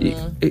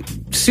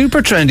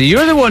 Super trendy.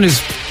 You're the one who's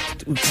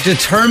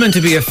determined to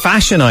be a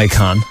fashion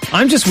icon.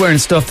 I'm just wearing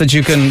stuff that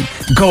you can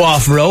go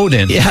off-road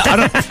in. Yeah, I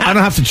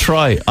don't have to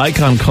try.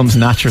 Icon comes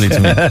naturally to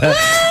me.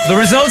 The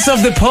results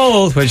of the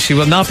poll, which she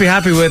will not be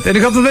happy with, in a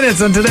couple of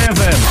minutes on Today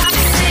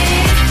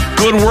FM.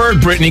 Good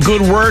word, Brittany.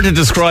 Good word to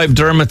describe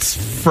Dermot's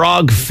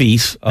frog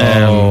feet.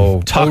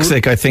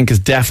 Toxic, I think, is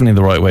definitely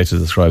the right way to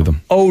describe them.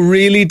 Oh,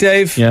 really,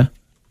 Dave? Yeah.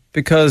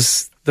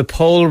 Because the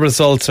poll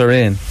results are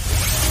in.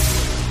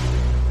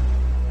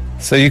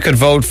 So you could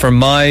vote for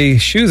my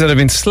shoes that have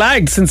been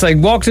slagged since I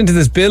walked into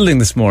this building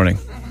this morning.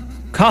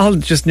 Cathal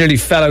just nearly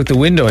fell out the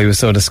window. He was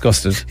so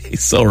disgusted.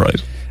 He's so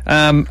right.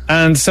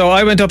 And so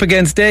I went up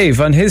against Dave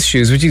on his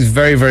shoes, which he's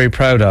very, very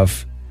proud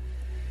of.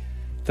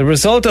 The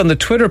result on the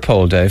Twitter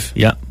poll, Dave.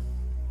 Yeah.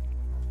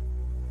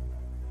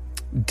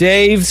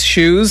 Dave's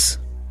shoes,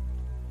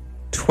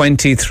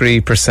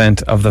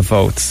 23% of the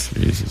votes.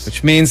 Jesus.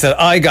 Which means that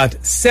I got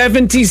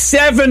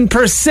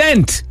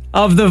 77%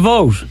 of the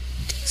vote.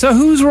 So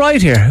who's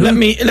right here? Let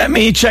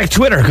me check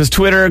Twitter, because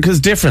Twitter is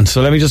different.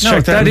 So let me just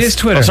check that. That is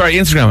Twitter. Oh, sorry,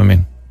 Instagram, I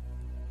mean.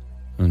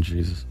 Oh,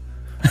 Jesus.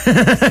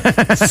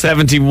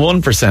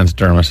 71%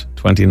 Dermot,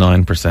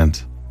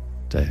 29%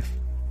 Dave.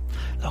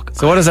 Look,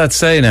 so what does that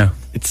say now?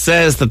 It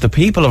says that the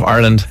people of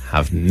Ireland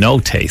have no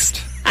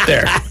taste.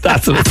 There,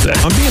 that's what it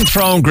says. I'm being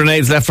thrown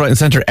grenades left, right and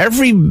centre.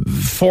 Every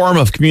form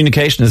of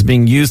communication is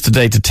being used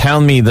today to tell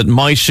me that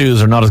my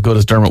shoes are not as good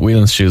as Dermot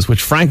Whelan's shoes,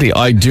 which frankly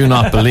I do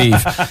not believe.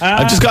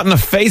 I've just gotten a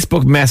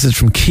Facebook message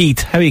from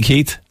Keith. How are you,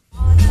 Keith?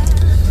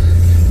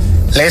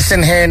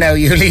 Listen here now,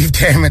 you leave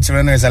Dermot's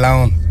runners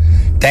alone.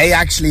 They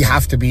actually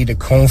have to be the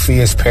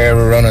comfiest pair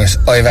of runners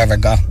I've ever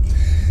got.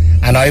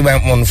 And I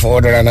went one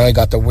further and I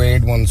got the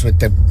weird ones with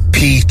the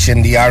peach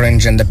and the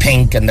orange and the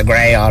pink and the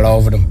grey all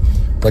over them.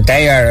 But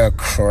they are a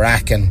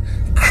cracking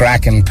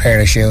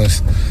pair of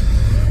shoes.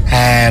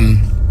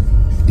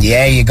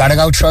 Yeah, you gotta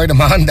go try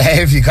them on,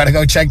 Dave. You gotta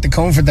go check the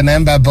comfort in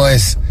them bad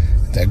boys.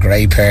 They're a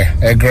great pair.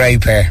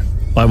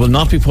 I will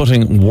not be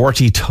putting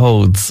warty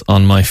toads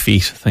on my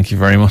feet. Thank you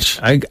very much.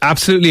 I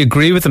absolutely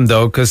agree with them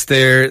though, because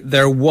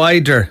they're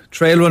wider.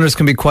 Trail runners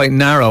can be quite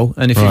narrow,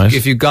 and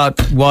if you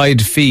got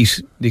wide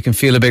feet, you can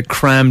feel a bit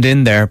crammed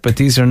in there. But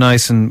these are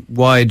nice and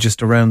wide,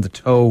 just around the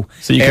toe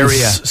so you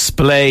area. Can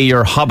splay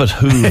your hobbit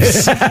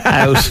hooves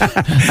out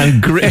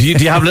and grip. Do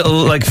you have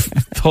little like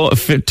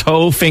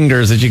toe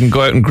fingers that you can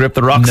go out and grip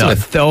the rocks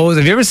with? Those.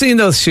 Have you ever seen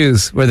those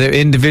shoes where they're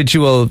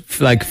individual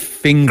like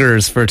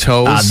fingers for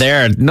toes?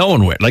 No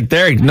one wears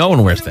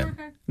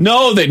them. No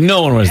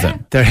one wears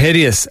them. They're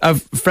hideous. A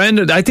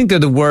friend, I think they're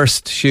the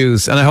worst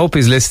shoes, and I hope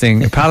he's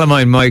listening. A pal of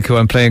mine, Mike, who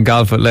I'm playing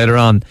golf with later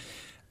on,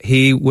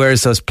 he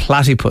wears those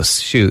platypus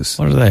shoes.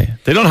 What are they?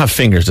 They don't have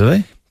fingers, do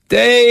they?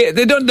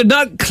 They don't. They're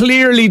not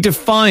clearly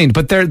defined,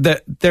 but they're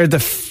the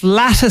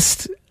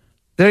flattest.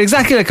 They're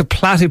exactly like a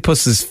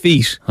platypus's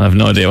feet. I have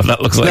no idea what that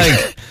looks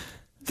like.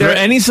 There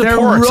any support?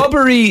 They're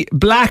rubbery,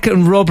 black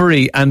and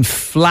rubbery and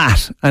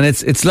flat, and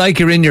it's like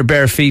you're in your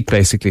bare feet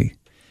basically.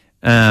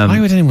 Why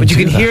would anyone But you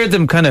do can that? hear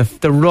them kind of,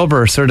 the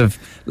rubber sort of,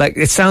 like,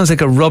 it sounds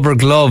like a rubber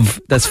glove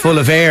that's full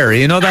of air.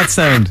 You know that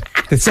sound?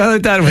 It sounds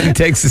like that when he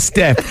takes a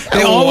step.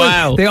 They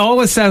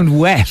always sound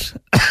wet,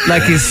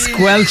 like he's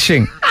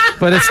squelching.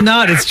 But it's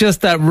not, it's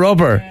just that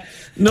rubber.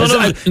 Does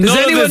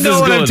anyone know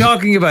what I'm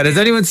talking about? Has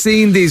anyone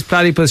seen these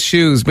platypus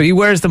shoes? But he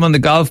wears them on the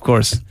golf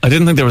course. I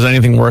didn't think there was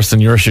anything worse than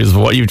your shoes, but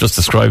what you've just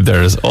described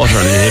there is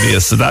utterly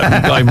hideous. So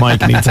that guy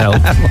Mike needs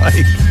help.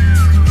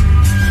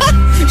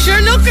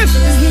 Sure, look,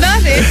 isn't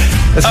that it?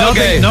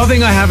 It's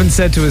nothing I haven't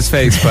said to his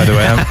face, by the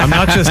way. I'm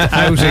not just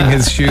outing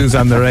his shoes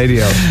on the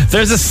radio.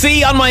 There's a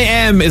C on my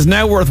M is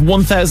now worth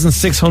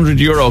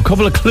 €1,600. A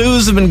couple of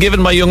clues have been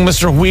given by young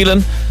Mr.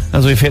 Whelan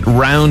as we've hit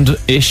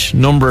round-ish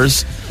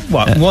numbers.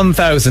 What,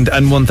 1,000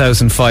 and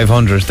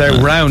 1,500? They're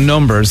round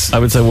numbers. I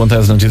would say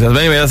 1,000 and 2,000.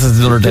 Anyway, that's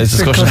another day's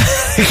discussion.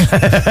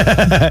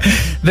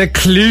 The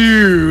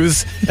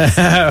clues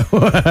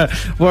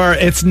were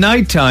it's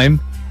nighttime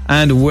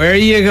and where are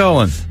you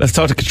going? Let's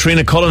talk to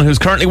Katrina Cullen, who's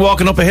currently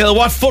walking up a hill.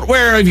 What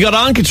footwear have you got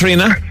on,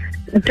 Katrina?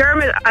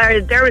 Dermot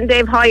and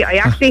Dave, hi. I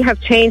actually have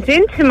changed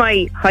into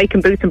my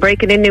hiking boots and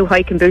breaking in new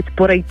hiking boots,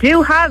 but I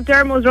do have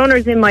Dermo's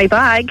runners in my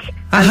bag,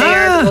 and they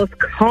are the most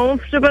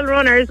comfortable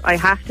runners, I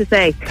have to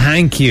say.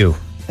 Thank you.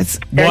 It's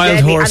They're wild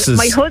deadly. horses. And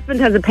my husband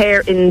has a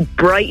pair in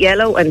bright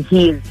yellow, and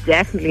he is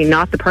definitely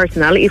not the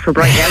personality for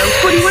bright yellow,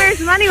 but he wears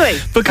them anyway.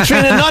 But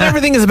Katrina, not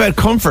everything is about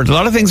comfort. A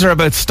lot of things are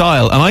about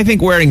style, and I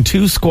think wearing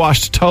two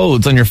squashed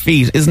toads on your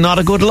feet is not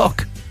a good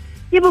look.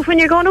 Yeah, but when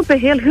you're going up a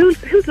hill, who's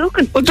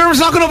looking? Well, Dermot's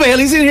not going up a hill.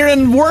 He's in here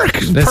and work,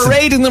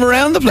 parading them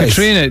around the place.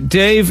 Katrina,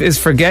 Dave is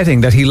forgetting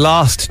that he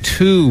lost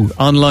 2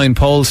 online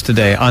polls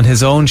today on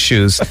his own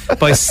shoes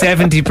by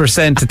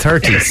 70% to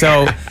 30.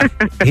 So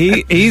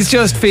he's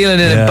just feeling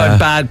in a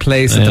bad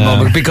place at the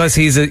moment because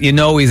he's a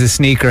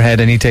sneakerhead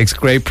and he takes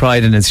great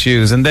pride in his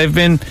shoes. And they've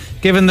been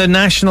given the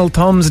national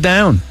thumbs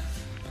down.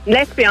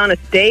 Let's be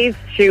honest, Dave's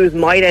shoes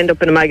might end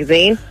up in a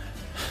magazine.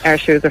 Our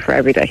shoes are for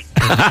every day.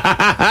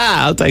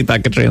 I'll take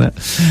that, Katrina.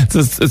 It's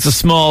a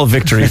small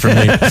victory for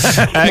me.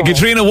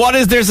 Katrina,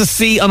 there's a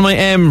C on my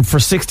M for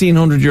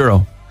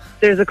 €1,600.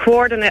 There's a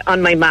coordinate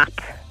on my map.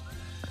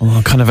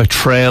 Oh, kind of a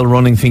trail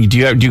running thing. Do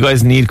you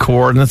guys need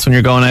coordinates when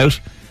you're going out?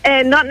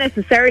 Not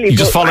necessarily. You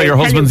just follow your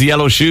husband's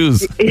yellow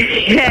shoes.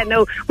 Yeah,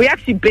 no. We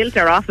actually built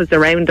our office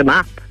around a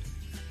map.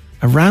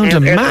 Around a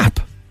map?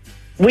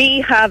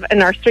 We have a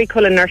nursery,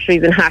 Cullen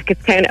Nurseries in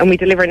Hackettstown, and we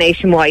deliver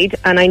nationwide.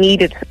 And I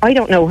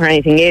don't know where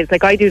anything is.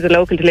 Like, I do the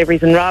local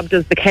deliveries, and Rob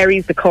does the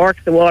Kerrys, the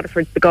Corks, the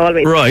Waterfords, the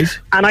Galways. Right.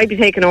 And I'd be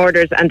taking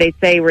orders, and they'd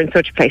say we're in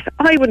such a place.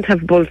 I wouldn't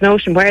have a bull's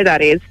notion where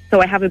that is.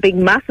 So I have a big,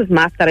 massive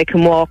map that I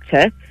can walk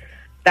to.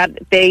 That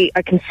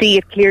I can see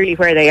it clearly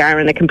where they are,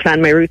 and I can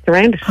plan my routes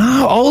around it.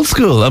 Oh, old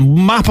school. A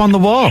map on the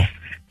wall.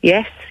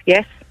 Yes.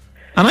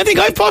 And I think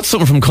I've bought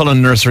something from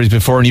Cullen Nurseries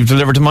before and you've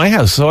delivered to my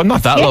house, so I'm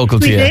not that local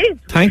to you. Did.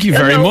 Thank you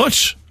very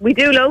much. We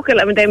do local,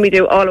 and then we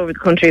do all over the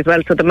country as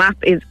well, so the map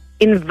is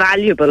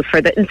invaluable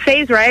for that. And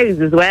saves rows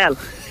as well,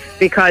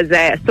 because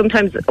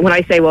sometimes when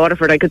I say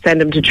Waterford, I could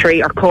send him to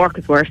Tree, or Cork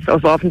is worse, so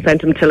I've often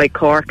sent him to like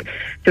Cork,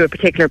 to a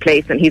particular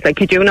place, and he's like,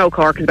 you do know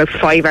Cork is about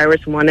 5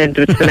 hours from one end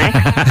to the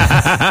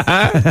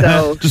next.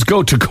 So just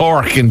go to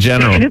Cork in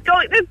general.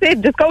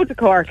 Just go to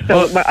Cork.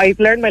 So I've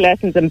learned my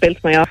lessons and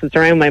built my office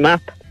around my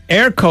map.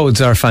 Air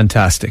codes are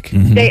fantastic.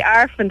 Mm-hmm. They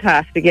are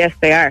fantastic, yes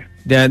they are.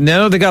 Yeah,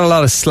 no, they got a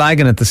lot of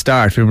slagging at the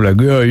start. People are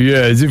like, oh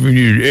yeah, as if we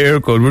need an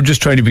air code. We're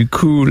just trying to be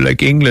cool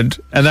like England.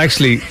 And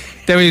actually,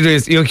 then what you do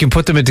is you can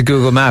put them into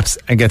Google Maps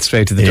and get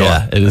straight to the door.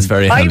 Yeah, it is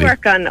very handy.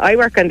 I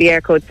work on the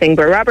air code thing,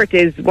 but Robert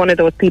is one of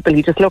those people.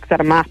 He just looks at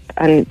a map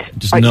and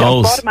just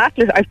knows.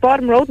 I've bought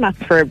him road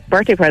maps for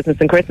birthday presents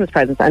and Christmas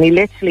presents, and he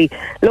literally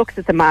looks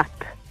at the map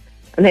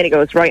and then he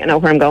goes, right, I know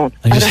where I'm going.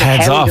 And he just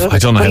heads off. I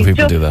don't know how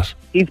people do that.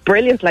 He's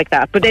brilliant like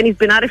that. But then he's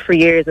been at it for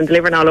years and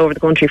delivering all over the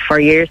country for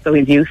years, so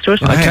he's used to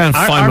it. I can't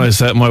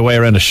find my way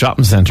around a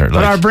shopping centre.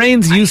 But our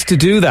brains used to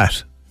do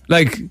that.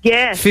 Like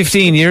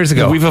 15 years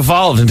ago. We've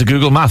evolved into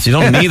Google Maps. You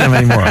don't need them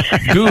anymore.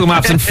 Google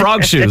Maps and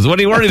frog shoes. What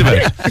are you worried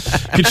about?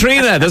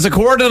 Katrina, there's a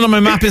coordinate on my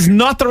map is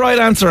not the right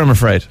answer, I'm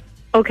afraid.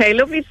 Okay,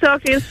 lovely to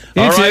talk to you.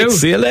 You too. Right,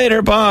 see you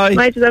later. Bye.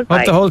 Bye.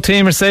 Hope the whole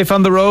team are safe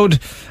on the road.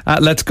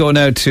 Let's go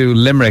now to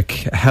Limerick.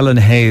 Helen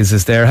Hayes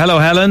is there. Hello,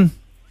 Helen.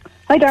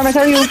 Hi, Dermot.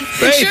 How are you?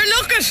 Great. Sure,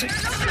 look it.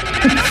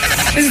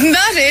 Isn't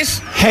that it?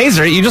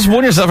 Hazer, you just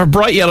won yourself a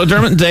bright yellow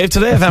Dermot and Dave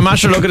today. If I'm not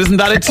sure, look at, isn't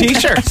that a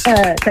t-shirt?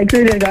 Thanks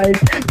for guys.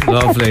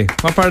 Lovely.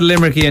 What part of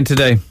Limerick are you in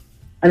today?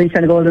 I'm in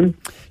Shannagolden.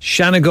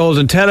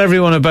 Shannagolden. Tell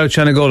everyone about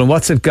Shannagolden.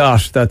 What's it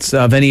got that's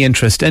of any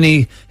interest?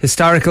 Any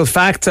historical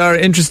facts or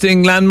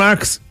interesting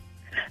landmarks?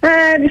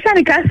 The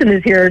Shannon Castle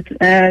is here.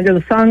 There's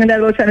a song in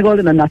there about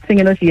Shannagolden. I'm not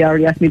singing it. He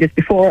already asked me this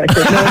before. I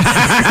said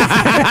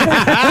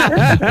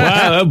no.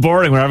 Wow, how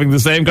boring. We're having the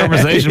same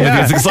conversation with you.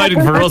 It's exciting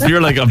for us.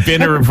 You're like, I've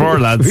been here before,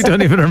 lads. We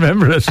don't even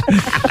remember it.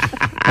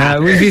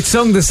 If you'd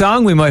sung the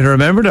song, we might have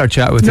remembered our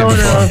chat with you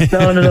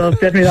before. No,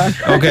 definitely not.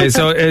 Okay,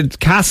 so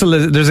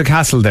there's a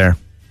castle there.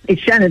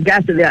 It's Shannon's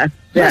Castle, yeah.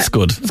 That's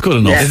good. It's good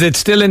enough. Is it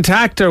still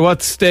intact or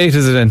what state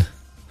is it in?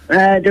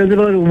 There was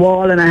about a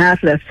wall and a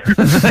half left. That's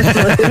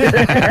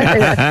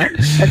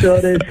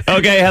what it is.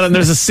 Okay, Helen,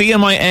 there's a C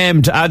on my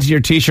M to add to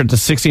your T-shirt. The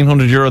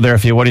 €1,600 there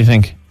for you. What do you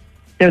think?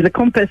 There's a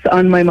compass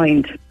on my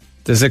mind.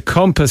 There's a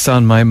compass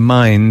on my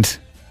mind.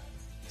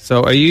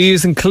 So are you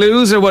using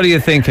clues or what are you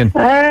thinking?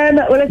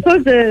 Well, I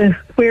suppose the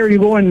where are you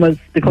going was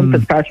the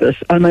compass part of it.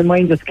 On my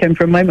mind just came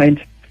from my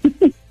mind.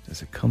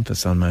 There's a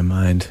compass on my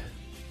mind.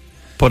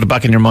 Put it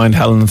back in your mind,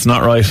 Helen. It's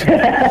not right.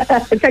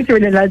 Thanks a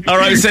million, lads. All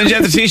right, send you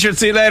out the T-shirt.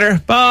 See you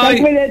later. Bye.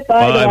 Thanks a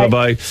million.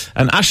 Bye.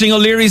 And Aisling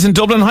O'Leary's in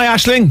Dublin. Hi,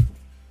 Aisling.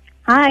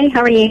 Hi,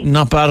 how are you?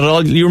 Not bad at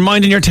all. You're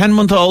minding your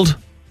 10-month-old?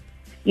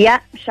 Yeah,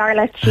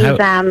 Charlotte. She's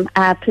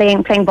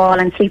playing ball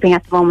and sleeping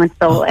at the moment,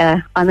 so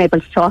I'm able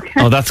to talk.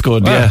 Oh, that's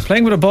good. Wow, Yeah,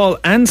 playing with a ball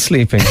and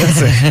sleeping.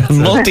 That's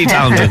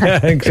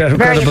multi-talented.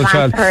 Incredible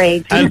child. Her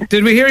age. And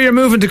did we hear you're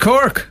moving to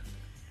Cork?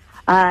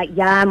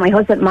 Yeah, my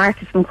husband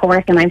Mark is from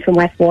Cork and I'm from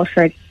West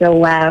Waterford.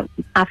 So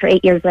after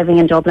 8 years living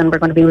in Dublin, we're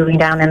going to be moving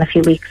down in a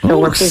few weeks. So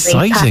we're busy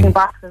packing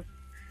boxes.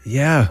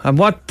 Yeah. And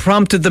what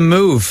prompted the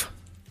move?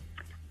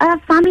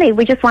 Family.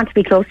 We just want to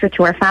be closer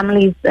to our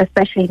families,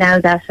 especially now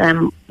that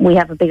we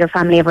have a bigger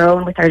family of our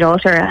own with our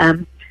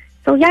daughter.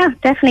 So yeah,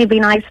 definitely be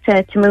nice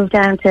to move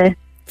down to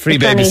free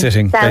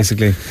babysitting,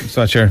 basically. That's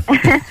what you're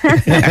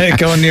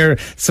going near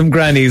some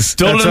grannies.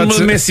 Dublin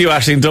will miss you,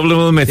 Aisling. Dublin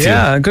will miss you.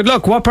 Yeah, good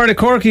luck. What part of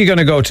Cork are you going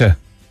to go to?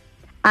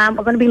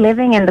 We're going to be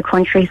living in the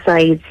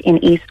countryside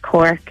in East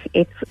Cork.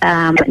 It's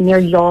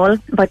near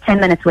Youghal, about 10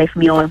 minutes away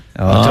from Youghal.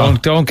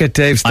 Don't get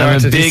Dave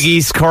started. I'm a big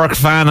East Cork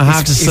fan, I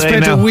have to say. He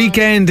spent a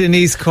weekend in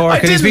East Cork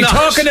and he's been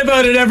talking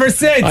about it ever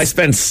since. I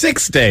spent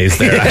 6 days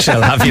there, actually.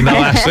 I'll have you know,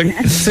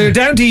 Aisling. So you're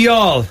down to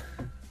Youghal?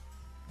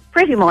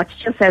 Pretty much,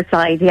 just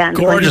outside, yeah.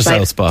 Gorgeous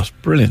old spot.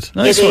 Brilliant.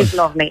 Nice one. It is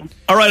lovely.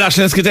 All right, Aisling,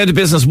 let's get down to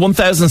business.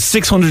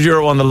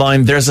 €1,600 on the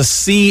line. There's a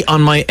C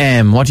on my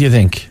M. What do you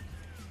think?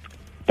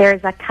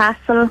 There's a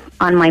castle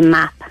on my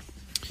map.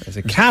 There's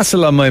a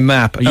castle on my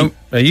map.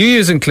 Are you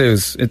using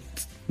clues?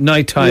 It's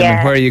night time. Yeah.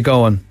 And where are you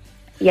going?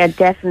 Yeah,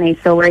 definitely.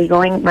 So where are you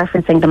going?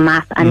 Referencing the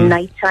map. And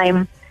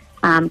nighttime,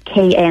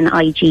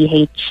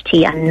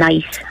 KNIGHT, and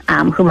night,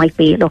 who might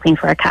be looking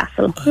for a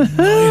castle.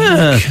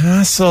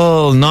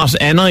 Castle, not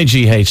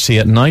NIGHT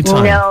at night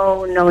time.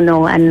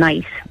 No, a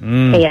night.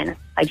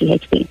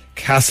 KNIGHT.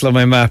 Castle on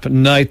my map at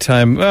night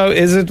time. Oh,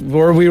 is it?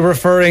 Were we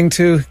referring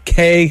to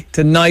K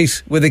to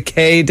night with a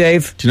K,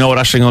 Dave? Do you know what,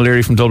 Aisling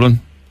O'Leary from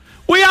Dublin?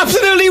 We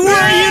absolutely were, you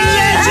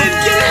legend!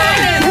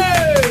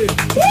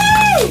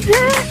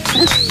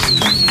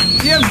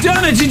 You have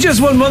done it. You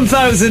just won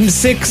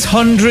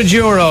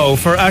 €1,600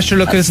 for Asher.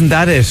 Look, isn't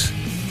that it?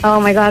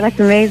 Oh my God, that's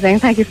amazing.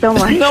 Thank you so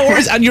much. No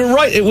worries. And you're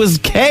right. It was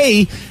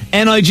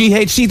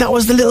KNIGHT. That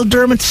was the little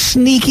Dermot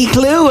sneaky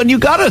clue, and you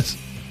got it.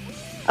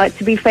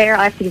 To be fair,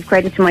 I have to give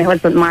credit to my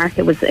husband Mark.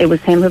 It was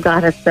him who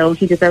got it, so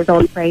he deserves all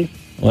the praise.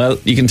 Well,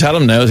 you can tell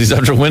him now, as he's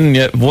after winning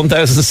you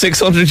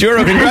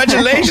 €1,600.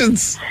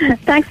 Congratulations.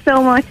 Thanks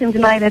so much. I'm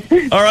delighted.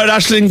 All right,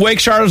 Aisling, wake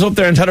Charlotte up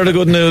there and tell her the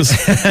good news.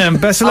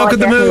 Best of luck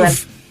with the move. Will.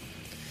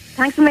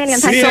 Thanks a million.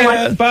 Thanks so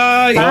much.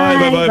 Bye.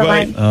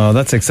 Bye. Oh,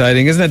 that's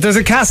exciting, isn't it? There's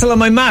a castle on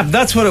my map.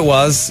 That's what it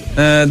was.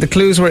 The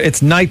clues were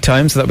it's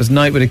nighttime, so that was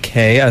night with a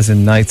K, as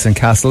in knights and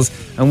castles.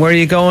 And where are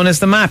you going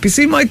is the map. You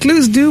see, my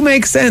clues do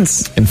make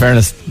sense. In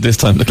fairness, this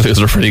time the clues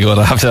were pretty good.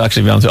 I have to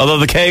actually be honest with you. Although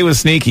the K was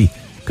sneaky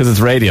because it's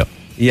radio.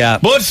 Yeah.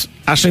 But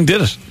Aisling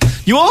did it.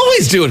 You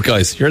always do it,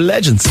 guys. You're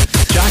legends.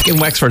 Jack in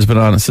Wexford's been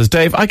on and says,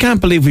 Dave, I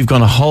can't believe we've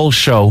gone a whole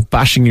show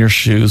bashing your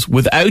shoes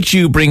without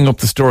you bringing up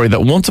the story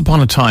that once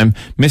upon a time,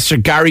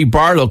 Mr. Gary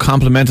Barlow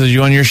complimented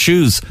you on your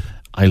shoes.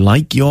 I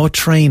like your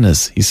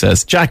trainers, he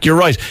says. Jack, you're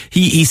right.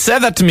 He said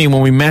that to me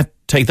when we met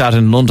Take That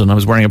in London. I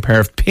was wearing a pair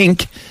of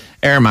pink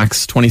Air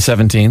Max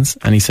 2017s,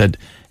 and he said,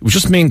 it was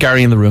just me and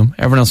Gary in the room.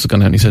 Everyone else was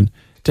gone out. And he said,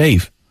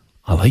 Dave,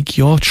 I like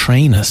your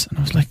trainers. And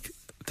I was like,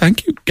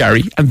 thank you,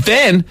 Gary. And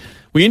then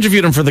we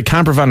interviewed him for the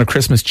camper van of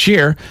Christmas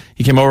Cheer.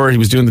 He came over, he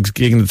was doing the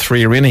gig in the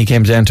 3 Arena. He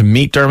came down to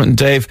meet Dermot and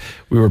Dave.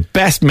 We were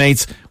best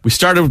mates. We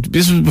started,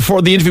 this was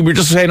before the interview, we were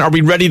just saying, are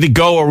we ready to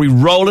go? Are we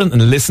rolling?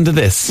 And listen to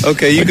this.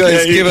 Okay, you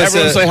guys give us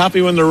everyone say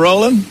happy when they're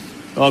rolling?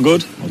 All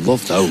good? I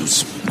love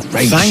those.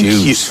 Great Thank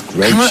shoes. you.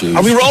 Great shoes.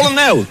 Are we rolling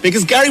now?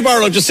 Because Gary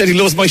Barlow just said he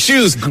loves my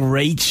shoes.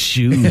 Great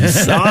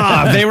shoes.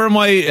 They were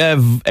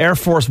my Air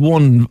Force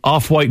One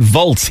off-white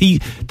Volts.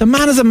 The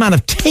man is a man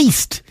of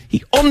taste.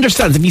 He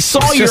understands. If he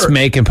saw He's just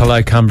making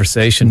polite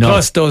conversation. No.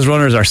 Plus, those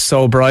runners are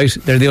so bright.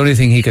 They're the only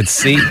thing he could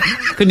see.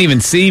 Couldn't even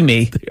see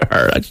me. They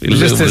are actually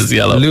just luminous this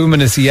yellow.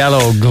 Luminous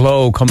yellow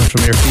glow coming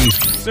from your feet.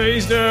 Say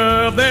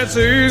stuff that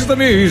soothes the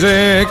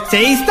music.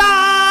 Say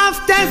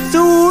stuff that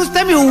soothes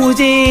the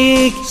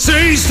music.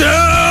 Say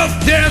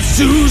stuff that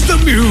soothes the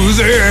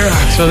music.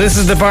 So this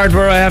is the part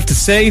where I have to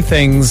say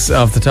things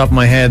off the top of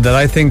my head that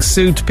I think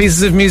suit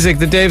pieces of music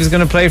that Dave is going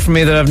to play for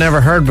me that I've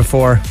never heard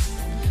before.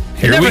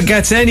 It never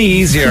gets any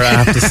easier,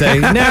 I have to say.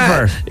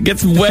 Never. It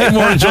gets way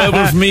more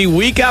enjoyable for me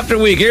week after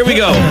week. Here we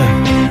go.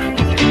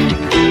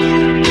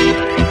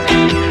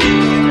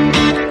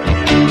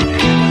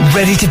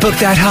 Ready to book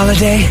that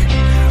holiday?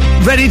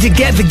 Ready to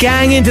get the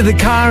gang into the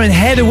car and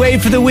head away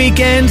for the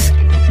weekend?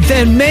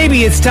 Then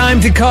maybe it's time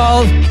to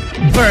call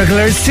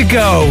Burglars to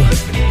Go.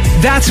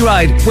 That's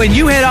right, when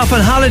you head off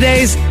on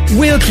holidays,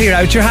 we'll clear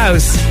out your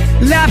house.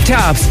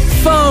 Laptops,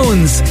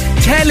 phones,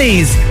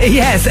 tellies,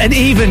 yes, and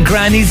even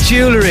Granny's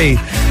jewellery.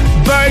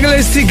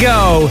 Burglars to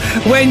Go.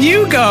 When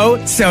you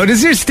go, so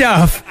does your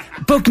stuff.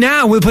 Book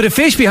now, we'll put a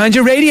fish behind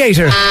your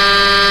radiator.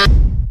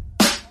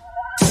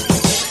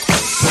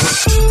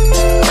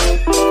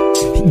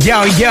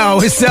 Yo,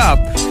 what's up?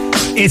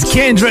 It's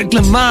Kendrick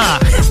Lamar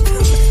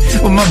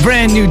with my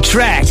brand new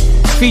track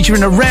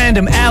featuring a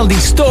random Aldi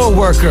store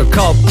worker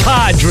called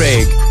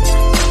Padraig.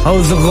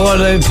 How's it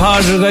going,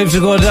 Padraig? I have to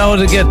go down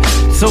to get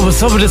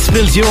somebody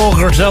spilt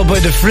yogurt out by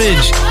the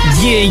fridge.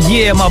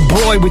 Yeah, my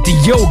boy with the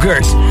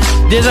yogurt.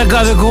 Then I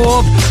gotta go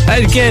up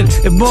and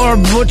get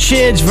more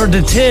change for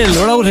the till.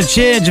 We're out of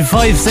change in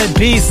 5-cent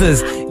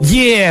pieces.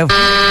 Yeah.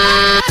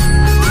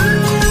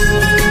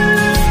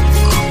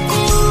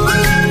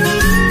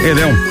 Hey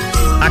there,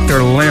 actor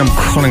Liam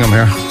Cunningham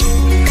here.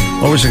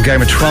 Always in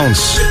Game of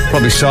Thrones.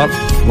 Probably saw it.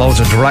 Loads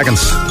of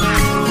dragons.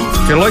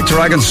 If you like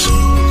dragons,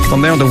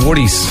 come down to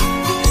Woody's.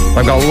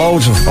 I've got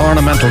loads of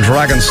ornamental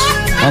dragons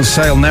on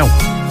sale now.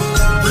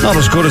 Not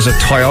as good as a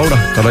Toyota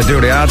that I do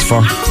the ads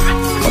for,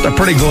 but they're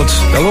pretty good.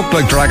 They look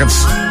like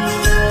dragons.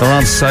 They're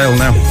on sale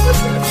now.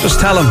 Just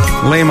tell them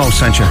Limo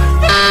sent you.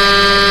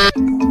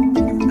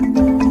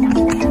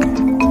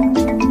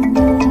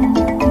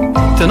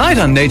 Tonight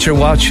on Nature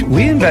Watch,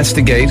 we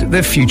investigate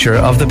the future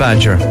of the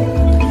badger.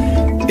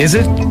 Is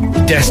it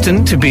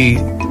destined to be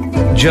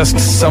just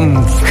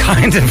some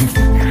kind of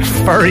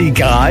furry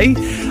guy?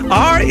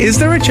 Or is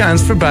there a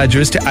chance for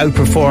badgers to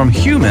outperform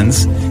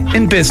humans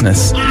in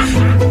business?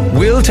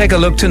 We'll take a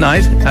look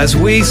tonight as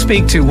we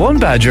speak to one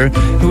badger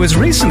who has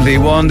recently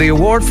won the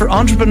award for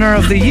Entrepreneur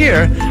of the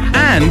Year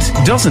and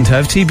doesn't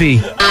have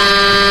TB.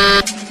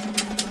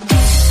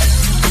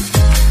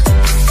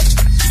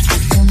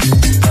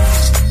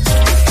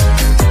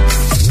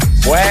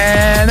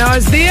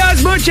 Buenos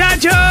dias,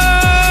 muchachos!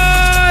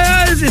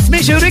 It's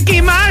Micho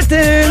Ricky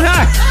Martin.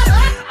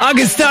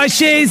 Augusta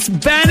Shea,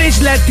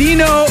 Spanish,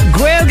 Latino,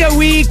 Guelga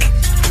Week,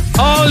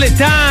 all the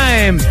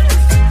time.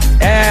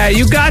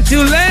 You got to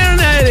learn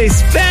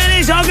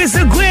Spanish,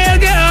 Augusta,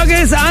 Guelga,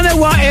 August,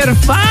 Anawa,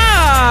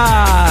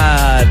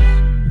 Irfan.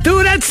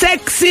 Do that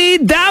sexy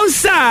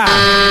dausa.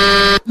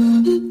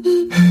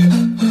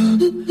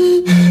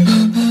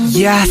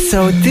 Yeah,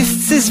 so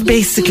this is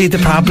basically the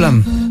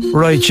problem.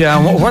 Right,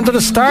 when did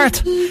it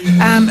start?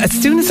 As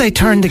soon as I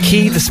turned the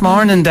key this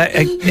morning, the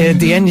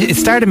engine, it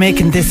started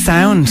making this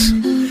sound.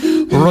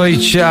 Right,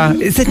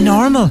 is it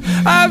normal?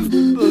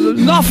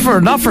 Not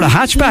for the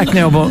hatchback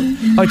now, but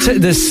I'd say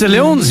the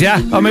saloons,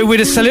 yeah. I mean, with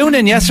the saloon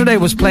in yesterday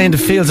was playing the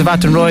Fields of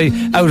Athenroy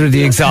out of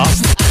the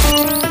exhaust.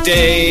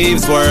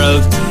 Dave's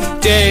World,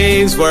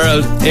 Dave's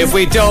World. If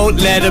we don't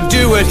let him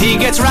do it, he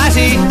gets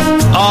ratty.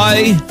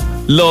 I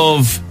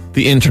love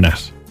the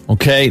internet.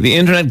 Okay, the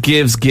internet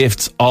gives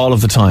gifts all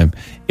of the time.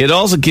 It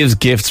also gives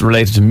gifts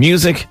related to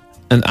music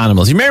and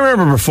animals. You may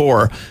remember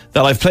before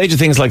that I've played you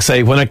things like,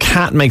 say, when a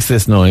cat makes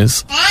this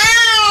noise.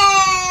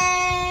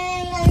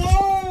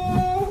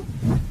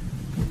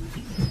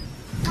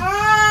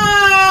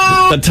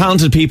 That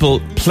talented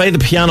people play the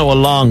piano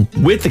along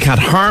with the cat,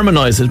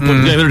 harmonise it,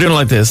 but they're doing it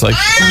like this, like.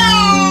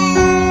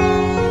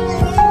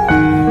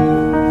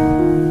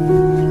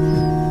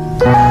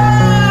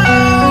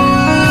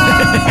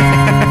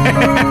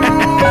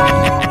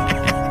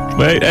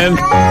 Wait, and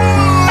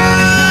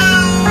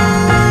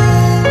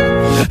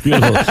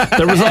beautiful.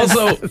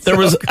 There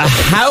was a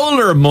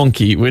howler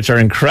monkey, which are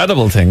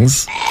incredible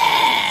things.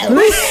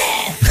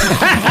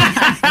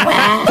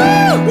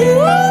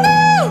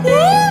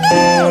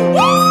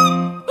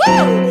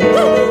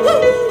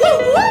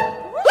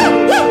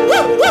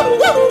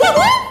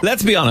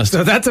 Let's be honest.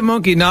 So that's a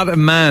monkey, not a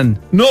man.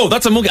 No,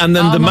 that's a monkey. And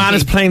then the man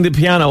is playing the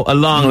piano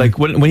along. Like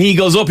when he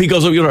goes up,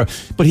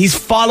 but he's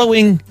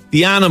following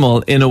the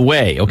animal in a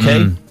way,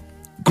 okay?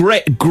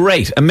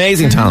 Great,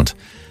 amazing talent.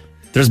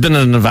 There's been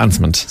an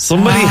advancement.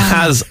 Somebody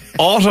has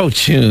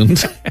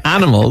auto-tuned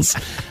animals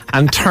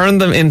and turned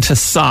them into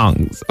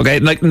songs. Okay,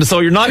 so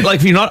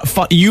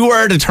you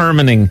are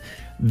determining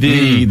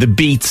the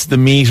beats, the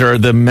meter,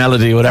 the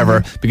melody,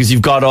 whatever, because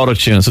you've got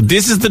auto-tune. So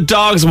this is the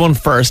dogs one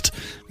first.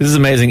 This is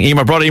amazing.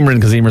 I brought Emer in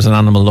because Emer's an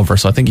animal lover,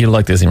 so I think you'll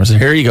like this, Emer. So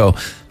here you go.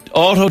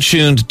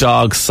 Auto-tuned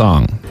dog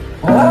song.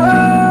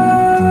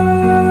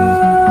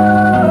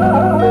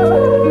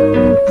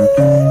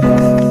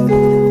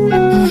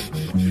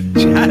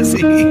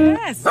 Jazzy.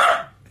 Yes.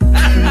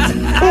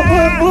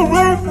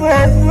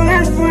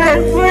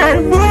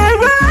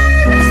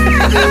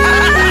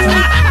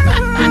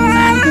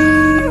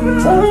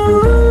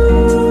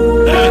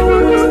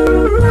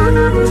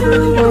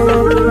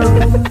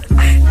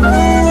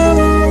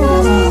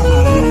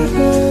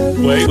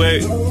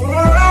 Wait.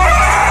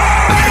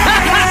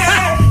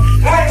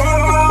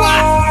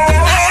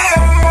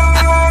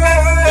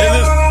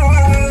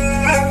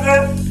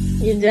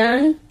 You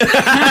done?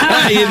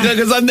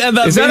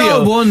 Is that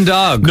all one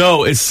dog?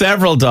 No, it's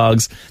several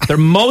dogs. They're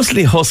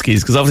mostly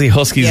huskies because obviously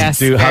huskies Yes,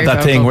 do have very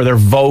that thing vocal. where they're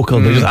vocal,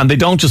 and they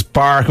don't just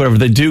bark. Whatever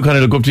they do, kind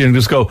of look up to you and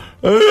just go.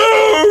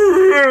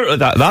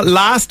 That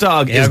last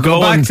dog is go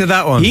going back to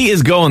that one. He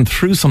is going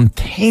through some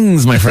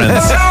things, my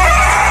friends.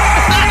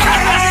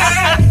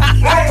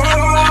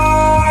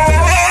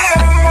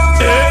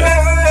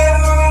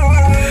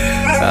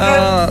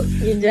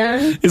 You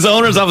done? His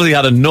owner's obviously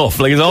had enough.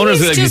 Like his owner's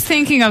He's like, just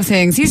thinking of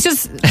things. He's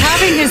just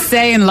having his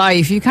say in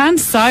life. You can't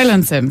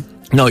silence him.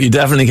 no, you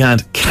definitely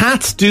can't.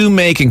 Cats do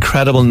make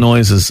incredible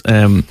noises.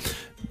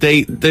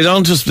 They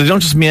don't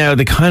just meow.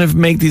 They kind of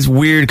make these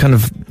weird kind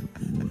of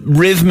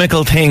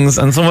rhythmical things.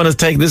 And someone has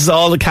taken this is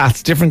all the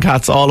cats, different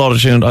cats, all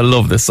auto-tuned. I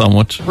love this so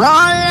much.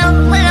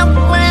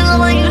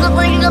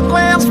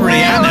 It's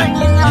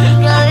Rihanna.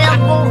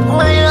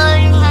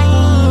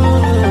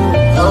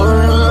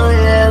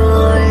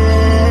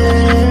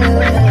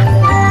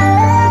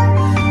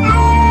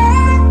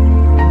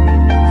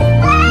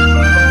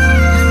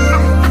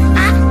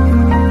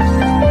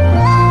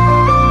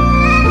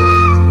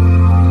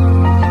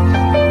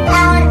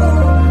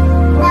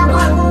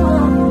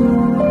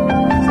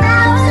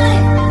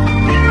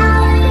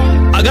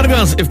 I gotta be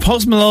honest, if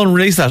Post Malone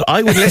released that,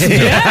 I would listen to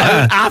it.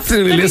 I would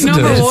absolutely Maybe listen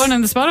to number it. one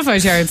in the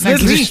Spotify charts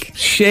next Little week.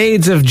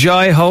 shades of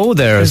Jai Ho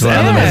there as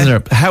well. Yeah.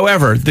 Isn't there?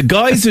 However, the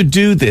guys who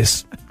do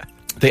this,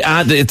 they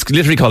add. It's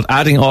literally called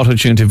adding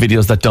auto-tune to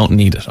videos that don't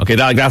need it. Okay,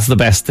 that's the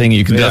best thing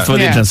you can do. Yeah. That's why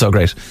the Yeah. internet's so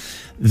great.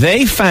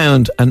 They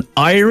found an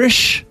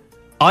Irish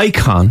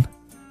icon.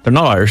 They're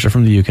not Irish, they're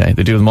from the UK.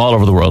 They do them all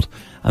over the world.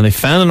 And they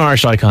found an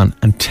Irish icon.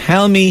 And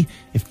tell me,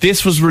 if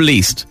this was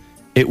released,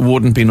 it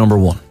wouldn't be number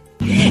one.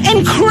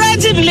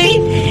 Incredibly,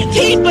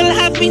 people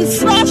have been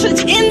spotted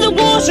in the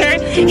water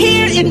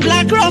here in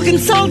Blackrock and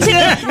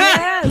Salthill.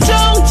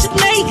 Don't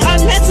make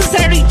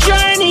unnecessary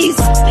journeys.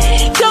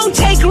 Don't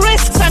take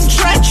risks on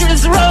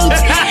treacherous roads.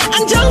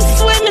 And don't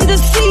swim in the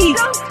sea.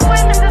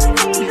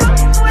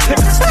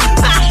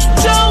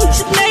 Don't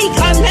make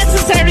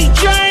unnecessary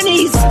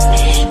journeys.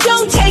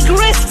 Don't take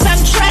risks on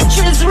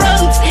treacherous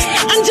roads.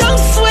 And don't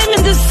swim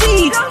in the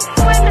sea.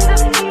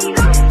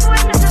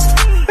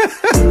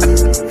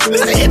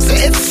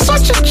 It's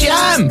such a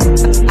jam.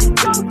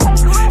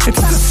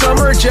 It's the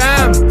summer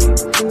jam.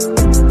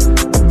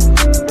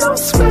 Don't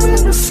swim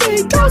in the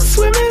sea. Don't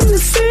swim in the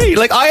sea.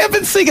 Like I have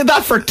been singing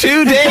that for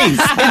 2 days.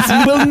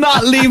 It will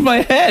not leave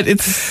my head.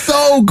 It's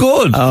so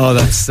good. Oh,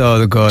 that's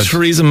so good.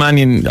 Theresa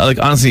Mannion, like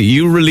honestly,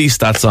 you released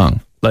that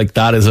song. Like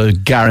that is a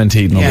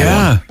guaranteed number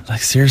Yeah. one.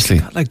 Like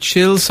seriously. Like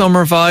chill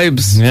summer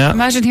vibes. Yeah.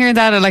 Imagine hearing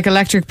that at like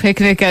Electric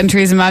Picnic, getting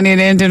Theresa Mannion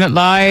in, doing it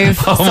live.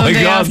 Oh my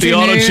Sunday God, the afternoon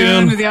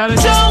auto-tune. with the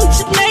auto-tune.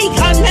 Don't make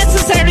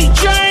unnecessary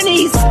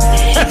journeys.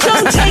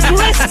 Don't take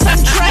risks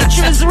on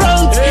treacherous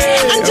roads.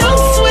 And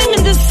don't swim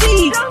in the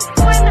sea.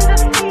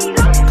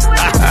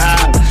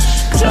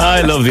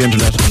 I love the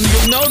internet.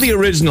 You know the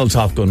original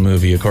Top Gun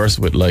movie, of course,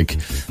 with like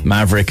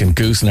Maverick and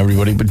Goose and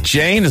everybody, but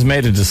Jane has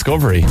made a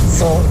discovery.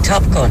 So,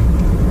 Top Gun.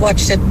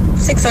 Watched it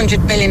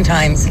 600 million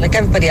times, like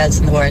everybody else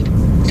in the world.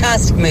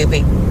 Fantastic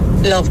movie.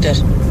 Loved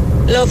it.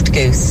 Loved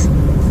Goose.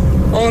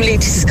 Only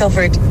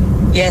discovered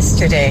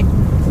yesterday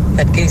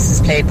that Goose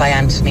is played by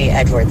Anthony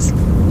Edwards.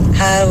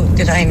 How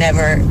did I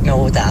never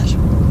know that?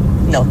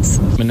 Nuts.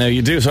 And now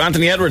you do. So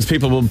Anthony Edwards,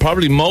 people will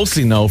probably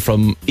mostly know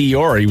from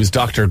ER. He was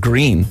Dr.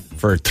 Green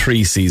for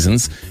 3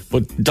 seasons.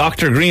 But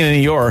Dr. Green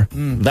in ER,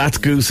 that's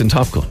Goose in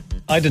Top Gun.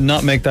 I did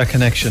not make that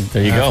connection.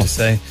 There you I have go. to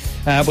say.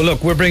 But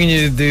look, we're bringing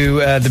you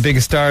the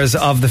biggest stars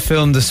of the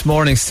film this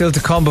morning. Still to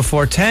come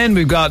before 10,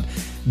 we've got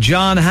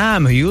John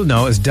Hamm, who you'll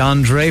know as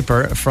Don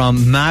Draper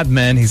from Mad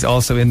Men. He's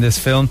also in this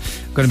film.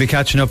 Going to be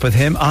catching up with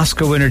him.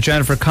 Oscar winner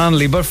Jennifer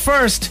Connelly. But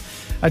first,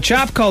 a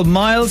chap called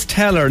Miles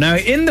Teller. Now,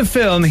 in the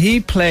film, he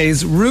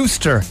plays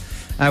Rooster,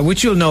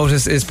 which you'll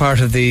notice is part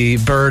of the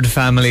bird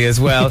family as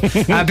well,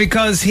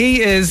 because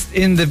he is,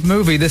 in the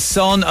movie, the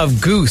son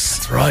of Goose.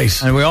 That's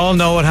right. And we all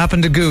know what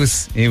happened to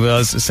Goose. He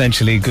was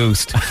essentially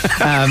goosed.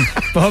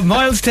 But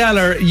Miles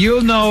Teller,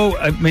 you'll know,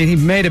 I mean, he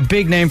made a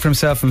big name for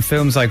himself in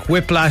films like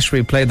Whiplash,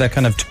 where he played that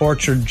kind of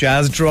tortured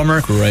jazz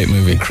drummer. Great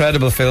movie.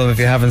 Incredible film if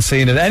you haven't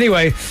seen it.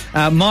 Anyway,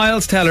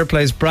 Miles Teller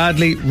plays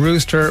Bradley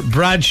Rooster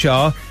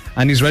Bradshaw,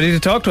 and he's ready to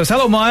talk to us.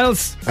 Hello,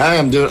 Miles. Hi,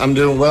 I'm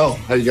doing well.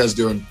 How you guys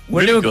doing?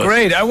 We're doing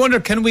great. I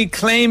wonder, can we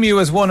claim you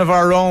as one of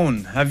our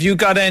own? Have you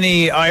got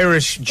any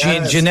Irish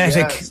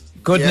genetic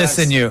goodness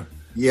in you?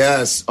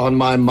 Yes. On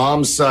my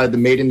mom's side, the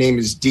maiden name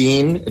is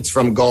Dean. It's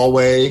from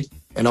Galway.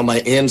 And on my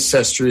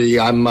ancestry,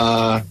 I'm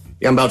about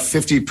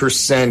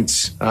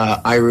 50%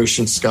 Irish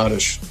and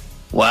Scottish.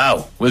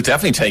 Wow. We'll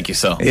definitely take you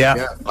so.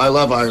 Yeah. I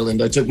love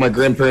Ireland. I took my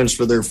grandparents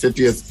for their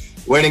 50th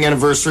wedding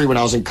anniversary. When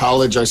I was in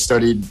college, I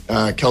studied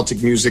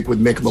Celtic music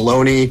with Mick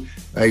Maloney.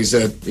 He was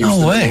the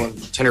number one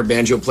tenor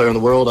banjo player in the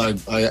world.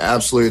 I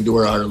absolutely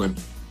adore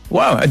Ireland.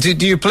 Wow. Do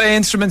you play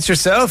instruments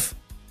yourself?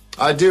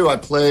 I do. I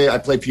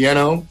play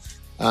piano.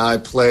 I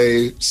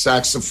play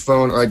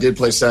saxophone, or I did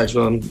play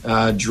saxophone,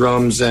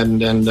 drums, and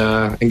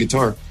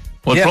guitar.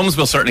 Well, Drums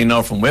will certainly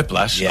know from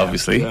Whiplash,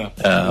 obviously.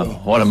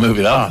 What a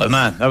movie that was.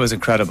 Man, that was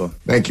incredible.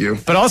 Thank you.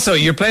 But also,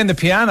 you're playing the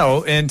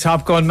piano in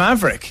Top Gun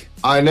Maverick.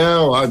 I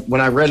know.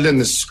 When I read it in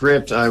the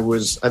script, I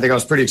think I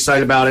was pretty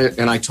excited about it,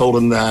 and I told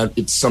him that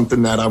it's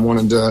something that I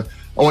wanted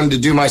to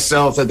do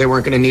myself, that they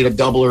weren't going to need a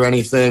double or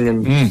anything.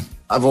 And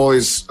I've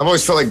always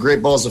felt like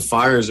Great Balls of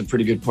Fire is a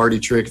pretty good party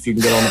trick if you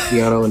can get on the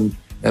piano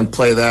and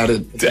play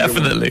that.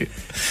 Definitely.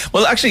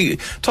 Well, actually,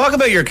 talk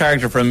about your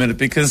character for a minute,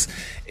 because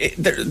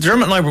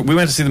Dermot and I, we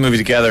went to see the movie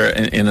together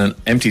in an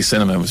empty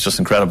cinema. It was just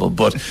incredible.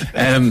 But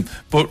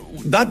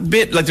that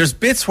bit, like, there's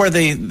bits where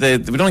we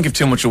don't give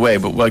too much away,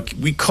 but like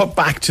we cut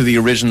back to the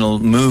original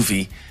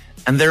movie,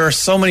 and there are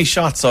so many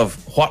shots of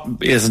what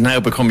is now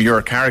become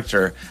your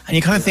character, and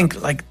you kind of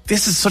think, like,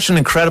 this is such an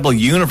incredible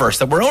universe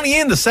that we're only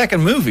in the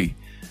second movie,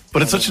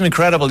 but it's such an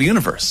incredible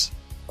universe.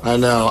 I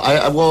know.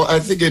 I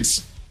think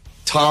it's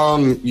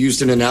Tom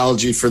used an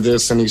analogy for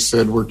this, and he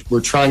said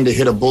we're trying to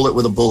hit a bullet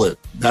with a bullet.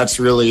 That's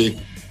really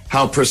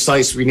how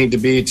precise we need to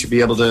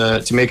be able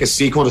to make a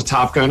sequel to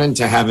Top Gun and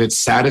to have it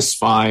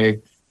satisfy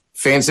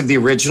fans of the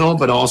original,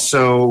 but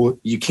also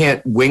you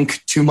can't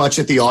wink too much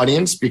at the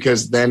audience,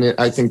 because then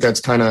I think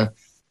that's kind of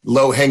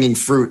low-hanging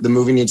fruit. The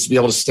movie needs to be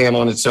able to stand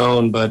on its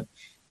own, but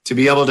to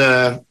be able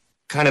to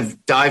kind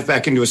of dive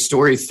back into a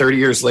story 30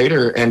 years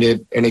later and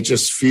it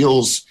just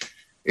feels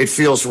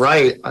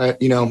right.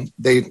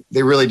 They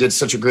really did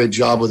such a great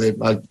job with it.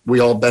 We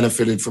all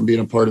benefited from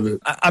being a part of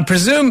it. I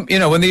presume,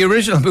 when the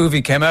original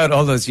movie came out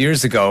all those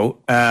years ago,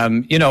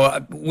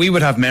 we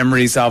would have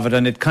memories of it,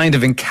 and it kind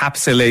of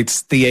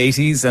encapsulates the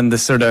 80s and the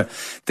sort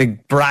of the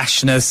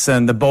brashness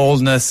and the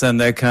boldness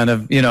and the kind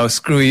of,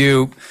 screw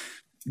you,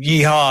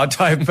 yeehaw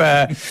type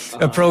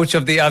approach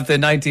of the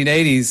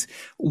 1980s.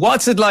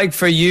 What's it like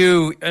for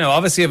you?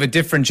 Obviously of a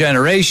different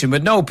generation,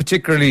 but no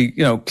particularly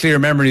clear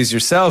memories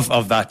yourself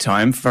of that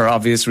time for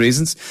obvious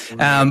reasons.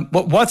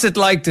 But what's it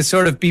like to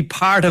sort of be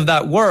part of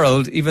that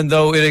world, even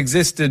though it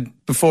existed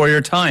before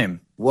your time?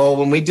 Well,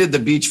 when we did the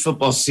beach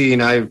football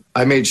scene, I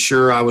made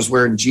sure I was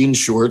wearing jean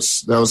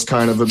shorts. That was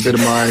kind of a bit of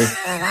my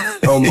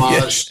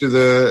homage to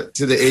the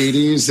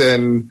 80s.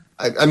 And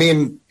I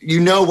mean, you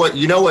know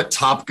what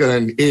Top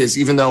Gun is,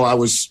 even though I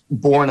was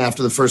born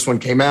after the first one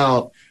came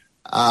out.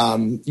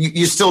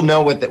 You still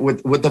know what the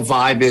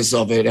vibe is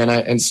of it,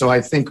 and so I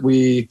think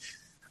we're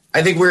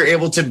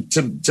able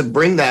to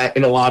bring that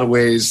in a lot of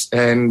ways.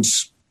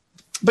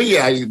 But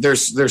yeah,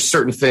 there's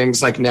certain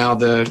things, like now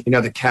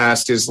the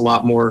cast is a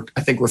lot more,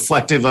 I think,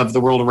 reflective of the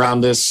world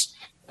around us,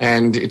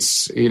 and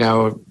it's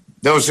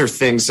those are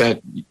things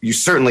that you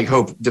certainly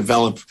hope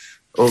develop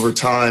over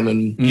time.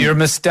 And your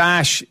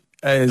mustache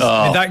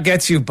that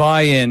gets you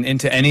buy-in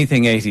into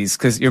anything 80s,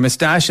 because your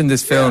mustache in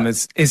this film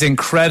is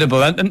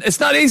incredible, and it's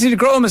not easy to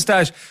grow a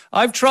mustache.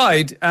 I've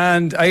tried,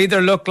 and I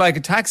either look like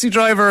a taxi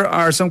driver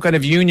or some kind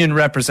of union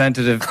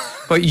representative,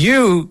 but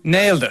you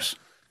nailed it.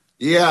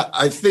 Yeah,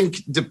 I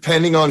think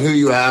depending on who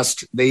you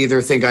ask, they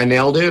either think I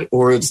nailed it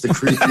or it's the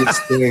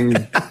creepiest thing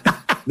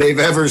they've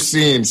ever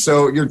seen.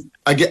 So you're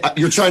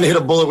trying to hit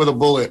a bullet with a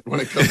bullet when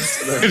it comes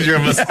to your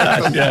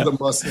mustache. The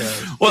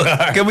mustache.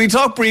 Well, can we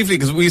talk briefly,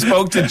 because we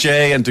spoke to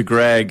Jay and to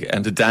Greg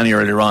and to Danny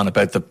earlier on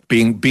about the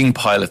being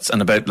pilots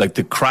and about like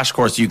the crash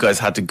course you guys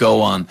had to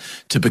go on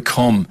to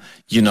become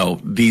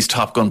these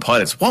Top Gun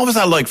pilots. What was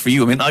that like for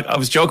you? I mean, I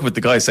was joking with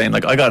the guy saying,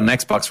 like, I got an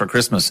Xbox for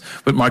Christmas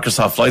with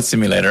Microsoft Flight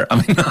Simulator. I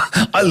mean,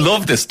 I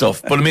love this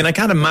stuff, but I mean, I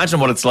can't imagine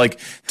what it's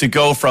like to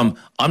go from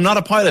I'm not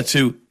a pilot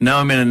to now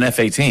I'm in an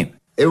F-18.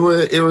 It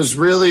was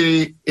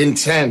really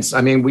intense.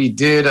 I mean, we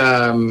did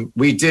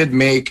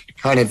make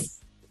kind of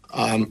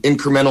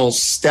incremental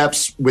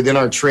steps within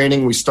our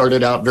training. We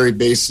started out very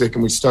basic,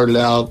 and we started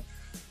out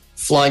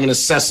flying in a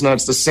Cessna.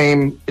 It's the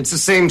same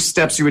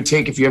steps you would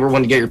take if you ever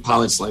wanted to get your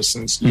pilot's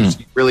license. You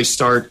really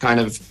start kind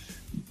of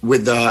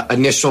with the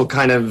initial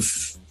kind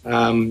of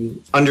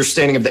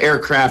understanding of the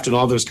aircraft and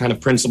all those kind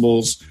of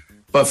principles.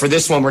 But for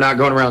this one, we're not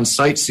going around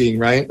sightseeing,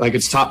 right? Like,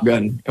 it's Top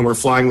Gun, and we're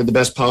flying with the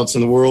best pilots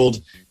in the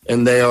world,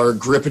 and they are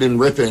gripping and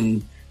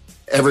ripping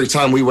every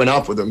time we went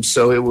up with them.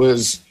 So it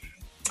was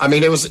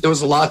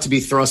a lot to be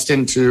thrust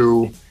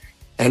into,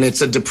 and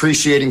it's a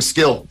depreciating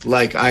skill.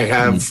 Like,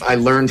 I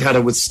learned how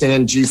to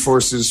withstand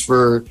G-forces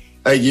for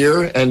a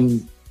year,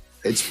 and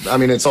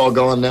it's all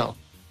gone now.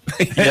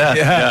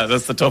 Yeah,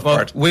 that's the tough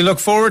part. We look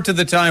forward to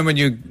the time when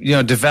you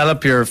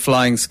develop your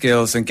flying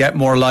skills and get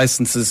more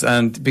licenses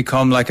and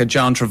become like a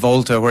John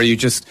Travolta, where you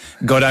just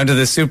go down to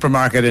the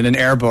supermarket in an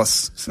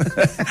Airbus.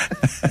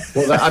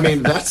 Well,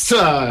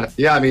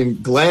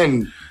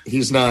 Glenn,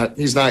 he's not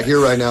here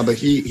right now, but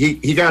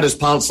he got his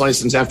pilot's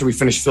license after we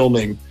finished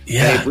filming.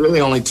 Yeah, and it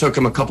really only took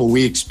him a couple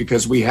weeks,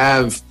 because we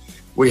have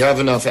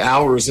enough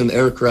hours in the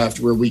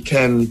aircraft where we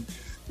can.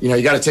 You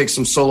got to take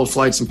some solo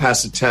flights and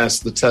pass the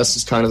test. The test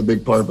is kind of the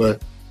big part,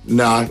 but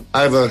I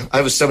have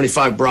a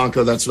 75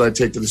 Bronco. That's what I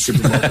take to the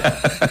supermarket.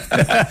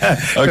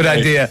 Okay. Good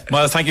idea.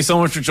 Well, thank you so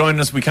much for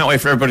joining us. We can't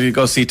wait for everybody to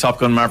go see Top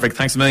Gun Maverick.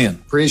 Thanks a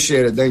million.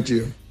 Appreciate it. Thank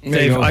you.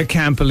 Dave, I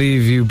can't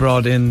believe you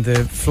brought in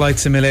the flight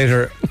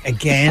simulator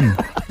again.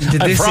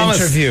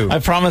 interview. I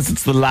promise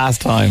it's the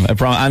last time. I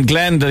promise. And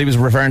Glenn, that he was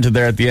referring to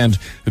there at the end,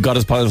 who got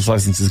his pilot's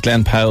license, is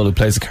Glenn Powell, who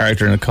plays a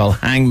character in it called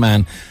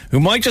Hangman, who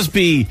might just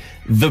be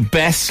the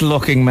best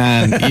looking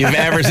man you've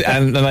ever seen.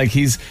 And like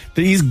he's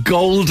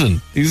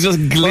golden. He's just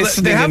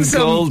glistening they have and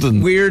some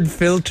golden. weird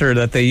filter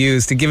that they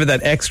use to give it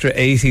that extra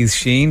 80s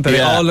sheen, but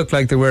they all look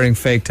like they're wearing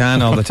fake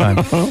tan all the time.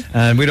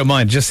 And we don't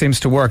mind. It just seems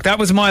to work. That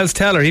was Miles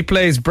Teller. He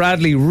plays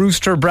Bradley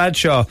Rooster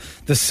Bradshaw,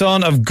 the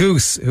son of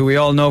Goose, who we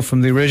all know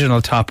from the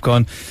original Top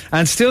Gun.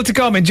 And still to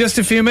come in just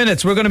a few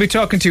minutes, we're going to be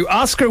talking to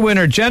Oscar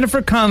winner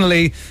Jennifer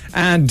Connelly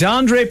and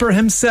Don Draper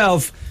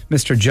himself,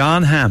 Mr.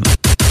 John Hamm.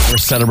 We're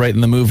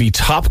celebrating the movie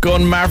Top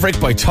Gun Maverick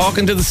by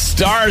talking to the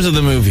stars of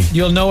the movie.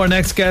 You'll know our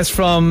next guest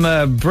from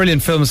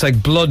brilliant films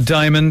like Blood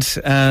Diamond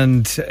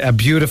and A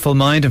Beautiful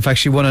Mind. In fact,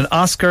 she won an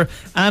Oscar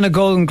and a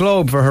Golden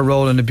Globe for her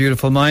role in A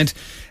Beautiful Mind.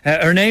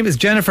 Her name is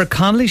Jennifer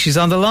Connelly. She's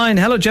on the line.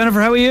 Hello, Jennifer.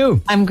 How are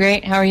you? I'm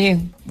great. How are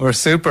you? We're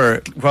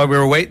super. While we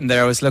were waiting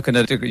there, I was looking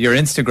at your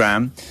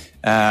Instagram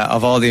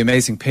of all the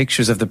amazing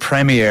pictures of the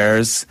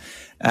premieres.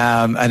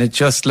 And it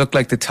just looked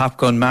like the Top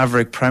Gun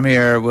Maverick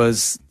premiere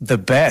was the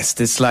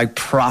best. It's like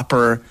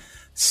proper,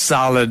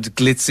 solid,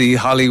 glitzy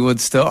Hollywood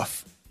stuff.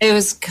 It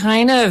was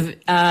kind of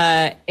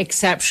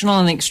exceptional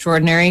and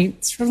extraordinary.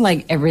 It's sort of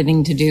like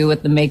everything to do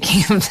with the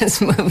making of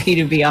this movie,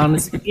 to be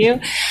honest with you.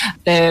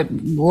 The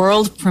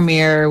world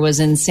premiere was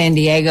in San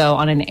Diego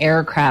on an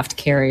aircraft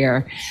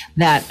carrier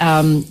that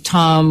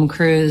Tom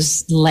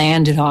Cruise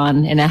landed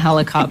on in a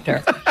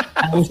helicopter.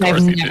 I've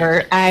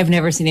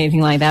never seen anything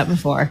like that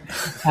before.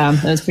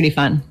 It was pretty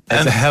fun.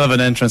 It's a hell of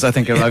an entrance. I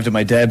think I arrived at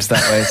my Debs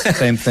that way.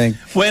 Same thing.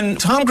 When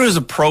Tom Cruise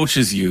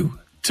approaches you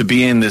to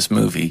be in this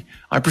movie,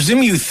 I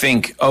presume you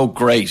think, oh,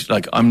 great,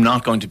 like I'm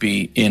not going to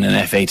be in an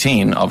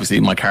F-18. Obviously,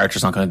 my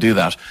character's not going to do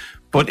that.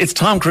 But it's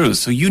Tom Cruise,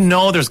 so you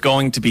know there's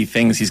going to be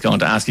things he's going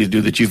to ask you to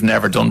do that you've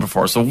never done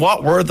before. So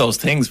what were those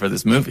things for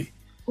this movie?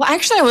 Well,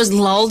 actually, I was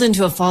lulled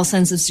into a false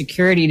sense of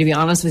security, to be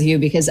honest with you,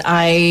 because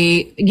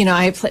I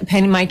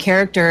play my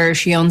character.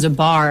 She owns a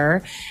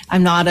bar.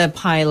 I'm not a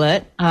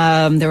pilot.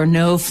 There were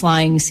no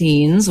flying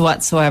scenes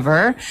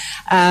whatsoever.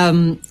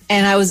 And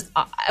I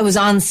was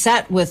on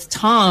set with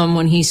Tom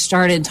when he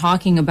started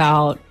talking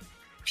about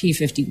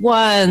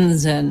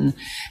P-51s and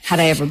had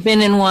I ever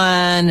been in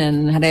one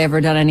and had I ever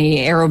done any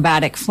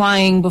aerobatic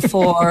flying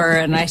before,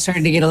 and I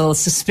started to get a little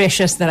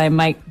suspicious that I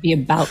might be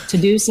about to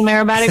do some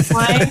aerobatic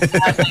flying.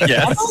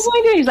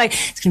 He's like,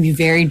 it's going to be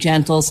very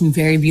gentle, some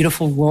very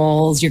beautiful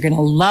rolls. You're going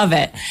to love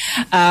it.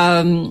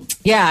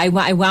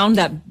 I wound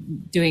up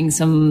doing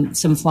some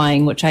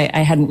flying, which I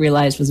hadn't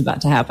realized was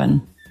about to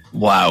happen.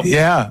 Wow.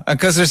 Yeah,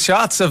 because there's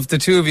shots of the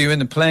two of you in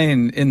the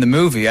plane in the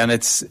movie, and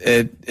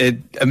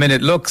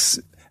it looks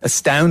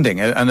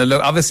astounding, and it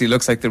obviously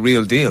looks like the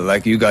real deal,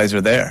 like you guys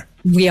are there.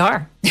 We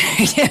are.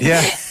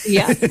 Yes,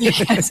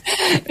 because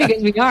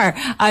we are.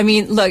 I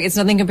mean, look, it's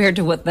nothing compared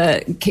to what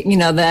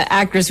the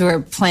actors who are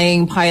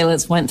playing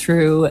pilots went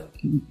through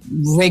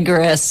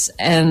rigorous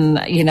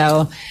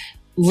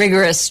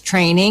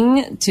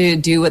training to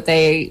do what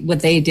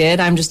they did.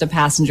 I'm just a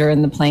passenger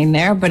in the plane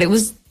there, but it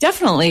was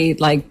definitely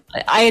like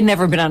I had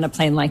never been on a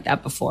plane like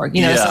that before.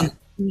 So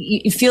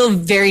you feel a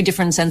very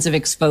different sense of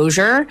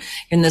exposure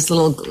in this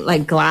little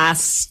like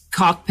glass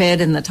cockpit,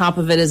 and the top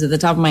of it is at the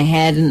top of my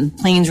head, and the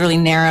plane's really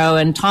narrow,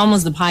 and Tom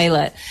was the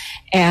pilot,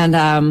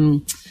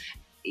 and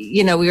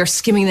we were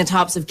skimming the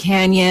tops of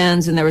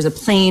canyons, and there was a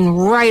plane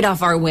right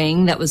off our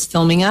wing that was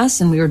filming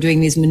us, and we were doing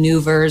these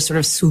maneuvers, sort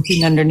of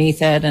swooping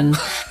underneath it and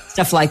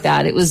stuff like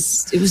that. It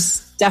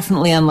was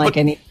definitely unlike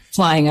any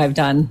flying I've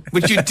done.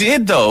 But you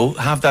did, though,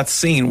 have that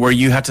scene where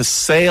you had to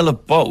sail a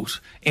boat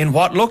in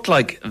what looked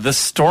like the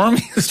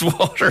stormiest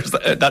waters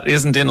that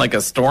isn't in like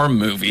a storm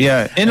movie.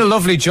 Yeah, in a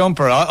lovely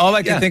jumper. All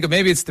I can think of,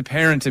 maybe it's the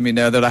parent in me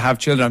now that I have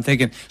children, I'm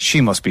thinking, she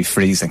must be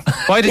freezing.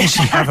 Why didn't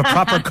she have a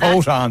proper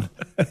coat on?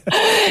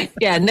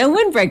 Yeah, no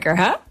windbreaker,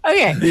 huh?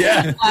 Okay.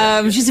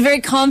 Yeah. She's a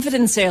very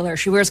confident sailor.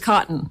 She wears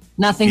cotton,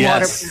 nothing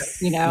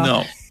waterproof,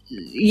 No.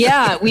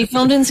 Yeah, we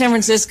filmed in San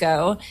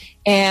Francisco,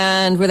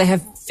 and where they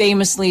have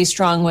famously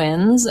strong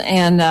winds,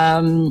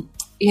 and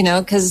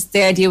because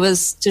the idea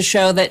was to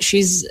show that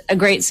she's a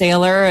great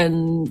sailor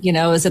and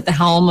is at the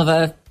helm of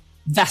a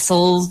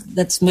vessel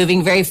that's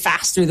moving very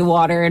fast through the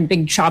water and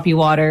big choppy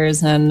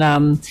waters, and I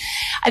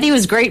think it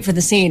was great for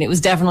the scene. It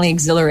was definitely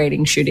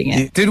exhilarating shooting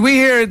it. Did we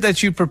hear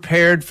that you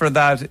prepared for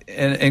that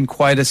in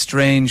quite a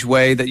strange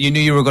way, that you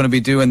knew you were going to be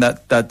doing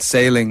that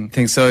sailing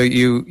thing, so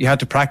you had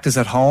to practice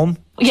at home?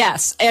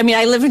 Yes. I mean,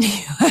 I live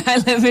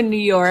in New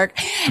York,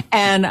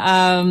 and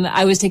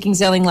I was taking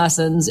sailing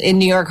lessons in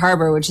New York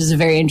Harbor, which is a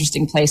very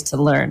interesting place to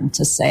learn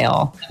to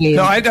sail.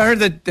 I heard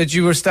that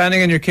you were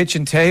standing on your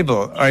kitchen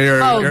table.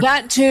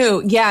 That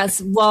too. Yes.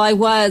 Well, I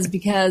was,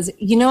 because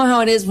you know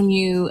how it is when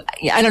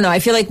I don't know, I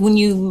feel like when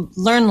you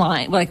learn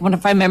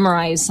if I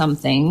memorize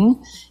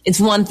something, it's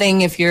one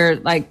thing if you're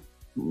like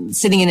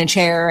sitting in a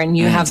chair and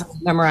you have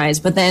something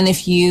memorized. But then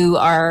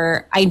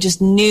I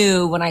just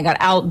knew when I got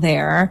out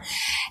there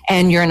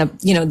and you're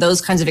in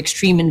those kinds of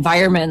extreme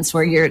environments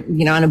where you're,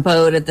 on a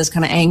boat at this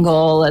kind of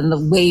angle and the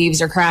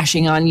waves are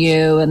crashing on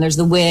you and there's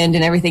the wind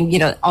and everything,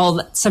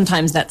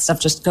 sometimes that stuff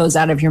just goes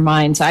out of your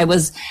mind. So I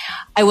was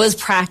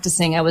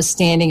practicing. I was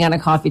standing on a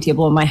coffee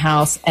table in my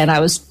house and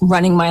I was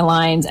running my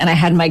lines and I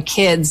had my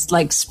kids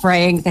like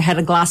spraying. They had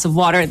a glass of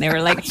water and they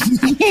were like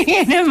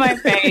in my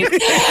face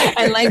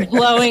and like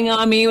blowing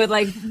on me with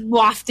like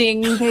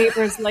wafting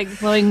papers, like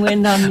blowing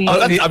wind on me.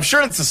 I'm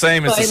sure it's the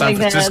same as the San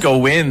Francisco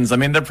winds. I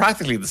mean, they're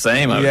practically the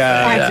same.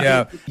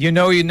 Yeah.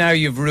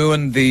 You've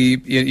ruined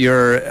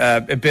your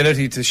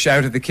ability to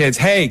shout at the kids,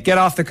 "Hey, get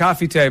off the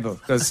coffee table!"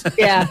 Because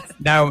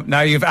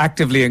now you've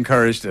actively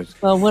encouraged it.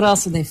 Well, what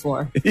else are they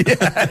for?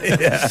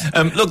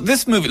 Look,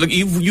 this movie. Look,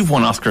 you've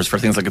won Oscars for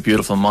things like A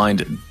Beautiful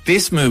Mind.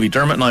 This movie,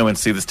 Dermot and I went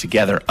to see this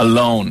together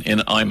alone in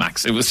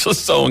IMAX. It was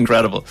just so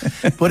incredible.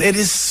 But it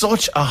is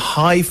such a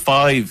high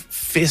five,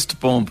 fist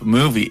bump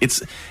movie.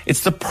 It's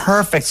the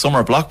perfect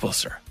summer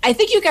blockbuster. I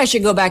think you guys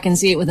should go back and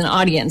see it with an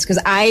audience because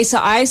I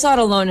saw it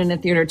alone in a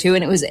theater too,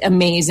 and it was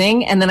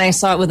amazing. And then I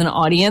saw it with an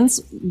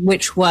audience,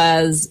 which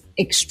was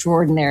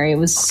extraordinary. It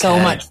was so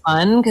much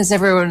fun because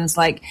everyone was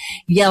like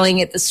yelling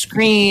at the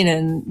screen,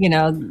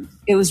 and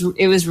it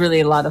was really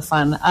a lot of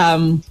fun.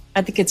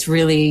 I think it's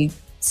really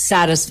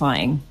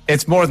satisfying.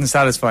 It's more than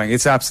satisfying.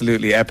 It's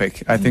absolutely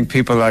epic. I think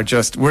people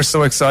we're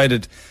so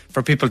excited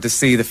for people to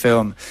see the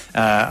film.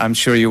 I'm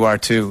sure you are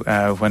too,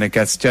 when it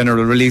gets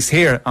general release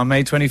here on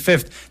May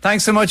 25th.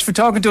 Thanks so much for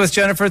talking to us,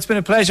 Jennifer. It's been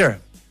a pleasure.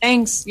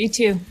 Thanks. You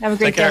too. Have a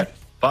great day.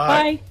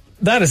 Bye.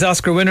 That is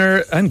Oscar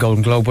winner and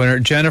Golden Globe winner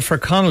Jennifer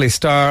Connelly,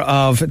 star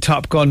of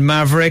Top Gun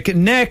Maverick.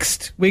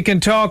 Next, we can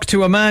talk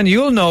to a man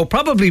you'll know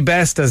probably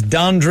best as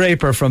Don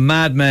Draper from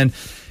Mad Men.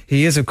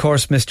 He is, of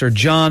course, Mr.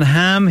 Jon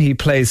Hamm. He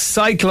plays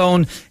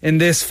Cyclone in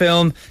this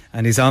film,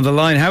 and he's on the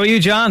line. How are you,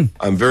 John?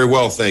 I'm very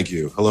well, thank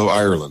you. Hello,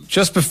 Ireland.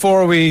 Just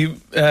before we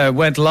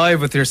went live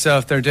with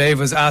yourself there, Dave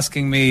was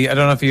asking me, I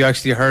don't know if you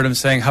actually heard him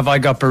saying, have I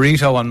got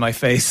burrito on my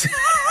face?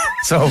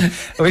 So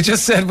we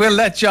just said, we'll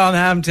let Jon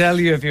Hamm tell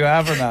you if you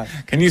have or not.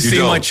 Can you see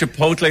my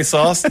chipotle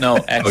sauce? No.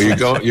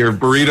 You're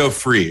burrito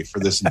free for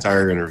this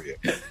entire interview.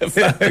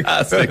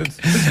 Fantastic.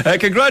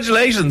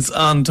 Congratulations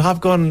on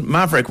Top Gun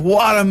Maverick.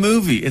 What a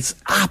movie. It's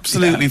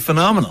absolutely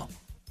phenomenal.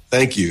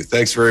 Thank you.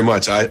 Thanks very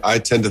much. I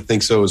tend to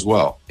think so as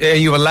well. Are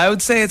you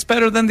allowed to say it's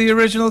better than the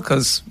original?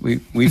 Because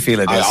we feel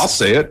it is. I'll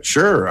say it.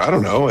 Sure. I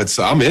don't know.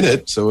 I'm in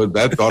it, so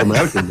that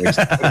automatically makes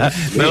it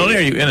better. Not only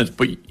are you in it,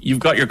 but you've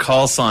got your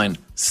call sign,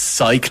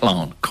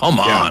 Cyclone. Come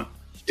on.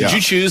 Did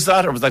you choose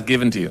that, or was that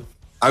given to you?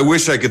 I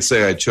wish I could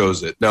say I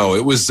chose it. No,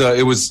 it was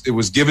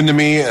given to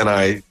me, and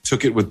I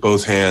took it with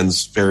both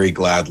hands very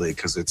gladly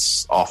because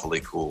it's awfully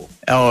cool.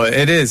 Oh,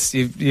 it is.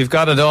 You've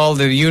got it all.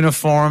 The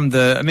uniform.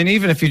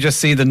 Even if you just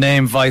see the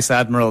name Vice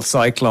Admiral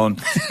Cyclone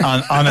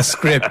on a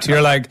script,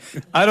 you're like,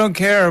 I don't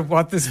care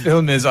what this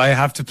film is. I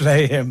have to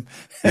play him.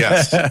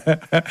 Yes.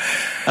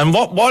 And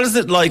what is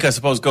it like, I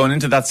suppose, going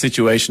into that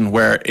situation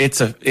where it's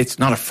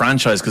not a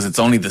franchise because it's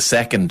only the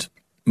second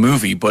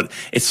movie, but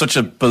it's such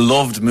a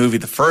beloved movie,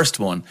 the first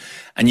one,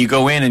 and you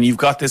go in and you've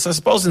got this, I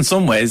suppose in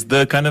some ways,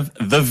 the kind of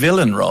the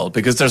villain role,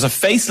 because there's a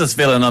faceless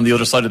villain on the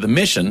other side of the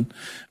mission,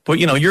 but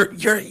you're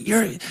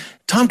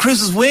Tom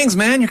Cruise's wings,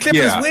 man. You're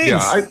clipping his wings.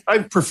 Yeah, I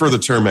prefer the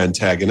term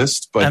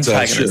antagonist, but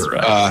sure.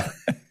 Right.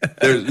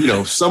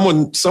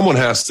 Someone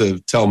has to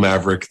tell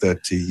Maverick that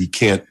he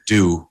can't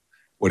do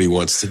what he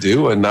wants to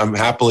do, and I'm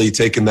happily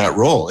taking that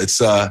role. It's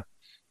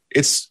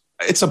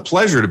a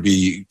pleasure to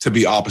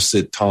be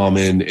opposite Tom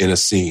in a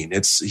scene.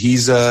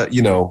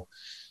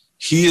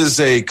 He is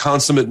a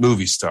consummate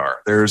movie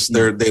star.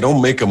 They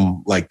don't make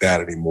him like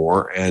that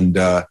anymore, and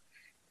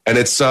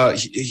it's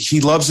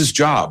he loves his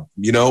job,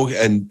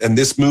 and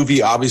this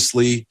movie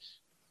obviously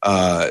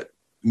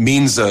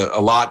means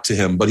a lot to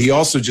him, but he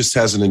also just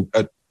has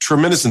a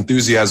tremendous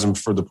enthusiasm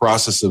for the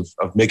process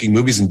of making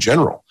movies in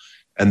general.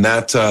 And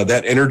that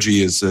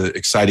energy is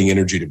exciting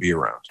energy to be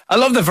around. I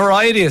love the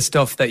variety of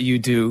stuff that you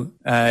do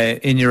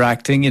in your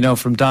acting,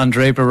 from Don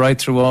Draper right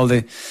through all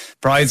the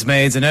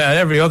Bridesmaids and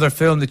every other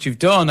film that you've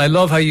done. I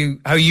love how you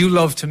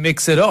love to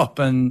mix it up.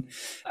 And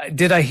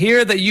did I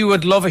hear that you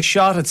would love a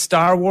shot at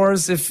Star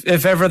Wars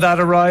if ever that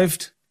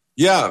arrived?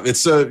 Yeah,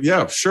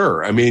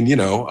 sure. I mean,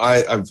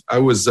 I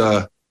was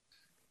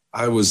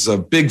a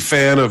big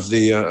fan of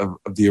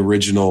the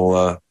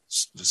original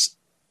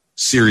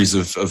series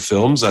of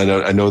films.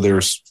 I know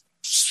there's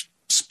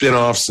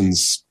spin-offs and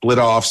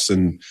split-offs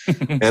and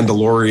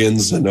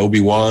Mandalorians and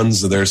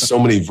Obi-Wans. There's so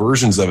many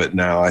versions of it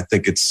now. I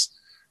think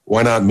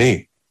why not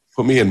me?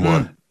 Put me in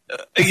one.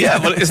 Yeah,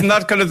 well, isn't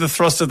that kind of the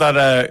thrust of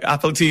that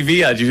Apple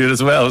TV ad you did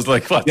as well? It was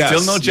like, what? Yes,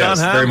 Still no John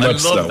Hamm? very much I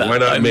love so. that. Why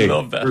not I me?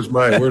 love that. Where's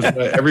my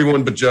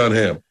everyone but John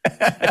Hamm?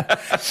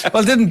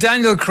 Well, didn't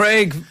Daniel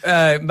Craig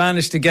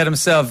manage to get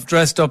himself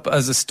dressed up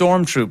as a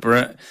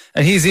stormtrooper?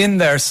 And he's in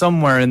there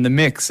somewhere in the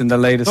mix in the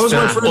latest That was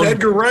film. my friend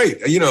Edgar Wright.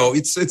 You know,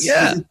 it's.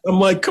 I'm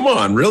like, come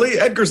on, really?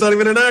 Edgar's not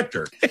even an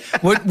actor.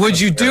 Would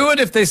you do it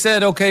if they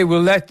said, okay,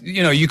 we'll let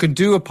you can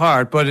do a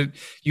part, but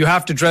you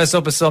have to dress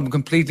up as some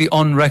completely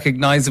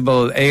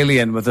unrecognizable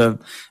alien with a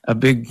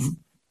big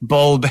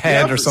bulb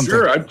head or something?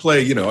 Sure, I'd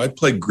play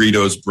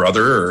Greedo's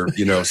brother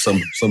or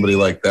somebody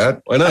like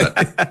that. Why not?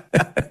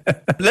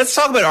 Let's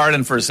talk about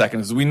Ireland for a second,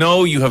 because we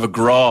know you have a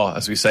graw,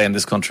 as we say in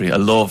this country, a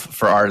love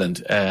for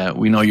Ireland.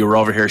 We know you were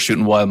over here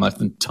shooting Wild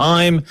Mountain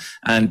Thyme,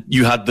 and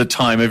you had the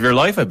time of your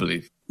life, I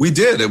believe. We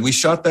did, and we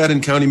shot that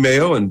in County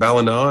Mayo and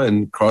Ballina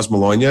and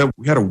Crossmalonia.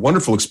 We had a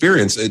wonderful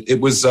experience.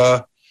 It was,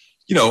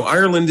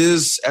 Ireland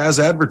is as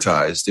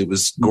advertised. It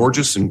was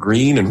gorgeous and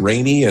green and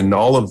rainy and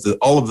all of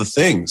the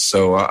things.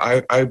 So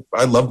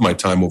I loved my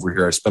time over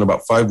here. I spent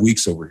about 5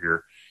 weeks over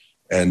here,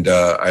 and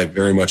I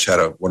very much had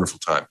a wonderful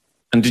time.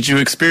 And did you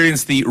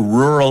experience the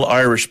rural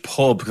Irish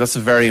pub? Because that's a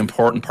very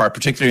important part,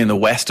 particularly in the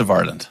west of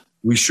Ireland.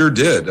 We sure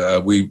did.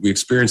 We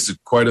experienced it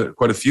quite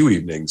a few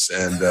evenings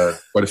and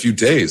quite a few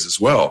days as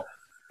well.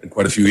 And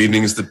quite a few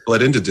evenings that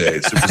bled into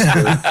days. It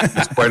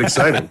was quite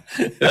exciting.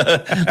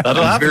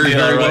 That'll happen. Very,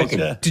 very welcome.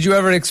 Yeah. Did you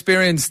ever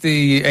experience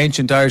the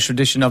ancient Irish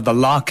tradition of the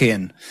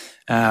lock-in,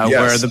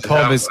 where the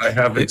pub is? I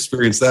have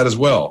experienced that as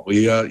well.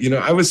 We,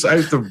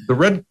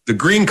 the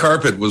green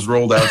carpet was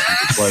rolled out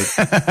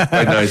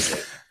quite nicely.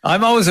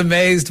 I'm always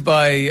amazed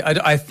by,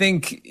 I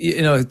think,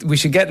 we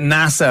should get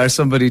NASA or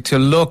somebody to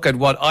look at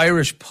what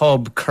Irish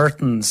pub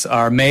curtains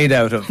are made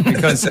out of,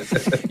 because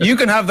you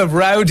can have the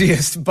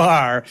rowdiest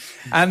bar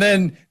and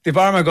then the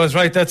barman goes,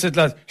 right, that's it,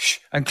 lad, shh,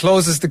 and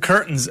closes the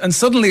curtains, and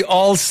suddenly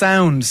all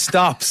sound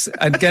stops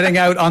and getting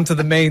out onto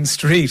the main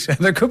street. And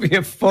there could be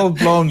a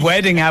full-blown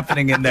wedding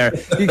happening in there.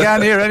 You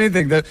can't hear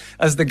anything.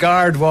 As the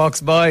guard walks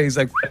by, he's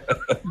like,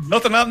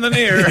 nothing happening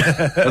here.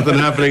 Nothing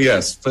happening,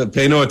 yes.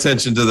 Pay no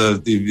attention to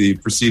the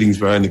proceedings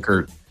behind the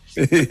curtain.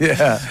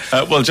 Yeah.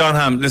 Well, John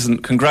Hamm, listen,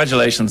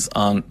 congratulations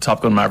on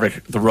Top Gun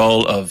Maverick. The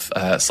role of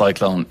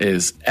Cyclone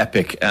is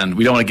epic, and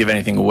we don't want to give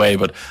anything away,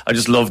 but I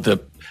just love the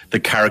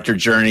character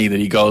journey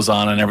that he goes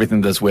on and everything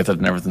that's with it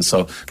and everything.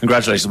 So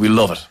congratulations. We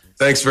love it.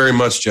 Thanks very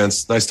much,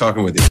 gents. Nice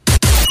talking with you.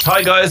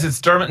 Hi, guys.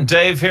 It's Dermot and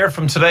Dave here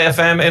from Today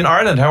FM in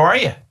Ireland. How are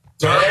you?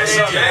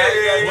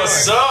 Hey,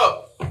 what's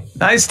up?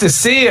 Nice to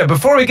see you.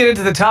 Before we get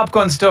into the Top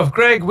Gun stuff,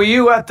 Greg, were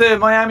you at the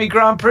Miami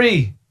Grand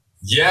Prix?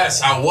 Yes,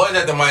 I was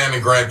at the Miami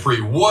Grand Prix.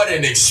 What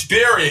an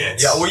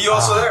experience. Yeah, were you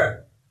also there?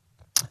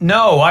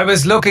 No, I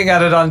was looking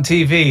at it on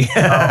TV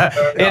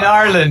in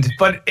Ireland,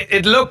 but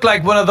it looked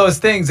like one of those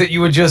things that you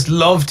would just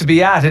love to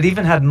be at. It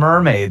even had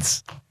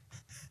mermaids.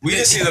 We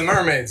didn't see the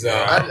mermaids,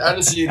 though. I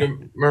didn't see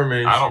the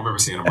mermaids. I don't remember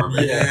seeing a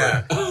mermaid.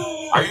 Yeah.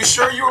 Are you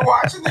sure you were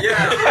watching it?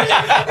 Yeah.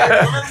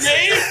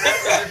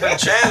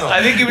 Channel.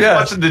 I think he was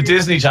watching the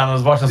Disney Channel.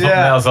 Was watching something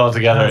else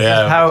altogether.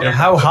 Yeah.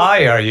 How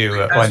high are you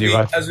when you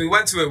watch? As we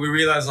went to it, we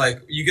realized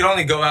you could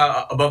only go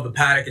out above the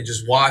paddock and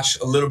just watch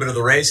a little bit of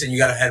the race, and you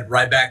got to head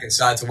right back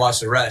inside to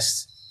watch the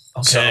rest.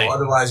 Okay. So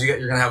otherwise,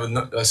 you're gonna have a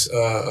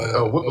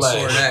whiplash.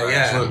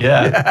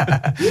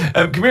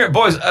 Come here,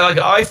 boys.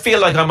 I feel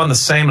like I'm on the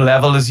same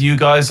level as you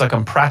guys. Like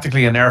I'm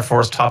practically an Air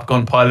Force Top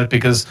Gun pilot,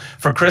 because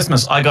for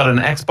Christmas I got an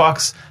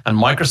Xbox and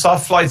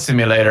Microsoft Flight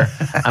Simulator,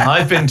 and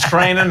I've been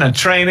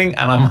training,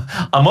 and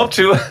I'm up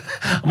to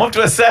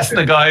a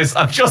Cessna, guys.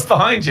 I'm just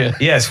behind you.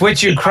 Yes,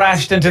 which you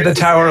crashed into the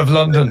Tower of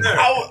London.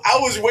 I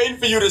was waiting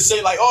for you to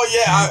say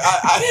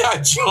I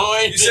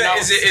joined.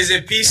 Is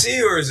it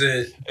PC or is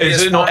it?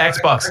 No,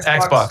 Xbox.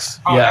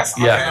 Oh, Yeah.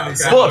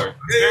 okay.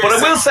 But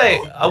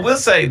I will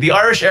say the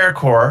Irish Air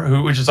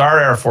Corps, which is our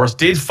Air Force,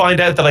 did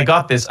find out that I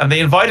got this, and they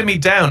invited me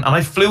down, and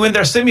I flew in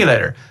their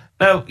simulator.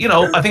 Now,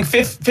 I think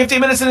 15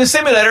 minutes in the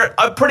simulator,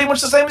 I'm pretty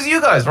much the same as you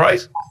guys,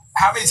 right?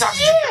 How many times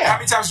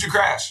did you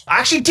crash? I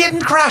actually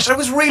didn't crash. I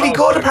was really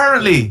good,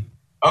 apparently.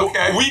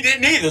 Okay. We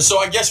didn't either, so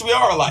I guess we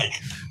are alike.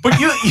 But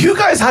you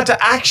guys had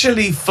to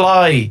actually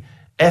fly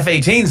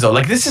F-18s, though.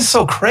 Like, this is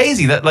so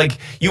crazy that,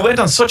 you went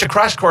on such a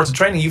crash course of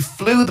training, you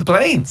flew the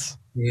planes.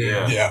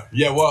 Yeah.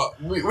 Well,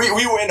 we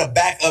were in the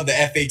back of the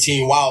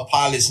F-18 while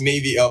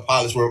Navy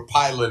pilots were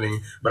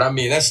piloting. But I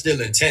mean, that's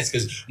still intense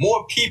because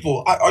more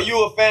people. Are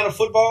you a fan of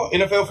football,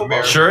 NFL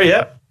football? Sure,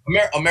 yeah.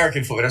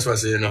 American football. That's why I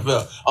say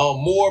NFL.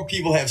 More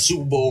people have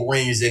Super Bowl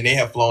rings than they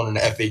have flown in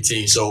the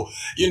F-18. So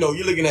you're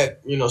looking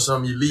at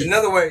some elite.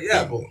 Another way,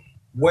 people.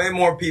 Way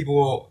more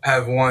people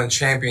have won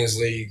Champions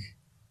League.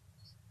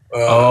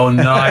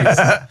 Nice.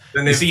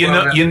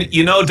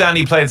 You know,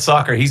 Danny played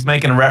soccer. He's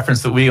making a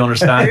reference that we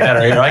understand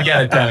better here. I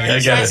get it, Danny. I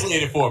get it.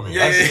 Translate it for me.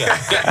 Yeah. He's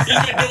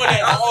been doing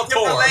that all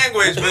different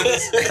language,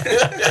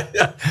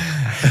 but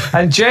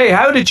And Jay,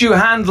 how did you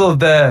handle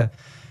the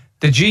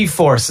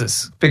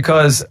G-forces?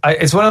 Because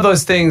it's one of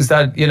those things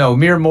that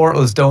mere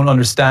mortals don't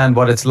understand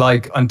what it's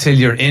like until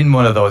you're in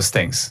one of those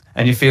things,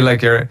 and you feel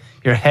like you're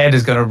your head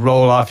is going to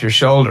roll off your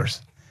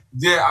shoulders.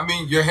 Yeah, I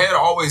mean, your head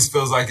always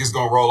feels like it's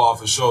going to roll off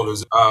his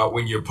shoulders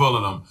when you're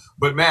pulling them.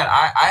 But man,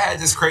 I had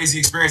this crazy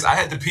experience. I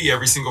had to pee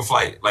every single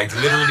flight. Like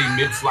literally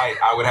mid-flight,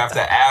 I would have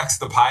to ask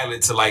the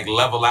pilot to like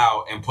level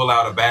out and pull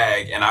out a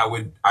bag, and I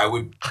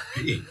would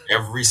pee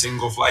every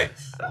single flight.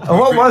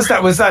 What was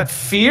that? Was that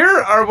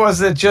fear, or was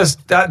it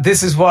just that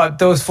this is what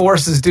those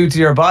forces do to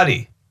your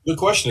body? Good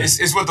question.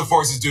 It's what the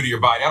forces do to your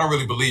body. I don't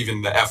really believe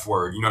in the F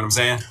word. You know what I'm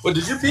saying? Well,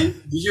 did you pee?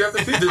 Did you have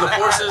to pee? Did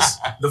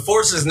the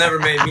forces never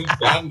made me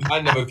pee. I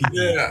never peed.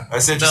 Yeah.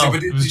 That's interesting. No,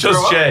 but it was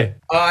just Jay.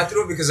 I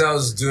threw it because I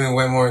was doing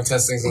way more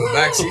intense things in the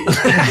backseat.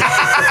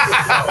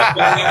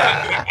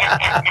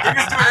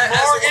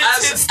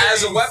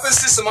 As a weapons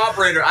system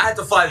operator, I had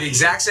to fly the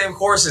exact same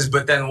courses,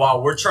 but then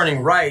while we're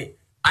turning right,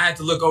 I had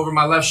to look over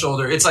my left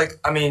shoulder. It's like,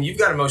 I mean, you've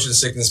got motion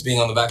sickness being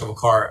on the back of a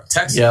car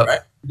texting, right?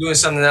 Doing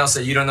something else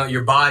that you don't know,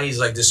 your body's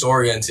like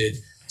disoriented.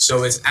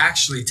 So it's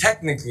actually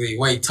technically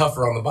way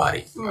tougher on the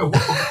body. Who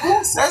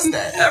says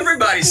that?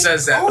 Everybody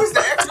says that. Who is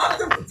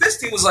that? This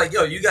team was like,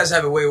 yo, you guys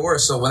have it way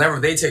worse. So whenever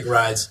they take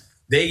rides,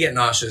 they get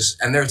nauseous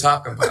and they're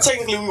talking about it. But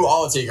technically, we were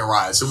all taking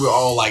rides, so we were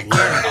all like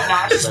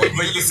nauseous. But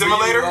you the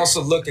simulator? You're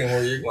also looking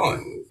where you're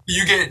going. Do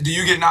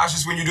you get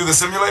nauseous when you do the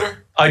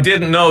simulator? I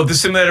didn't know. The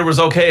simulator was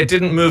okay. It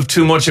didn't move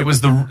too much. It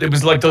was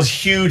like those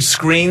huge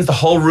screens. The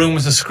whole room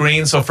was a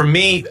screen. So for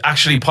me,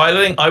 actually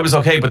piloting, I was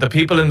okay. But the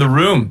people in the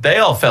room, they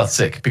all felt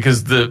sick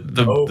because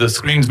the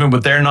screens move,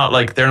 but they're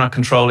not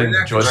controlling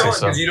the joystick.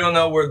 Because you don't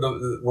know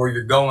where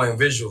you're going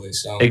visually.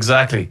 So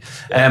exactly.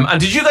 And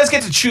did you guys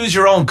get to choose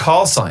your own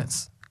call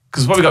signs?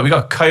 Because what we got? We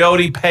got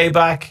Coyote,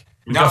 Payback.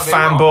 We got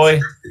Fanboy.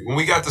 When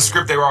we got the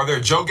script, they were all there.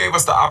 Joe gave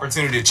us the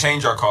opportunity to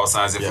change our call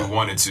signs if we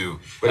wanted to.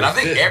 And I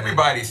think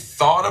everybody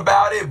thought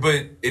about it,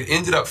 but it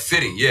ended up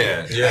fitting.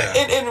 Yeah.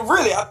 And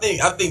really, I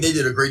think they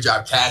did a great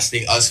job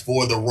casting us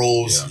for the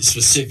roles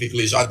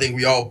specifically. So I think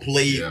we all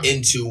played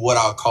into what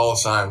our call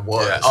sign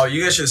was. Yeah. Oh,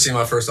 you guys should have seen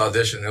my first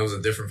audition. It was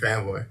a different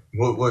Fanboy.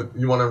 What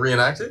you want to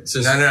reenact it?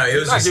 No. It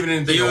was not giving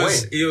anything away.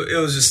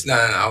 It was just no.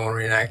 I want to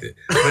reenact it.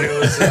 But it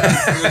was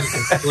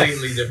a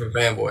completely different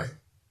Fanboy.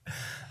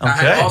 Okay. I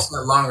had also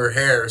had longer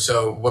hair,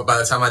 so by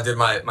the time I did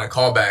my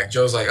callback,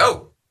 Joe's like,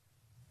 "Oh,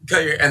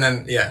 cut your," and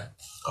then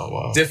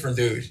different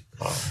dude.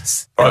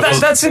 That's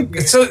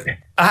it. So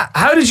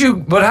how did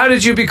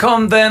you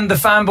become then the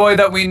Fanboy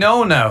that we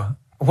know now?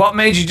 What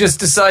made you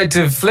just decide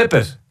to flip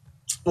it?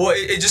 Well,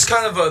 it just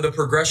kind of the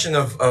progression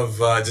of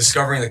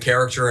discovering the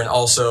character, and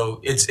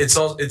also it's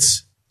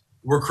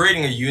we're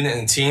creating a unit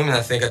and team, and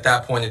I think at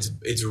that point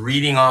it's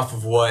reading off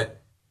of what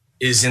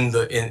is in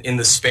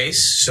the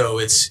space. So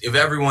if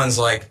everyone's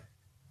like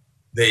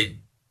the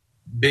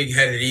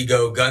big-headed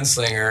ego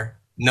gunslinger,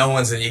 no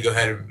one's an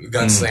ego-headed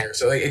gunslinger.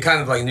 So it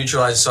kind of like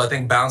neutralizes. So I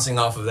think bouncing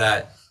off of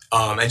that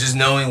and just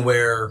knowing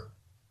where,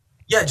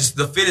 just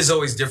the fit is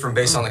always different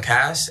based on the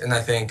cast. And I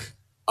think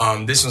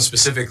this one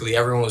specifically,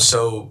 everyone was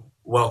so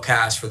well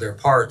cast for their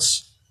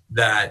parts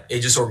that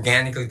it just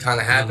organically kind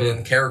of happened and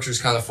the characters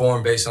kind of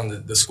formed based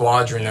on the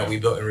squadron that we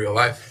built in real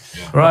life.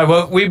 Right,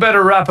 well, we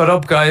better wrap it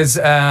up, guys.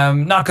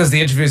 Not because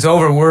the interview's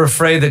over. We're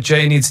afraid that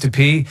Jay needs to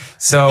pee.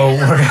 So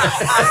we're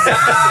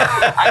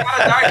I got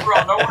a diaper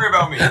on. Don't worry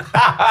about me.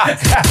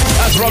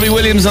 That's Robbie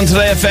Williams on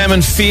Today FM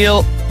and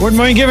Feel. Wouldn't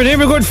mind giving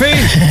him a good feel.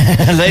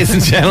 Ladies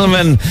and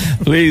gentlemen,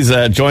 please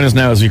join us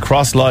now as we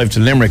cross live to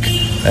Limerick,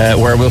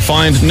 where we'll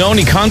find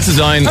Noni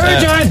Considine. How are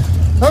you, John?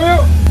 How are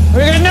you?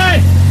 Are you getting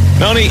on?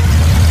 Noni.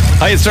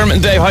 Hi, it's Dermot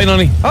and Dave. Hi,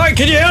 Noni. Hi,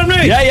 can you hear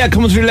me? Yeah,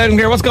 coming through loud and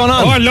clear. What's going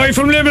on? Oh, live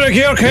from Limerick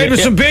here, Kate, with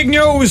some big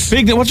news.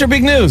 What's your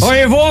big news? I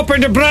have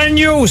opened a brand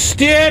new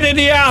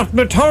state-of-the-art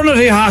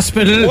maternity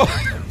hospital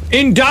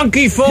in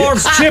Donkey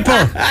Ford's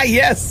Chipper.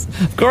 Yes,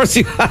 of course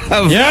you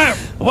have. Yeah.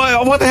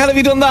 What the hell have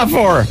you done that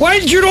for?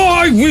 Well, you know,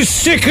 I was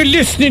sick of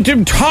listening to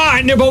them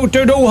talking about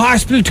their new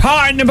hospital,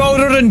 talking about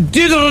it and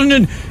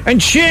dithering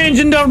and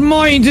changing their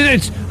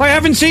minds. I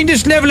haven't seen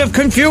this level of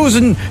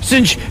confusion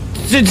since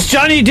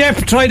Johnny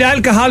Depp tried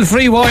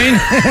alcohol-free wine.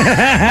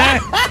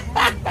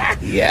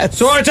 Yes.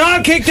 So it's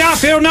all kicked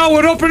off here now.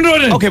 We're up and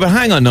running. Okay, but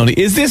hang on, Noni.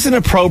 Is this an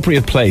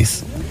appropriate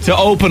place to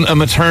open a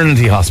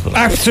maternity hospital?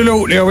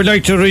 Absolutely. I would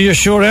like to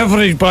reassure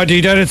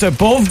everybody that it's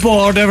above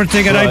board,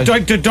 everything, and I'd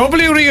like to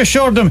doubly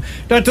reassure them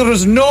that there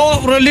is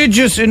no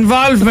religious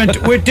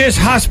involvement with this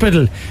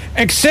hospital,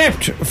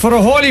 except for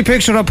a holy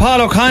picture of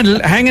Paul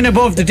O'Connell hanging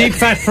above the deep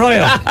fat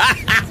fryer.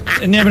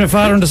 In the name of the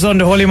Father and the Son,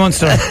 the Holy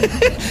Monster.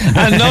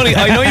 And Noni,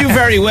 I know you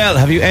very well.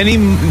 Have you any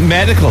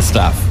medical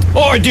staff?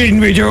 Oh, didn't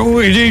we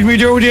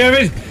do,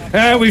 David?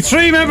 We've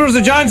 3 members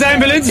of John's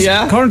ambulance,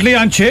 currently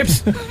on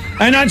chips.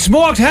 And on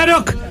smoked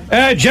haddock,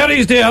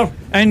 Jerry's there.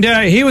 And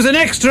he was an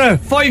extra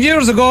 5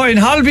 years ago in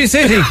Holby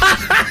City.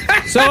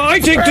 So I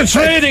think the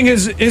trading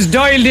is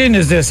dialed in,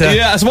 is this?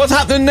 Yeah, so what's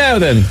happening now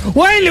then?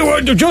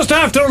 Well, just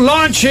after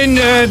launching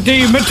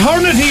the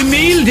maternity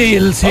meal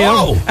deals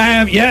here.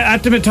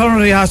 At the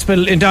maternity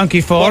hospital in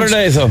Donkey Falls. What are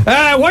they, so?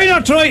 Why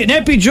not try an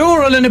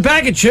epidural and a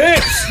bag of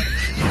chips?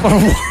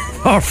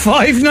 or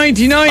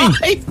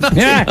 $5.99.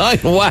 Yeah.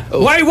 Wow.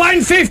 Why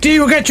 $1.50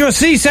 will get you a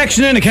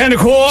C-section and a can of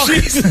Coke.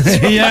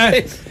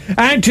 Yeah.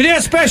 And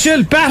today's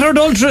special, battered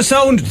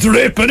ultrasound,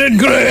 dripping in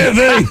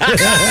gravy.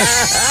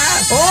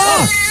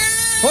 Oh!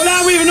 Hold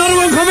on, we have another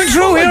one coming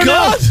through here.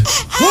 God.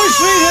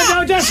 Push me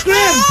now, that's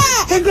great.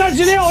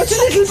 Congratulations. Oh, it's a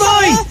little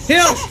boy.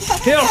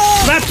 Here,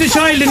 wrap the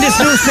child in this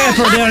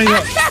newspaper. There you go.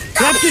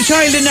 Wrap the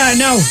child in that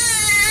now.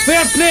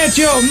 Fair play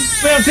to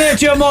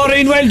you,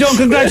 Maureen. Well done,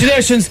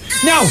 congratulations.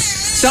 Now,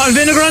 salt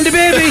vinegar on the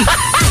baby.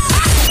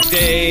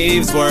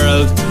 Dave's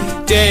World.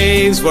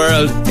 Dave's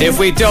World. If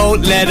we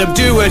don't let him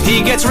do it,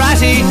 he gets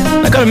ratty.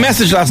 I got a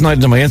message last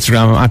night on my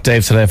Instagram, at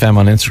DaveSaidFM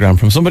on Instagram,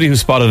 from somebody who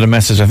spotted a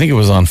message, I think it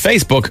was on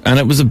Facebook, and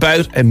it was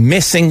about a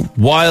missing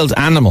wild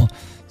animal.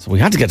 So we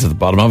had to get to the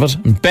bottom of it.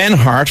 And Ben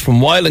Hart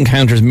from Wild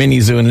Encounters Mini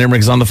Zoo in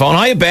Limerick is on the phone.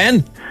 Hiya,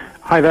 Ben.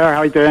 Hi there,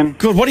 how you doing?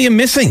 Good. What are you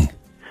missing?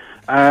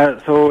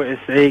 So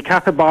it's a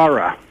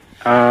capybara.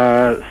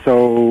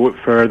 So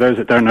for those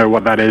that don't know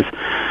what that is,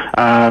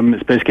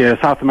 it's basically a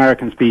South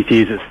American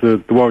species. It's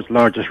the world's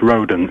largest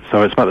rodent,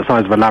 so it's about the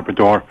size of a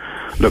Labrador.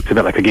 Looks a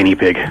bit like a guinea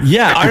pig.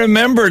 Yeah, I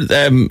remember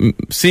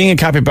seeing a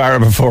capybara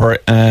before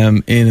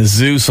in a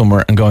zoo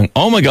somewhere and going,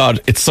 oh my God,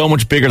 it's so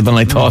much bigger than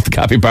I thought the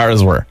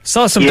capybaras were.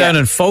 Saw some down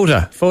in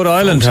Fota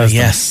Island has them.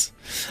 Yes.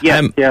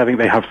 Yeah, I think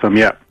they have some,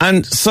 yeah.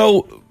 And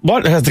so,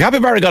 what has the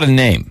capybara got a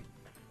name?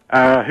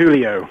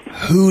 Julio.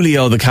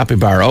 Julio the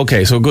capybara.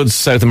 Okay, so a good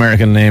South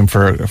American name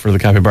for the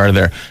capybara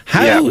there.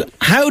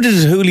 How did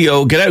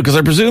Julio get out? Because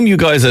I presume you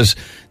guys at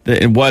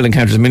the Wild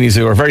Encounters Mini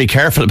Zoo are very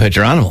careful about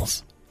your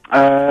animals.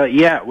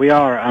 Yeah, we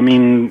are. I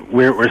mean,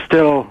 we're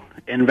still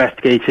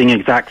investigating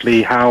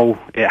exactly how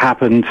it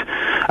happened,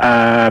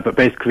 but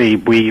basically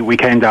we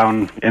came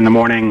down in the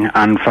morning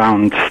and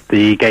found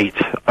the gate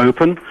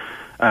open.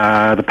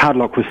 The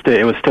padlock was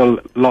still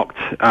locked,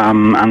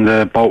 and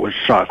the bolt was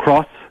shut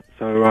across.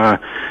 So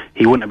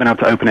he wouldn't have been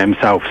able to open it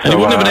himself. And he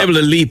wouldn't have been able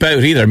to leap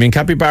out either. I mean,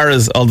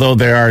 capybaras, although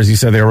they are, as you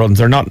said, they are rodents,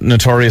 they're not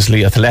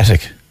notoriously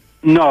athletic.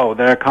 No,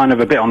 they're kind of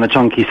a bit on the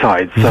chunky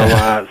side.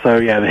 So,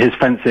 his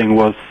fencing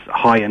was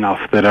high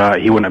enough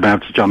that he wouldn't have been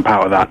able to jump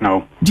out of that,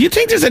 no. Do you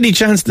think there's any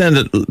chance then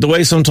that the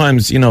way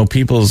sometimes,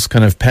 people's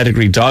kind of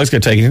pedigree dogs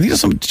get taken, do you think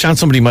there's some chance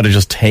somebody might have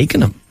just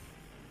taken them?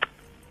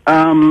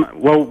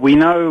 Well, we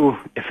know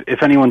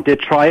if anyone did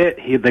try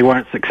it, they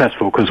weren't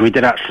successful, because we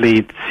did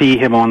actually see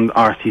him on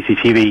our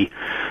CCTV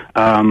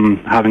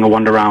having a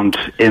wander around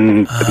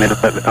in the middle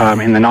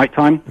in the night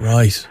time.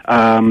 Right.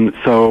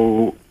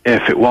 So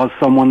if it was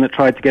someone that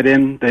tried to get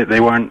in, they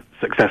weren't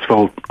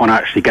successful on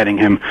actually getting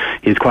him.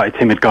 He's quite a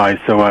timid guy,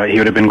 so he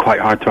would have been quite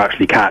hard to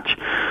actually catch.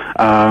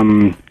 We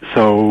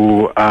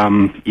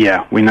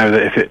know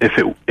that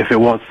if it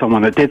was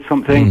someone that did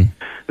something,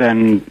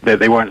 then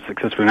they weren't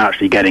successful in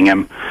actually getting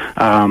him.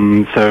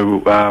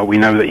 We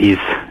know that he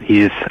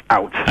is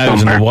out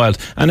somewhere. In the wild.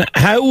 And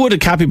how would a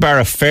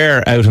capybara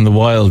fare out in the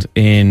wild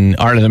in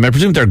Ireland? I mean, I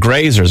presume they're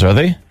grazers, are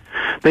they?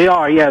 They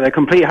are, yeah. They're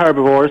complete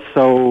herbivores,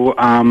 so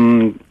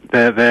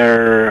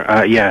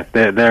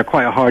they're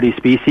quite a hardy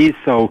species.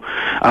 So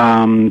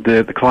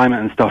the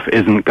climate and stuff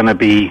isn't going to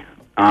be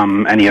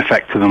any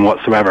effect to them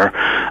whatsoever.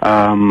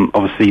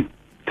 Obviously,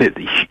 the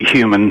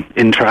human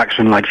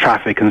interaction, like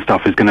traffic and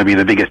stuff, is going to be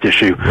the biggest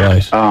issue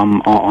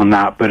on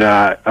that. But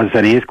as I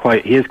said, he is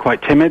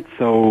quite timid.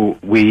 So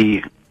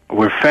we're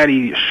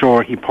fairly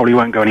sure he probably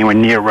won't go anywhere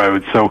near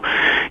roads. So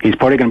he's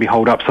probably going to be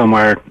holed up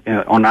somewhere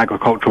on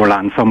agricultural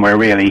land, somewhere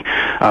really,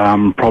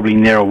 probably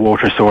near a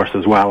water source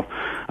as well.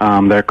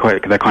 They're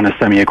kind of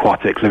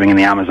semi-aquatic, living in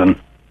the Amazon.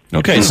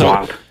 Okay,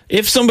 so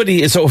if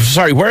somebody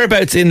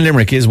whereabouts in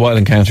Limerick is Wild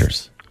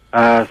Encounters?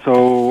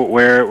 So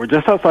we're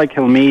just outside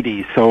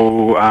Kilmeady,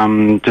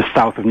 so just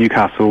south of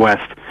Newcastle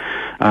West,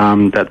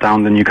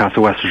 down the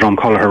Newcastle West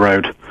Drumcolliher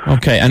Road.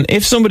 Okay, and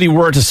if somebody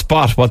were to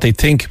spot what they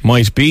think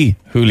might be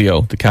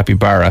Julio, the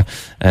capybara,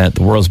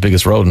 the world's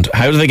biggest rodent,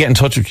 how do they get in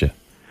touch with you?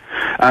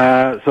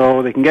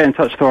 So they can get in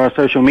touch through our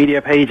social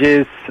media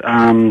pages,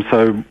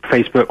 so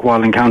Facebook,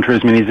 Wild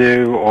Encounters Mini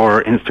Zoo,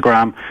 or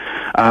Instagram,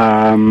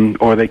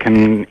 or they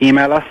can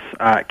email us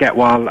at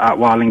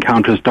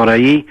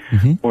getwild@wildencounters.ie,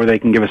 or they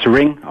can give us a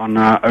ring on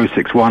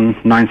 061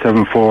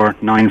 974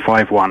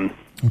 951.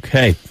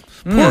 Okay.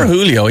 Poor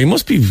Julio, he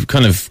must be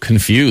kind of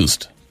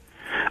confused.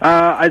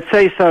 I'd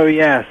say so,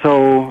 yeah.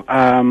 So,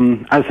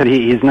 as I said,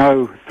 he's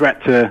no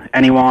threat to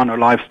anyone or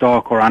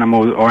livestock or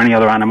animals or any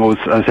other animals.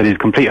 As I said, he's a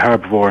complete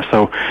herbivore,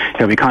 so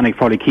he'll be kind of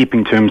probably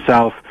keeping to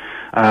himself.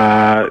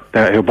 He'll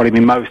probably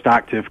be most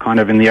active kind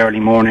of in the early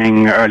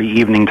morning, early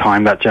evening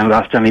time. That's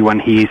generally when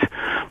he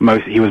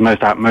was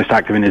most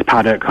active in his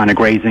paddock, kind of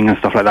grazing and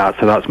stuff like that.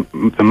 So that's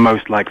the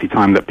most likely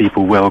time that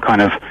people will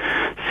kind of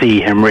see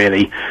him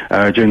really.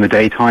 During the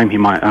daytime, he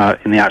might,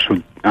 in the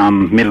actual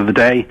middle of the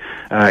day,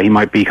 he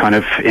might be kind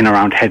of in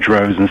around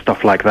hedgerows and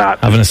stuff like that.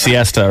 Having a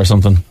siesta or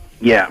something.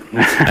 Yeah.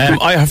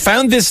 I have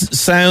found this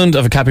sound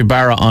of a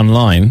capybara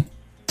online.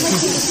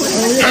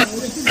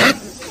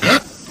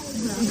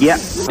 Yeah,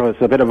 so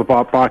it's a bit of a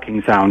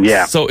barking sound,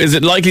 yeah. So is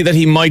it likely that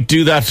he might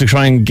do that to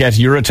try and get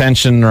your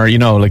attention, or,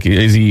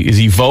 is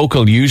he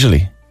vocal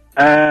usually?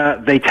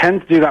 They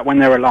tend to do that when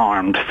they're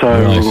alarmed.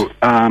 So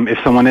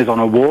if someone is on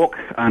a walk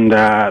and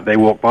they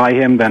walk by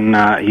him, then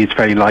he's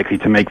fairly likely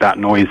to make that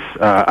noise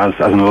as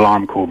an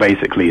alarm call,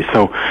 basically.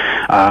 So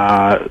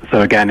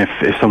again,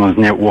 if someone's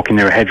walking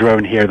near a hedgerow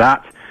and hear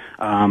that,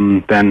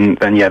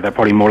 then yeah, they're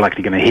probably more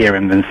likely going to hear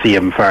him than see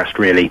him first,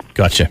 really.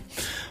 Gotcha.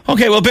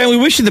 Okay, well, Ben, we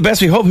wish you the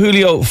best. We hope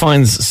Julio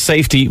finds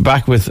safety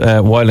back with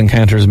Wild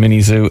Encounters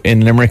Mini Zoo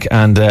in Limerick.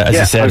 And as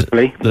I said,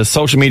 hopefully. The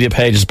social media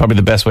page is probably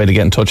the best way to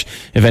get in touch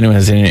if anyone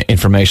has any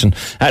information.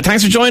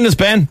 Thanks for joining us,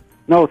 Ben.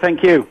 No,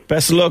 thank you.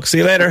 Best of luck. See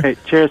you later. Okay,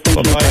 cheers.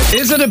 Bye-bye.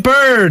 Is it a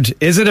bird?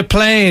 Is it a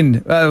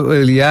plane?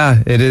 Well,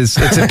 yeah, it is.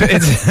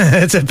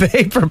 It's a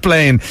paper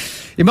plane.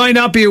 You might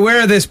not be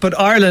aware of this, but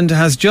Ireland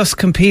has just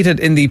competed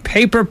in the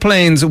Paper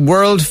Planes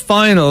World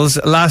Finals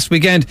last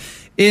weekend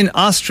in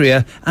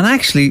Austria, and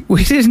actually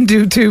we didn't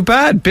do too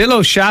bad. Bill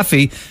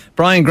O'Shaughnessy,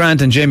 Brian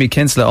Grant and Jamie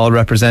Kinsella all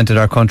represented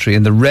our country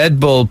in the Red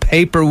Bull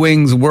Paper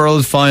Wings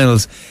World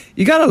Finals.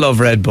 You gotta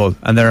love Red Bull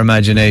and their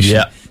imagination.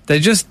 Yeah. They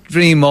just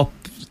dream up.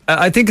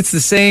 I think it's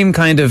the same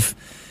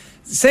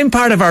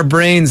part of our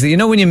brains that, you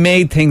know, when you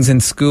made things in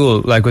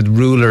school, like with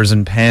rulers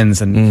and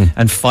pens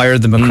and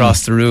fired them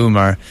across the room.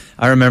 Or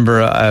I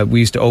remember we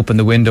used to open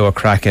the window a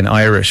crack in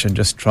Irish and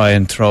just try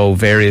and throw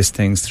various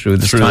things through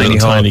this tiny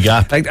hole. Tiny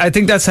gap. Like, I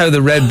think that's how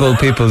the Red Bull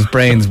people's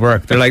brains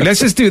work. They're like, let's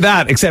just do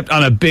that, except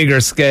on a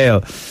bigger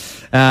scale.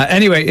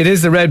 Anyway, it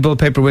is the Red Bull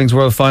Paper Wings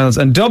World Finals,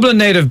 and Dublin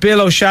native Bill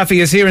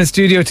O'Shaughnessy is here in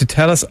studio to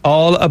tell us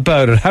all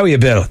about it. How are you,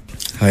 Bill?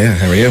 Hiya,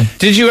 how are you?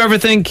 Did you ever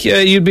think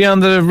you'd be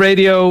on the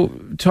radio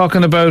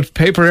talking about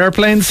paper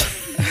airplanes?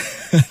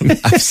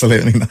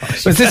 Absolutely not.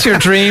 Was this your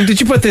dream?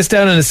 Did you put this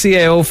down in a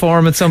CAO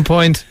form at some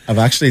point? I've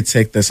actually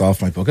taken this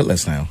off my bucket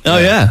list now. Oh,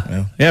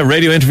 yeah.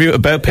 Radio interview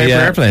about paper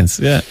airplanes.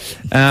 Yeah.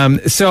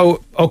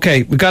 So,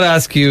 okay, we got to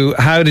ask you,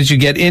 how did you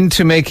get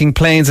into making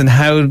planes, and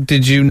how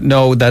did you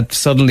know that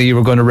suddenly you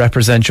were going to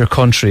represent your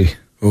country?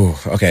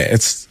 Oh, okay.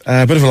 It's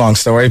a bit of a long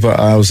story, but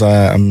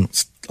I'm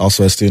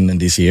also a student in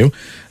DCU,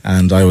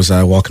 and I was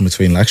walking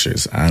between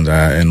lectures, and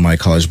in my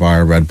college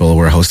bar, Red Bull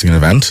were hosting an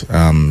event,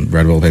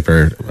 Red Bull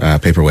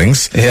Paper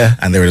Wings,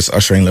 and they were just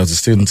ushering loads of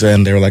students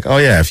in. They were like, oh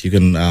yeah, if you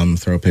can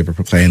throw a paper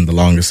plane the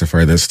longest or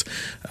furthest,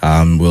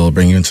 we'll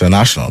bring you into the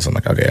nationals. I'm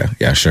like, okay,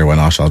 yeah, sure, why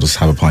not? I'll just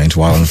have a pint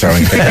while I'm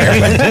throwing a paper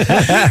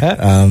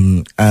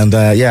airplane. And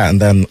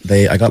then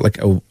I got like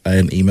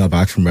an email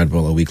back from Red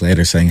Bull a week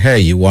later saying, hey,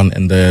 you won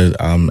in the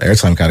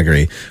airtime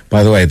category.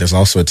 By the way, there's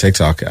also a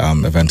TikTok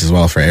event as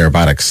well for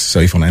aerobatics,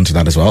 so if you want to enter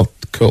that as well,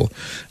 cool.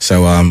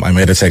 So I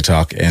made a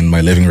TikTok in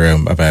my living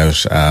room about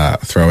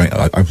throwing.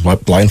 I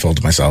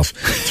blindfolded myself,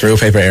 threw a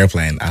paper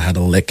airplane, and had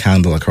a lit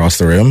candle across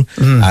the room,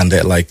 and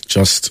it like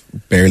just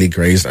barely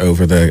grazed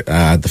over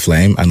the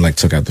flame and like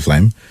took out the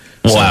flame.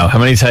 Wow! How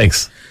many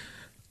takes?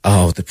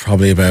 Oh,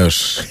 probably about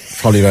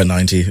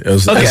 90. It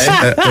was okay,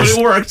 but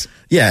it worked.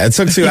 Yeah, it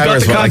took 2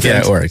 hours, but like,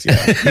 yeah, it worked.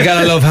 Yeah. You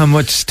gotta love how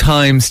much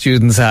time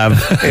students have.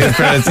 You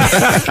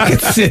can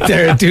sit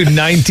there and do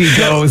 90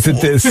 goes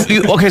at this.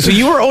 Okay, so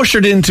you were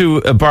ushered into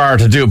a bar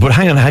to do it, but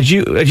hang on, had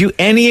you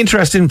any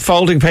interest in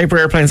folding paper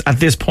airplanes at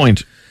this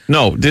point?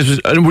 No,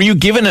 were you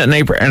given an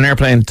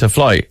airplane to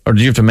fly, or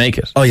did you have to make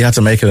it? Oh, you had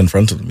to make it in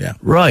front of them, yeah.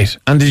 Right.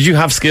 And did you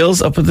have skills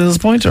up at this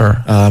point,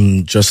 or?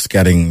 Just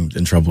getting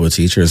in trouble with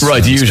teachers.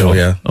 Right, the usual.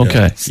 Yeah.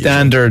 Okay. Yeah.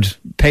 Standard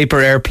paper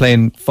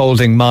airplane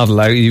folding model.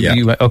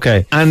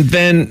 Okay. And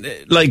then,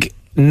 like,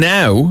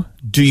 now,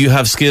 do you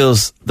have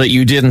skills that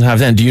you didn't have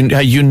then? Do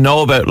you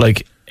know about,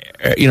 like,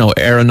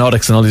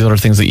 aeronautics and all these other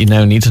things that you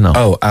now need to know?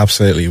 Oh,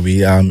 absolutely.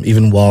 We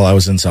even while I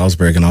was in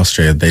Salzburg in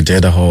Austria, they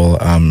did a whole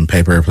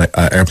paper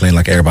airplane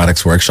like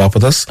aerobatics workshop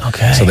with us.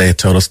 Okay. So they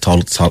taught us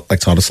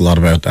a lot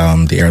about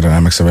the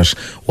aerodynamics of it,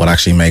 what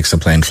actually makes a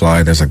plane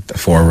fly. There's like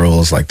 4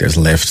 rules, like there's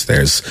lift,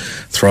 there's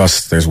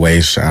thrust, there's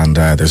weight, and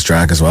there's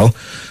drag as well.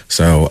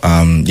 So,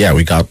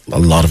 we got a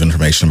lot of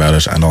information about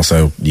it, and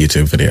also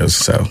YouTube videos.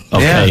 So,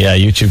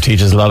 YouTube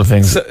teaches a lot of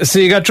things. So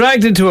you got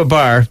dragged into a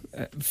bar,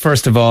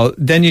 first of all,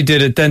 then you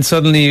did it, then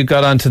suddenly you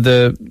got onto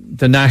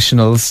the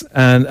nationals,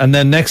 and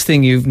then next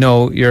thing you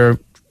know, you're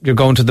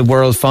going to the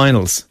world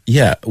finals.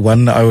 Yeah,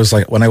 when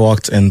I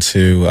walked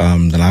into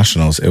the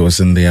nationals, it was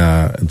in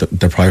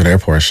the private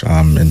airport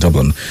in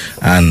Dublin,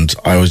 and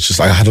I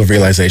had a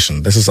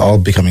realization, this is all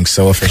becoming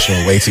so official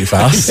way too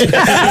fast.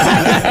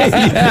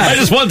 I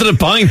just wanted a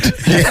pint.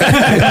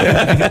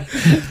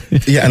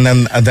 Yeah,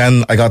 and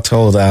then I got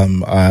told I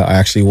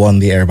actually won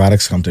the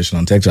aerobatics competition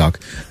on TikTok.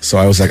 So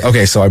I was like,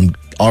 okay, so I'm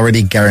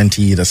already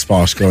guaranteed a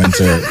spot going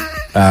to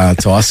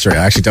Austria.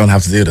 I actually don't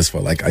have to do this,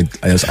 but like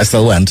I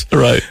still went.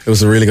 Right. It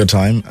was a really good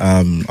time.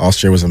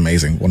 Austria was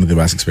amazing. One of the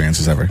best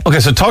experiences ever. Okay,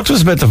 so talk to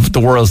us about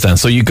the Worlds then.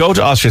 So you go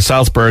to Austria,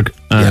 Salzburg,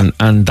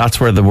 and that's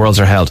where the Worlds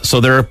are held.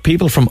 So there are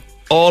people from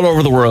all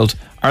over the world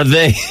Are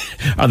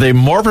they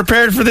more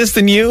prepared for this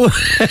than you?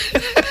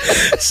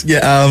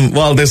 Yeah,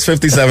 well, there's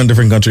 57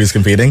 different countries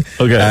competing.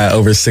 Okay.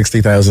 Over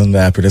 60,000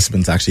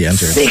 participants actually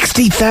entered.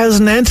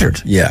 60,000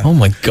 entered? Yeah. Oh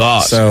my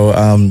God. So,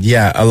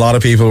 yeah, a lot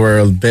of people were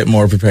a bit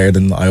more prepared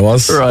than I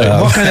was. Right.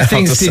 What kind of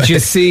things did you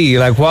see?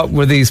 Like, what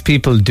were these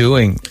people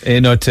doing,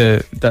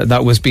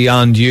 that was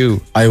beyond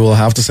you? I will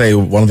have to say,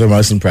 one of the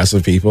most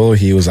impressive people,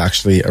 he was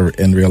actually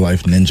in real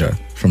life ninja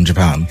from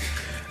Japan.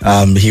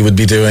 He would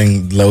be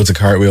doing loads of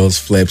cartwheels,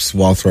 flips,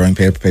 while throwing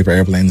paper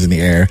airplanes in the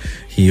air.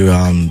 He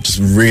just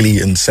really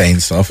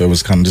insane stuff. It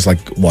was kind of just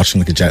like watching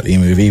like a Jet Li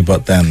movie,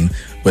 but then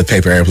with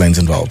paper airplanes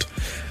involved.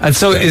 And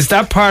so is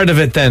that part of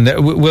it then?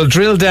 We'll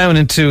drill down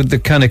into the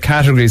kind of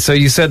categories. So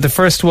you said the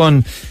first one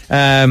is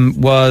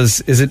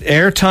it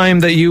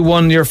airtime that you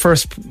won your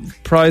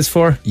first prize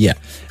for? Yeah.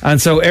 And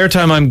so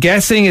airtime, I'm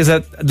guessing, is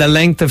that the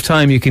length of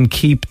time you can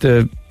keep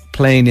the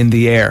plane in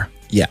the air?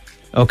 Yeah.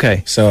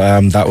 Okay. So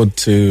that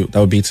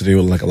would be to do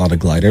with like a lot of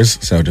gliders.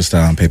 So just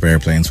paper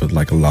airplanes with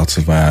like lots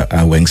of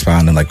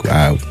wingspan and like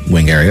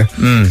wing area.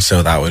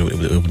 So that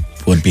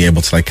would be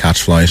able to like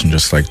catch flight and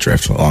just like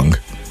drift along.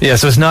 Yeah,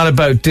 so it's not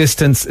about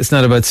distance, it's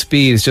not about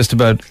speed, it's just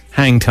about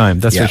hang time.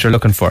 That's what you're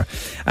looking for.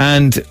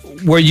 And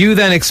were you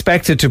then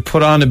expected to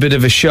put on a bit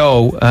of a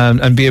show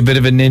and be a bit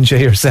of a ninja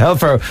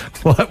yourself, or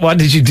what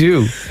did you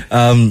do?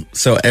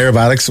 So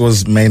aerobatics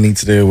was mainly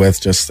to do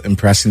with just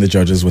impressing the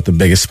judges with the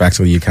biggest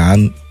spectacle you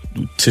can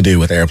to do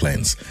with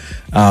airplanes.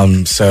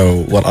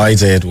 So what I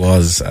did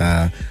was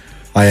I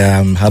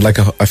had like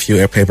a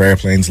few paper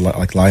airplanes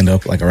like lined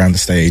up like around the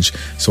stage.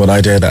 So what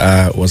I did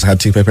was I had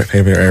two paper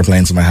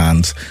airplanes in my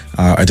hand.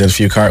 I did a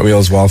few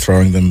cartwheels while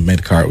throwing them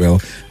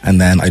mid-cartwheel, and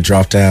then I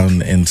dropped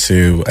down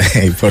into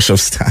a push-up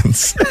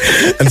stance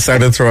and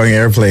started throwing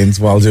airplanes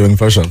while doing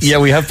push-ups. Yeah,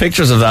 we have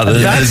pictures of that.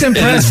 That's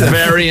impressive. It is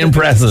very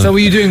impressive. So were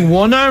you doing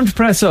one-armed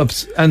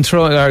press-ups and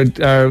throwing?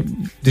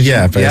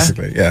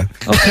 Basically, yeah.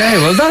 Okay,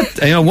 well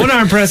that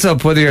one-arm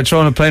press-up, whether you're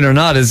throwing a plane or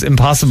not, is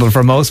impossible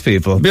for most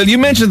people. Bill, you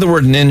mentioned the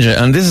word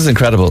ninja, and this is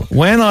incredible.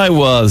 When I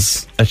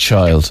was a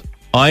child,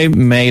 I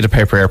made a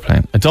paper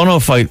airplane. I don't know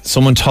if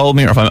someone told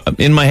me or if I'm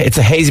in my. It's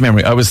a hazy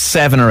memory. I was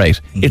 7 or 8.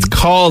 It's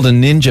called a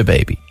Ninja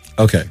Baby.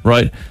 Okay.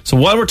 Right. So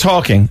while we're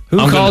talking, who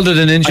called it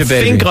a Ninja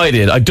Baby? I think I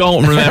did. I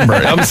don't remember.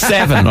 I was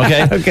 7.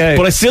 Okay. Okay.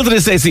 But I still to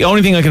this day, it's the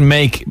only thing I can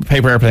make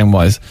paper airplane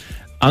wise.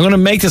 I'm going to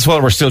make this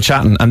while we're still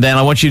chatting, and then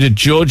I want you to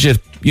judge it,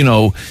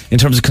 in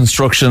terms of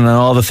construction and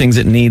all the things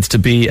it needs to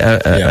be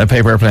a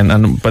paper airplane.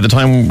 And by the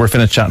time we're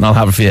finished chatting, I'll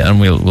have it for you, and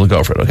we'll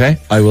go for it, okay?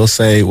 I will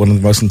say one of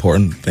the most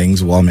important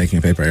things while making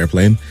a paper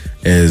airplane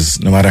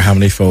is no matter how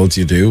many folds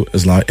you do,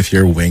 if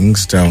your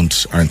wings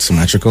aren't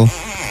symmetrical,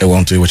 it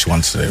won't do what you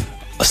want to do.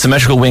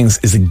 Symmetrical wings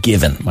is a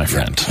given, my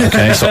friend.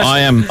 Okay, so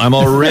I'm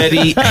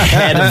already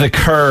ahead of the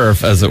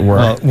curve, as it were.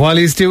 Well, while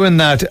he's doing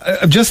that,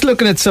 I'm just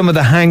looking at some of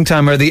the hang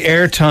time or the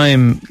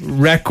airtime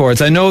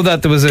records. I know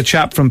that there was a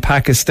chap from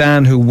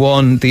Pakistan who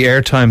won the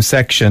airtime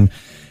section,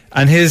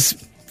 and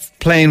his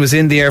plane was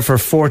in the air for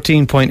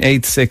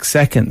 14.86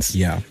 seconds.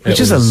 Yeah, which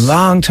is a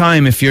long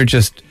time if you're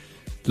just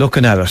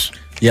looking at it.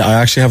 Yeah, I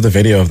actually have the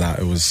video of that.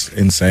 It was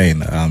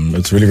insane.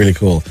 It's really, really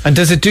cool. And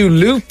does it do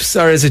loops,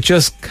 or is it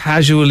just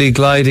casually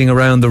gliding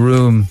around the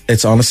room?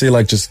 It's honestly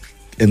like just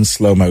in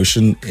slow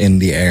motion in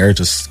the air,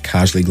 just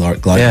casually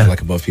gliding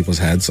like above people's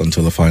heads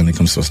until it finally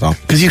comes to a stop.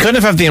 Because you kind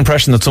of have the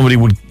impression that somebody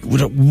would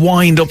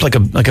wind up like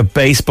a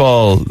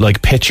baseball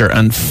like pitcher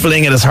and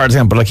fling it as hard as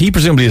they can, but like he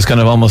presumably is kind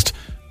of almost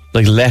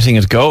like letting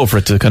it go for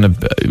it to kind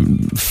of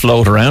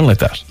float around like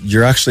that.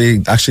 You're actually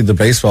the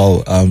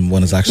baseball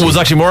one is actually... was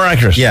actually more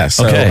accurate. Yeah,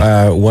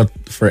 so what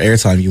for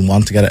airtime, you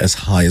want to get it as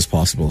high as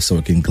possible so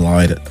it can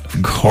glide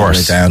of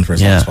course down for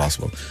as long as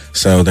possible.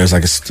 So there's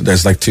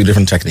like two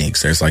different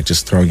techniques. There's like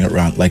just throwing it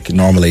around like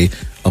normally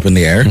up in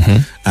the air,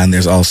 and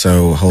there's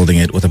also holding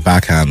it with a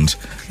backhand,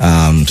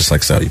 just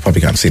like so. You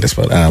probably can't see this,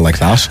 but like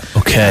that.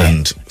 Okay.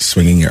 And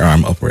swinging your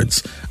arm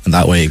upwards, and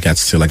that way it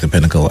gets to like the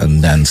pinnacle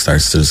and then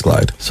starts to just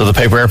glide. So the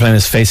paper airplane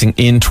is facing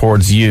in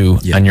towards you,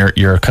 and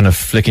you're kind of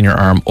flicking your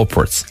arm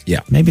upwards.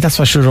 Yeah. Maybe that's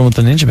what I should have done with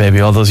the Ninja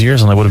Baby all those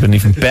years, and I would have been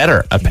even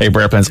better at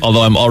paper airplanes,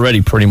 although I'm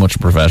already pretty much a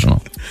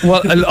professional.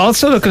 Well,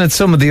 also looking at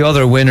some of the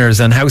other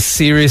winners and how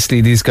seriously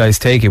these guys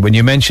take it. When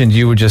you mentioned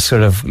you were just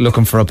sort of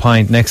looking for a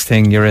pint, next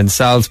thing you're in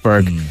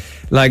Salzburg.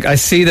 Like, I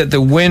see that the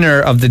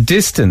winner of the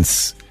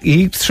distance,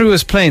 he threw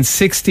his plane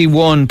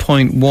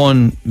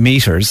 61.1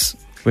 meters,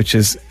 which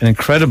is an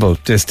incredible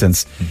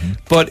distance.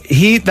 But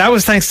that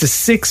was thanks to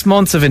 6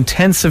 months of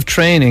intensive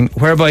training,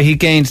 whereby he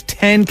gained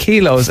 10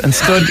 kilos and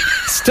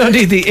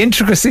studied the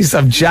intricacies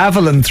of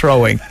javelin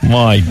throwing.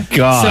 My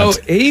God.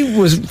 So he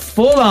was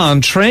full on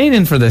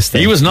training for this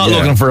thing. He was not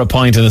looking for a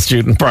pint in a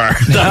student bar.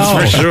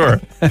 That's for sure.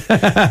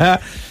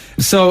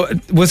 So,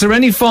 was there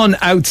any fun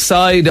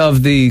outside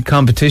of the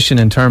competition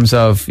in terms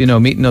of,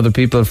 meeting other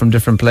people from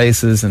different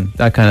places and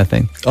that kind of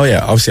thing? Oh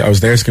yeah, obviously I was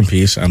there to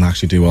compete and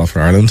actually do well for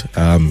Ireland.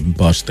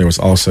 But there was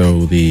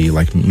also the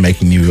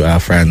making new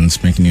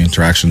friends, making new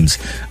interactions.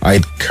 I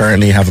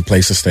currently have a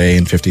place to stay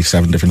in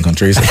 57 different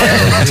countries if I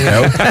ever want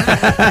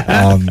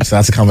to go. So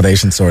that's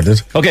accommodation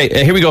sorted.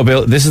 Okay, here we go,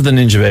 Bill. This is the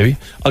Ninja Baby.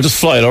 I'll just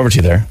fly it over to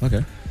you there.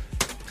 Okay.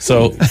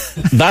 So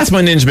that's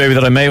my Ninja Baby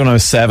that I made when I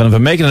was 7. I've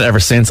been making it ever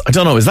since. I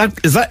don't know. Is that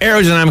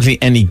aerodynamically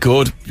any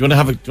good? Do you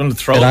want to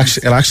throw it?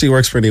 It actually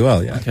works pretty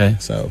well. Yeah. Okay.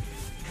 So.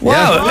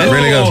 Wow, yeah,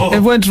 really good.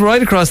 It went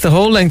right across the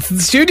whole length of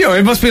the studio.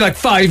 It must be like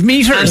 5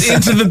 meters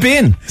into the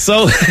bin.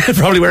 So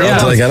probably where Did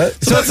I get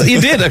it? So you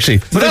did actually.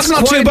 But that's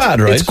not too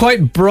bad, right? It's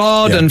quite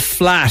broad and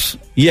flat.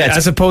 Yeah,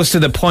 as opposed to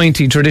the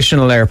pointy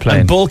traditional airplane.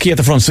 And bulky at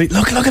the front. So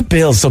look at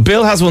Bill. So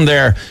Bill has one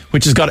there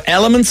which has got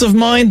elements of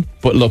mine,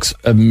 but looks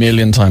a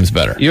million times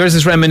better. Yours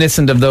is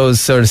reminiscent of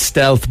those sort of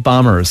stealth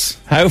bombers.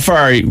 How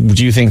far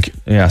do you think?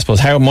 Yeah, I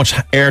suppose. How much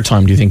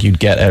airtime do you think you'd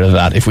get out of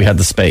that if we had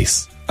the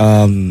space?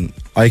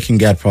 I can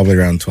get probably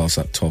around 12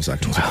 seconds.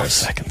 12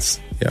 seconds.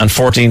 Yeah. And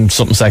 14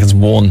 something seconds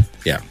one.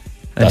 Yeah.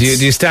 And do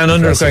you stand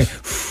under going?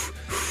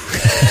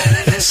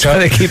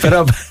 Trying to keep it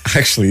up.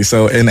 Actually,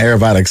 so in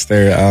aerobatics,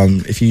 there,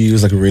 if you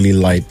use like a really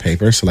light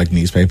paper, so like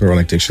newspaper or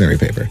like dictionary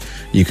paper,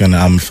 you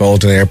can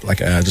fold an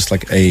just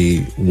like a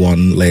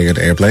one-layered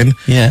airplane.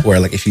 Yeah.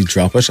 Where like if you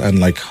drop it and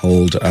like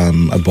hold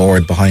a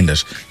board behind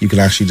it, you can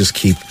actually just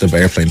keep the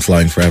airplane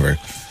flying forever.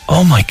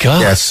 Oh my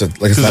god! Yeah, so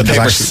like the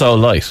paper's so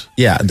light.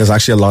 Yeah, there's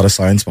actually a lot of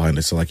science behind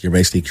it. So like you're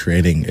basically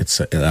creating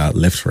its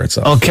lift for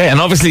itself. Okay,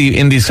 and obviously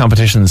in these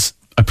competitions,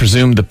 I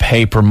presume the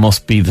paper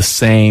must be the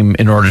same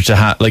in order to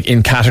have, like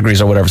in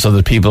categories or whatever, so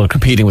that people are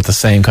competing with the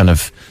same kind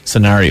of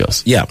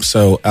scenarios. Yeah,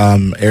 so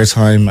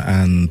airtime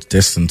and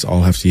distance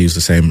all have to use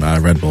the same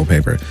Red Bull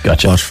paper.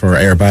 Gotcha. But for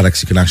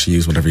aerobatics, you can actually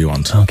use whatever you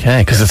want.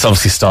 Okay, because it's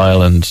obviously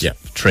style and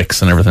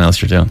tricks and everything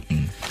else you're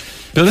doing.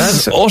 Bill,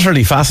 this is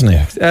utterly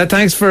fascinating.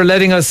 Thanks for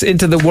letting us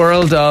into the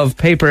world of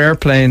paper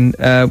airplane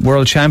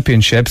world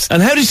championships.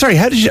 And how did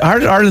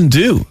Ireland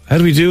do? How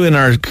did we do in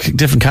our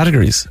different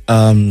categories?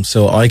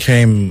 So I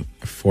came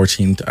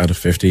 14th out of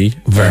 50.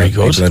 Very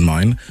good. In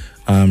mine.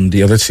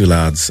 The other two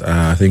lads,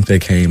 I think they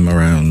came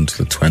around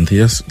the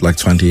 20th, like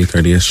 20,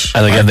 30ish.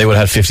 And again, they would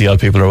have had 50 odd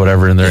people or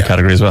whatever in their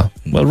category as well.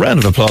 Well, round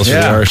of applause for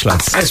the Irish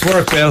lads. Nice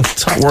work, Bill.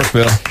 Top work,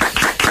 Bill.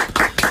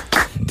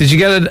 Did you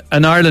get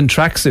an Ireland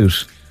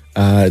tracksuit?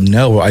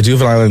 No, I do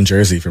have an Ireland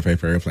jersey for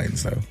paper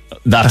airplanes, though.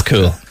 That's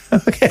cool.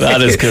 Okay. That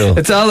is cool.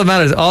 It's all that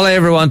matters. All I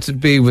ever wanted to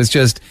be was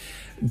just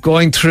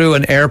going through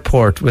an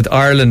airport with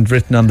Ireland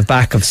written on the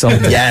back of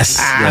something. Yes.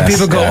 And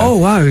people go, oh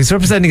wow, he's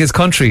representing his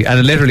country. And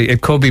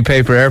it could be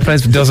paper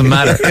airplanes, but it doesn't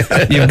matter.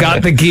 You've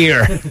got the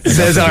gear. It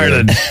says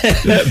Ireland.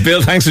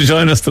 Bill, thanks for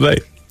joining us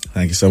today.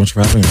 Thank you so much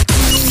for having me.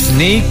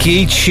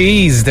 Sneaky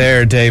cheese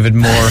there, David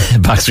Moore.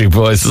 Backstreet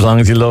Boys, As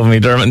Long As You Love Me.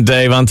 Dermot and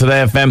Dave on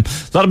Today FM.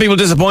 A lot of people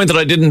disappointed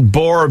I didn't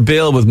bore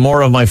Bill with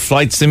more of my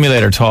flight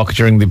simulator talk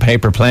during the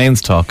paper planes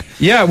talk.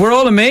 Yeah, we're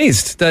all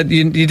amazed that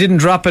you didn't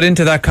drop it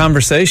into that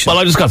conversation. Well,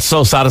 I just got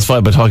so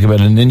satisfied by talking about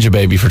a Ninja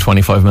Baby for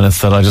 25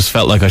 minutes that I just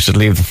felt like I should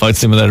leave the flight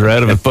simulator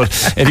out of it. But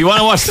if you want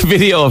to watch the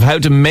video of how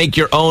to make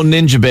your own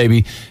Ninja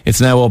Baby,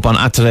 it's now up on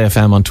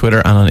 @TodayFM on Twitter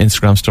and on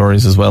Instagram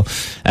stories as well.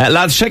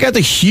 Lads, check out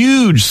the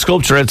huge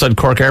sculpture outside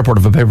Cork Airport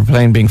of a paper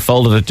plane being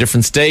folded at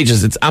different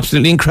stages. It's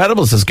absolutely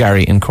incredible, says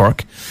Gary in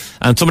Cork.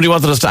 And somebody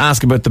wanted us to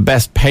ask about the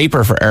best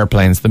paper for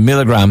airplanes, the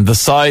milligram, the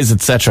size,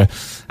 etc.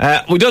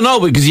 We don't know,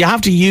 because you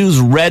have to use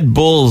Red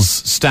Bull's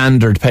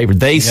standard paper.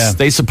 They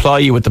supply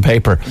you with the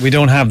paper. We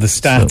don't have the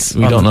stats. So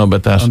we don't know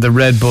about that. On the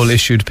Red Bull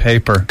issued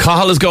paper.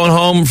 Cahill is going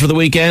home for the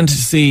weekend to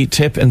see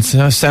Tip in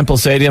Semple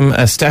Stadium.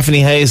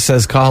 Stephanie Hayes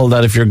says, Cahill,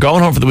 that if you're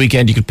going home for the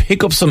weekend, you could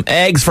pick up some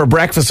eggs for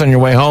breakfast on your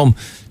way home.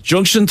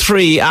 Junction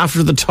 3,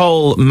 after the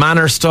toll,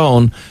 Manor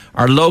Stone,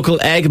 our local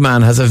egg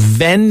man has a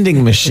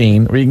vending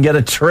machine where you can get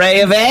a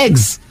tray of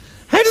eggs.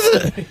 How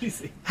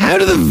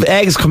do the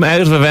eggs come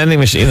out of a vending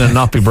machine and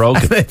not be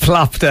broken? They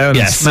plop down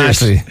and smash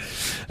seriously.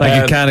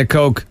 Like a can of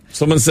Coke.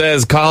 Someone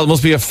says, Cahill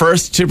must be a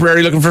first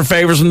Tipperary looking for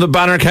favours from the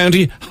Banner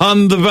County.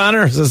 On the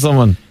Banner, says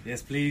someone.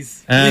 Yes,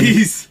 please.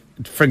 Please.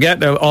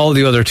 Forget all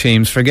the other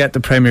teams. Forget the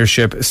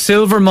Premiership.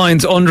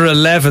 Silvermines under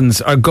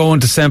 11s are going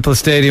to Semple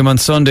Stadium on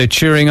Sunday,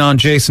 cheering on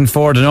Jason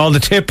Ford and all the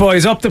Tip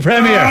boys. Up the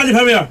Premier. On the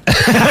Premier.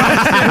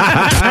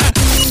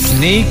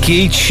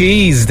 Sneaky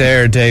cheese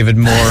there, David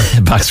Moore.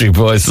 Backstreet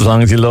Boys, As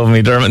Long As You Love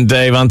Me. Dermot and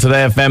Dave on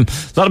Today FM.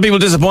 A lot of people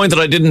disappointed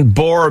I didn't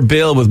bore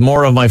Bill with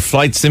more of my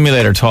flight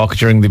simulator talk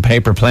during the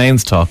paper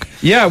planes talk.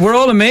 Yeah, we're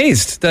all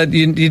amazed that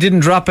you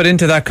didn't drop it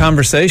into that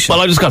conversation.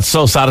 Well, I just got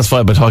so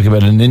satisfied by talking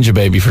about a Ninja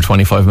Baby for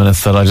 25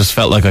 minutes that I just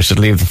felt like I should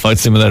leave the flight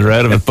simulator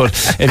out of it. But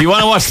if you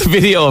want to watch the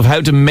video of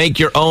how to make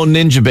your own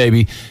Ninja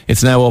Baby,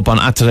 it's now up on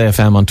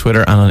 @TodayFM on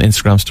Twitter and on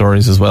Instagram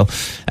stories as well.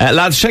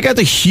 Lads, check out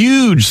the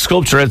huge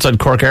sculpture outside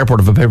Cork Airport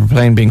of a paper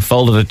plane being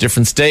folded at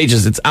different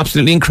stages. It's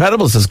absolutely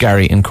incredible, says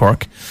Gary in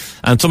Cork.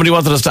 And somebody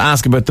wanted us to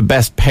ask about the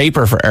best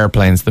paper for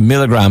airplanes, the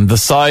milligram, the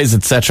size,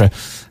 etc.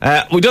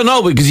 We don't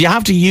know because you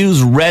have to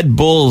use Red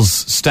Bull's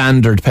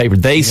standard paper.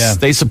 They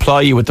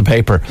supply you with the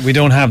paper. We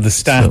don't have the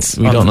stats.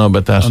 So we don't know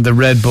about that. On the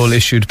Red Bull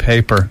issued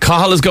paper.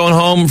 Cahill is going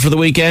home for the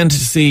weekend to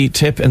see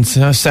Tip in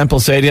Semple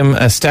Stadium.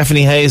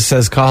 Stephanie Hayes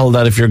says, Cahill,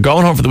 that if you're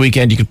going home for the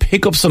weekend, you could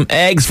pick up some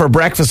eggs for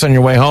breakfast on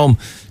your way home.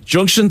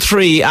 Junction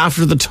 3,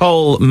 after the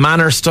toll,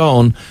 Manor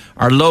Stone,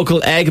 our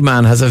local egg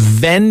man has a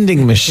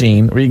vending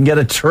machine where you can get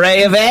a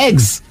tray of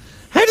eggs.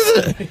 How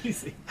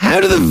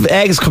do the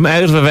eggs come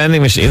out of a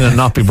vending machine and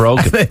not be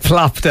broken? They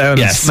plop down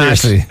and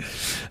smash seriously.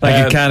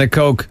 like a can of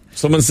Coke.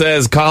 Someone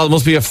says, Cahill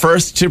must be a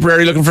first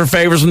Tipperary looking for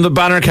favours from the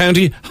Banner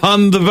County.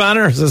 On the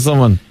Banner, says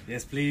someone.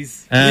 Yes,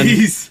 please.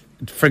 Please.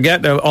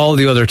 Forget all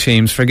the other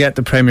teams. Forget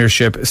the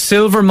Premiership.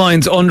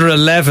 Silvermines under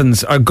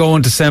 11s are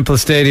going to Semple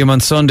Stadium on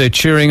Sunday,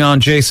 cheering on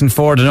Jason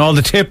Ford and all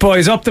the Tip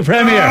boys up the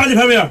Premier. Oh, the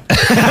Premier.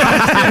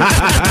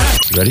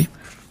 You ready?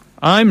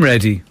 I'm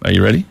ready. Are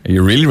you ready? Are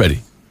you really ready?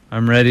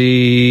 I'm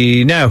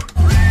ready now.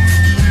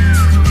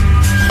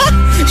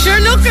 Sure,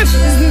 look it.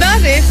 Isn't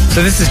that it?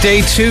 So this is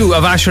day 2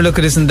 of Asher Look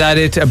It, Isn't That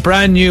It? A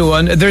brand new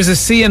one. There's a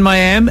C in my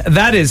M.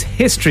 That is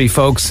history,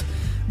 folks.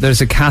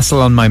 There's a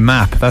castle on my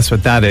map. That's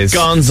what that is.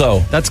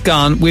 Gonzo. That's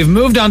gone. We've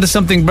moved on to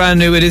something brand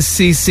new. It is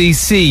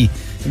CCC.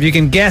 If you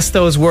can guess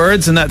those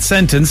words in that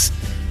sentence,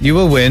 you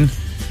will win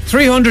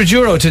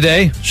 €300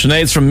 today.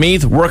 Sinead's from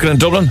Meath, working in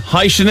Dublin.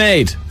 Hi,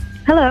 Sinead.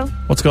 Hello.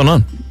 What's going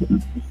on?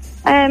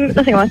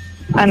 Nothing much.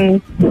 I'm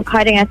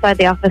hiding outside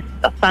the office,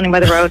 standing by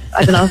the road.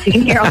 I don't know if you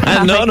can hear all the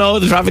traffic. No,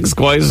 the traffic's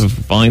quiet.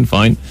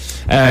 Fine.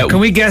 Can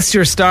we guess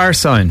your star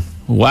sign?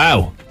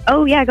 Wow.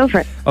 Oh, yeah, go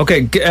for it.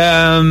 Okay,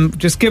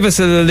 just give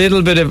us a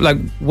little bit of,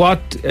 what...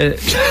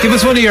 give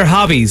us one of your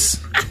hobbies.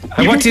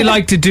 What do you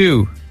like to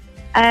do?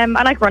 I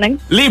like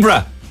running.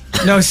 Libra.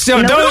 No,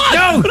 so, no,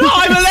 I'm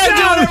allowed to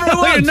do whatever I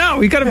want. No,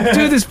 we got to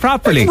do this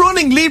properly.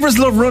 Running. Libras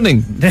love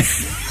running.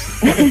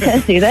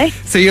 Do they?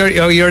 So you're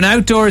an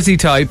outdoorsy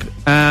type.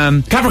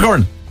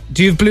 Capricorn.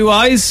 Do you have blue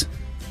eyes?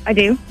 I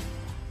do.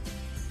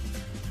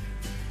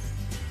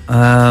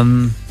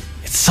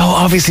 It's so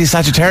obviously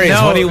Sagittarius.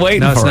 No, what are you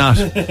waiting no, for? No,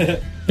 it's not.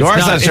 You are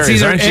Sagittarius,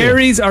 it's either aren't you?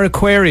 Aries or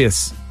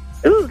Aquarius.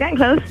 Ooh, getting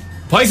close.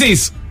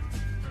 Pisces.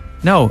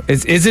 No,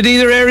 is it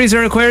either Aries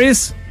or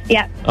Aquarius?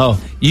 Yeah. Oh.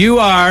 You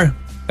are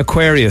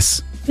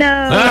Aquarius.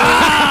 No.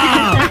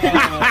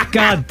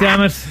 God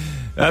damn it.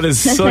 That is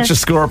such a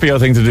Scorpio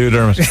thing to do,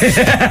 Dermot.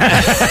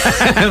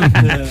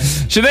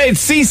 Sinead,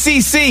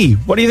 CCC.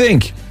 What do you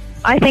think?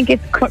 I think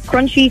it's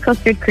crunchy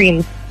custard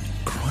creams.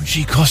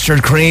 Crunchy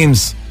custard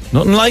creams.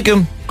 Nothing like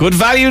them. Good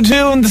value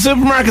too in the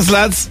supermarkets,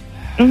 lads.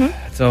 Mm-hmm.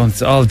 So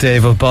it's all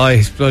Dave will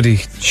buy bloody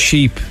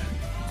cheap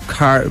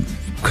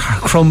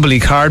crumbly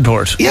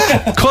cardboard.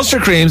 Yeah.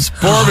 Custard creams,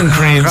 bourbon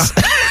creams,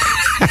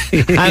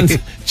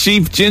 and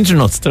cheap ginger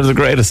nuts. They're the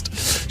greatest.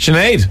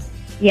 Sinead.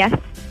 Yes.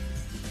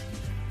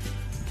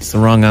 It's the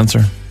wrong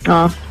answer.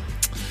 Oh.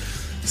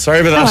 Sorry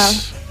about that. Well.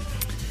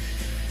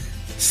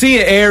 See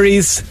you,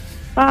 Aries.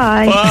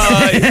 Bye.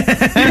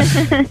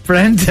 Bye.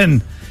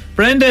 Brendan.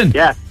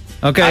 Yeah.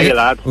 Okay. Hiya,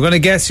 lad. We're going to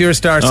guess your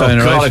star sign,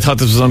 God, right? I thought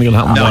this was only going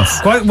to happen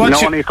once.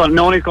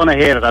 No one is going to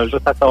hear it.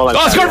 That's all I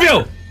Oh,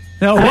 Scorpio!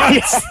 No, what?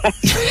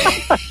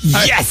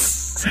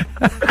 Yes!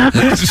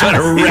 Just trying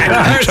to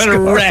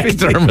wreck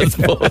Dermot's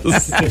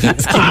buzz.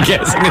 Just keep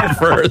guessing it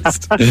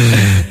first.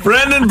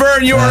 Brendan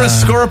Byrne, you are a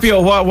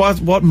Scorpio.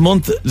 What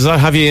month does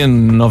that have you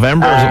in?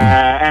 November or something?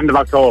 End of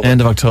October.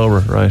 End of October,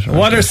 right.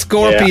 What are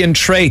Scorpion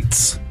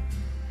traits?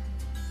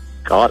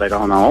 God, I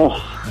don't know.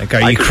 Like,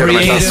 are you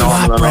creative? Guess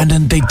what,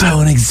 Brendan? They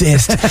don't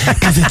exist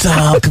because it's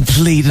all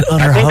complete and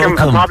utter I think I'm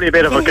hokum. probably a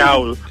bit of a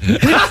gowl.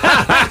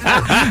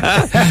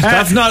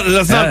 That's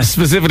not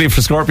specifically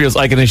for Scorpios.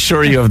 I can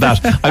assure you of that.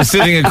 I'm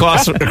sitting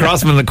across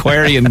from an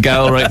Aquarian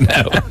gal right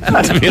now.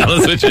 To be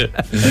honest with you,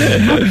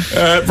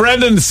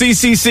 Brendan,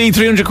 CCC,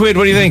 300 quid.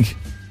 What do you think?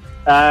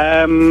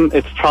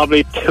 It's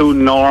probably too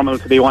normal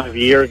to be one of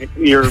your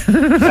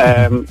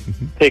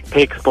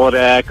picks,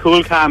 but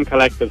Cool Calm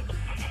Collective.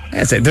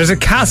 There's a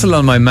castle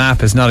on my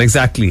map. It's not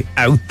exactly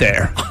out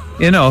there,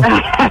 you know.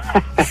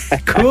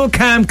 Cool,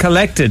 calm,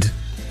 collected.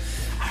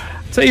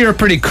 So you're a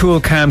pretty cool,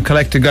 calm,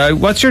 collected guy.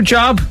 What's your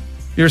job?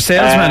 You're a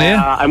salesman,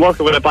 yeah? I'm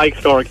working with a bike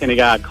store in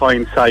Kinnegad,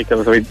 Coin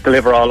Cycles. We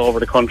deliver all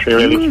over the country,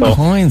 really. So.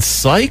 Coin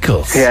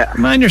Cycles? Yeah.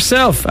 Man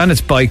yourself. And it's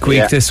Bike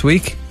Week this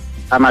week.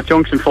 I'm at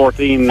Junction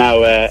 14 now,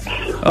 one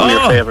of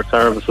your favourite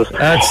services.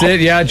 That's it,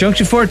 yeah.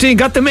 Junction 14.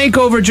 Got the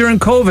makeover during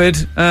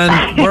COVID,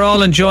 and we're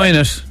all enjoying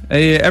it.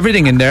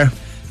 Everything in there.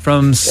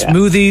 From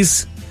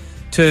smoothies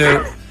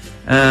to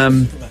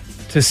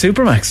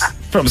Supermax.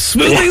 From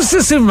smoothies to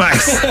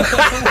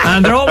Supermax.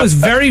 And they're always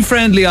very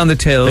friendly on the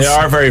tills. They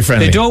are very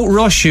friendly. They don't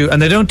rush you,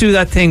 and they don't do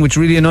that thing which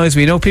really annoys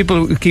me. You know,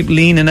 people who keep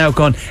leaning out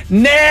going,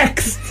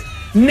 next!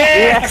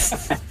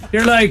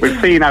 You're like...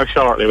 We'll see now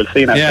shortly.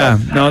 Yeah,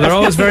 no, they're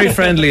always very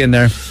friendly in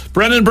there.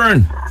 Brendan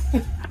Byrne.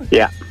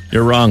 Yeah.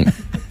 You're wrong.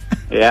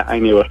 Yeah, I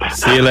knew it.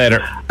 See you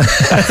later.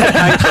 Thanks,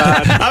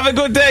 lad. Have a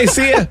good day.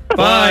 See you.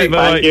 Bye.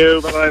 Thank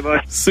you.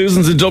 Bye.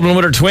 Susan's in Dublin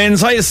with her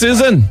twins. Hiya,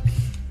 Susan.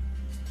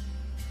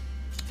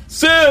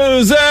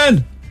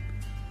 Susan!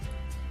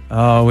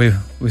 Oh,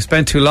 we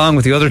spent too long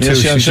with the other two.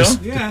 Is she on She show?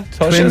 just- Yeah.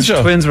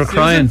 Twins were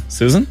crying.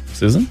 Susan?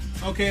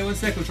 Okay, 1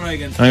 sec, we'll try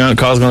again. Hang on,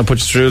 Carl's going to put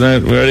you through now.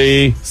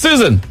 Ready?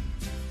 Susan!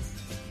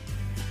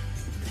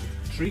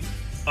 3.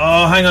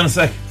 Oh, hang on a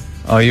sec.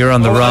 Oh, you're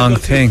on the wrong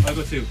thing. I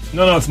got 2.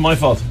 No, it's my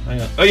fault.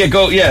 Hang on. Oh, yeah,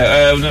 go.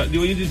 Yeah, no,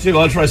 you do 2.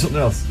 I'll try something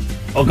else.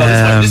 Oh,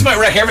 God, this might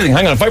wreck everything.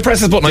 Hang on. If I press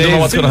this button, I don't know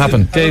what's going to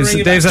happen.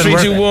 Dave's at 3,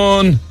 work. 2,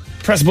 1.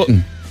 Press the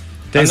button.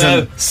 Dave's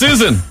And on- now,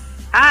 Susan!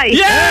 Hi.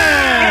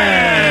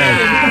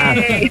 Yeah!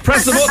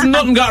 Press the button,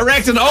 nothing got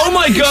wrecked, and oh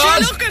my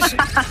God!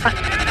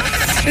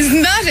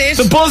 Isn't that it?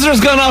 The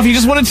buzzer's gone off. You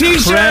just won a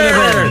T-shirt.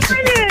 Brilliant.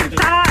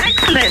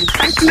 Excellent.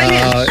 Thanks a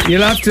million.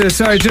 You'll have to.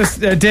 Sorry,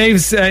 just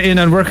Dave's in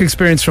on work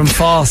experience from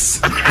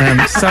Foss.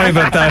 Sorry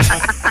about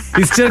that.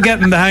 He's still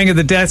getting the hang of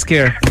the desk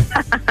here.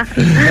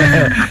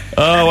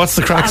 Oh, what's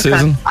the crack,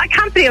 Susan? I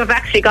can't believe I've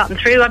actually gotten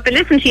through. I've been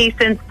listening to you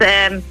since.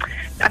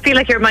 I feel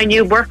like you're my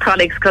new work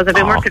colleagues because I've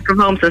been working from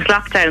home since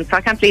lockdown, so I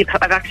can't believe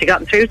I've actually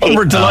gotten through to you. Oh,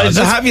 we're delighted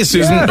to have you,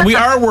 Susan. Yeah. We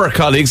are work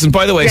colleagues, and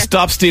by the way,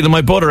 stop stealing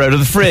my butter out of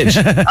the fridge.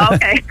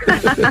 Okay.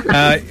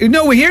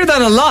 No, we hear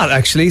that a lot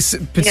actually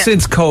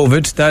since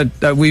COVID.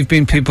 That we've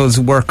been people's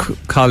work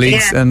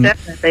colleagues, Yeah, and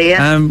definitely,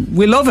 yeah.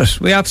 we love it.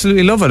 We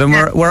absolutely love it, and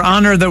we're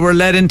honoured that we're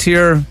let into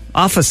your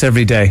office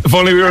every day. If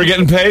only we were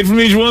getting paid from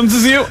each one,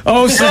 says you.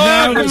 Oh, so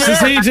now to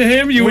see to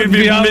him, you We'd wouldn't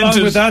be along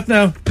minted. with that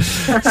now.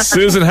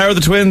 Susan, how are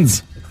the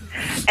twins?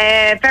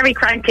 Very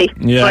cranky.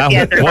 Yeah.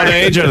 But they're What fine.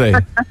 age are they?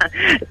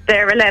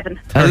 They're 11.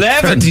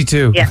 11.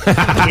 22.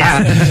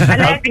 Yeah.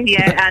 11,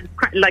 and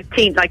like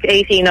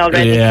 18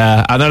 already.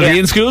 Yeah. And are they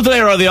in school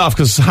today or are they off?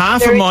 Because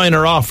half of mine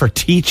are off for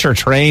teacher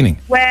training.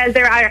 Well,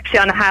 they're actually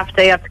on a half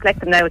day. I have to collect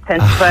them now at 10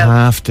 to 12.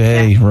 Half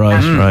day.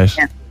 Right.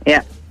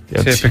 Yeah.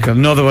 Typical.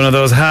 Another one of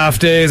those half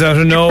days out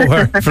of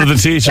nowhere for the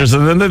teachers,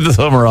 and then they've the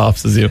summer off,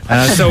 says you.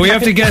 So we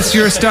have to guess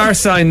your star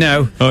sign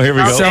now. Oh, here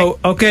we go. So,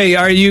 okay,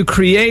 are you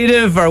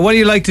creative or what do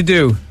you like to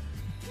do?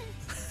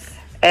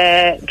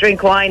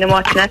 Drink wine and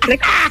watch Netflix.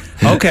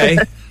 Okay.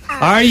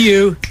 Are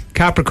you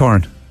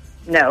Capricorn?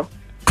 No.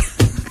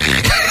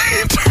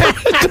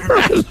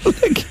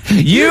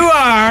 You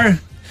are.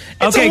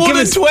 It's a 1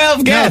 in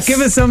 12 guess. No,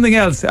 give us something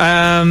else.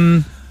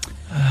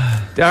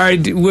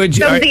 Would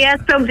you? Somebody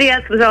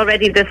else was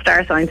already the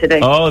star sign today.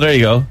 Oh, there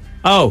you go.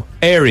 Oh,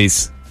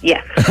 Aries.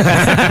 Yes.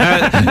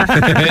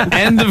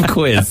 End of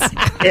quiz.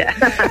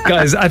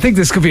 Guys, I think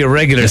this could be a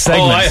regular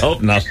segment. Oh, I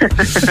hope not.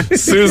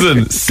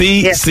 Susan,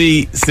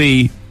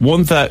 CCC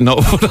 1,000. No,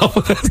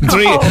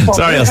 3.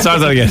 Sorry, I'll start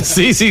that again.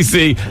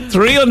 CCC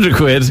 300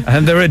 quid.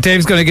 And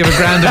Dave's going to give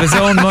 $1,000 of his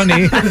own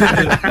money.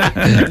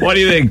 What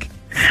do you think?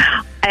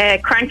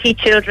 Cranky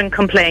children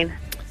complain.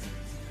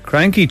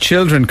 Cranky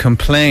children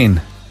complain.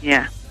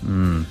 Yeah.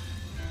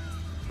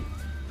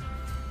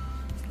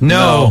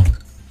 No.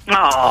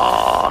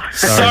 Oh.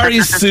 Sorry,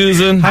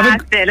 Susan.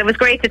 It was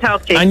great to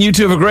talk to you. And you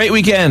two have a great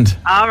weekend.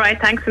 All right,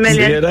 thanks a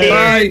million. See you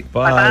later. Cheers.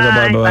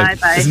 Bye.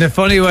 Bye. Isn't it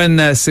funny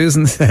when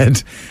Susan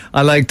said,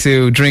 I like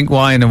to drink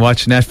wine and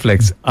watch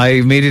Netflix? I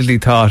immediately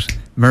thought,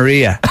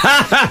 Maria,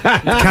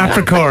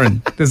 Capricorn,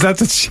 because that's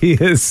what she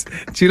is.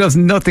 She loves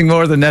nothing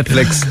more than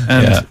Netflix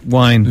and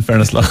wine. In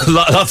fairness,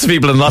 lots of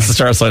people and lots of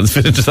star signs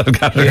fit into that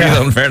category.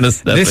 In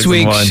fairness, Netflix this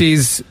week and wine.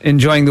 she's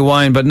enjoying the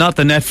wine, but not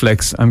the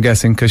Netflix, I'm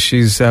guessing, because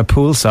she's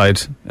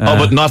poolside.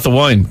 But not the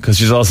wine, because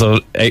she's also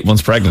 8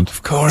 months pregnant.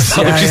 Of course.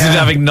 So she's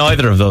having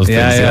neither of those things.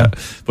 Yeah.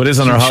 But is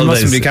on her She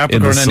holidays. mustn't be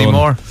Capricorn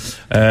anymore.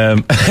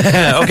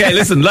 Okay,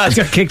 listen, lads.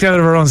 Got kicked out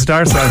of her own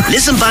star sign.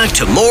 Listen back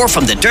to more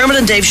from the Dermot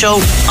and Dave Show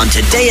on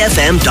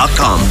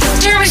todayfm.com.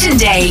 Dermot and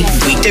Dave.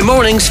 Weekday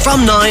mornings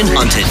from 9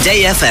 on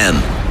Today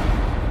FM.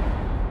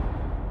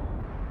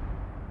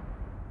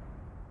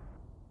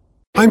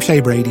 I'm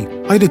Shay Brady.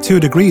 I did 2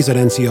 degrees at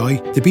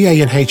NCI, the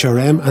BA in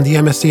HRM and the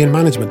MSc in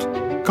Management.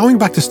 Going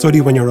back to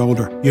study when you're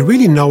older, you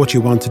really know what you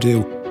want to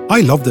do.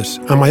 I loved it,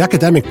 and my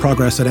academic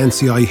progress at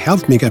NCI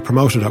helped me get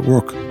promoted at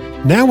work.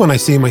 Now when I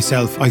see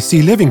myself, I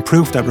see living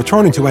proof that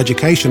returning to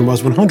education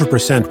was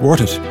 100%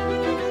 worth it.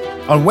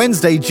 On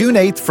Wednesday, June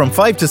 8th from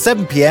 5 to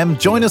 7 p.m,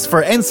 join us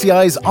for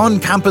NCI's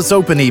On-Campus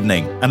Open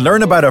Evening and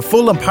learn about our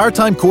full and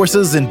part-time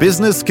courses in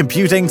business,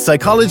 computing,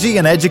 psychology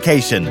and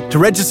education. To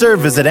register,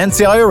 visit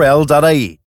ncirl.ie.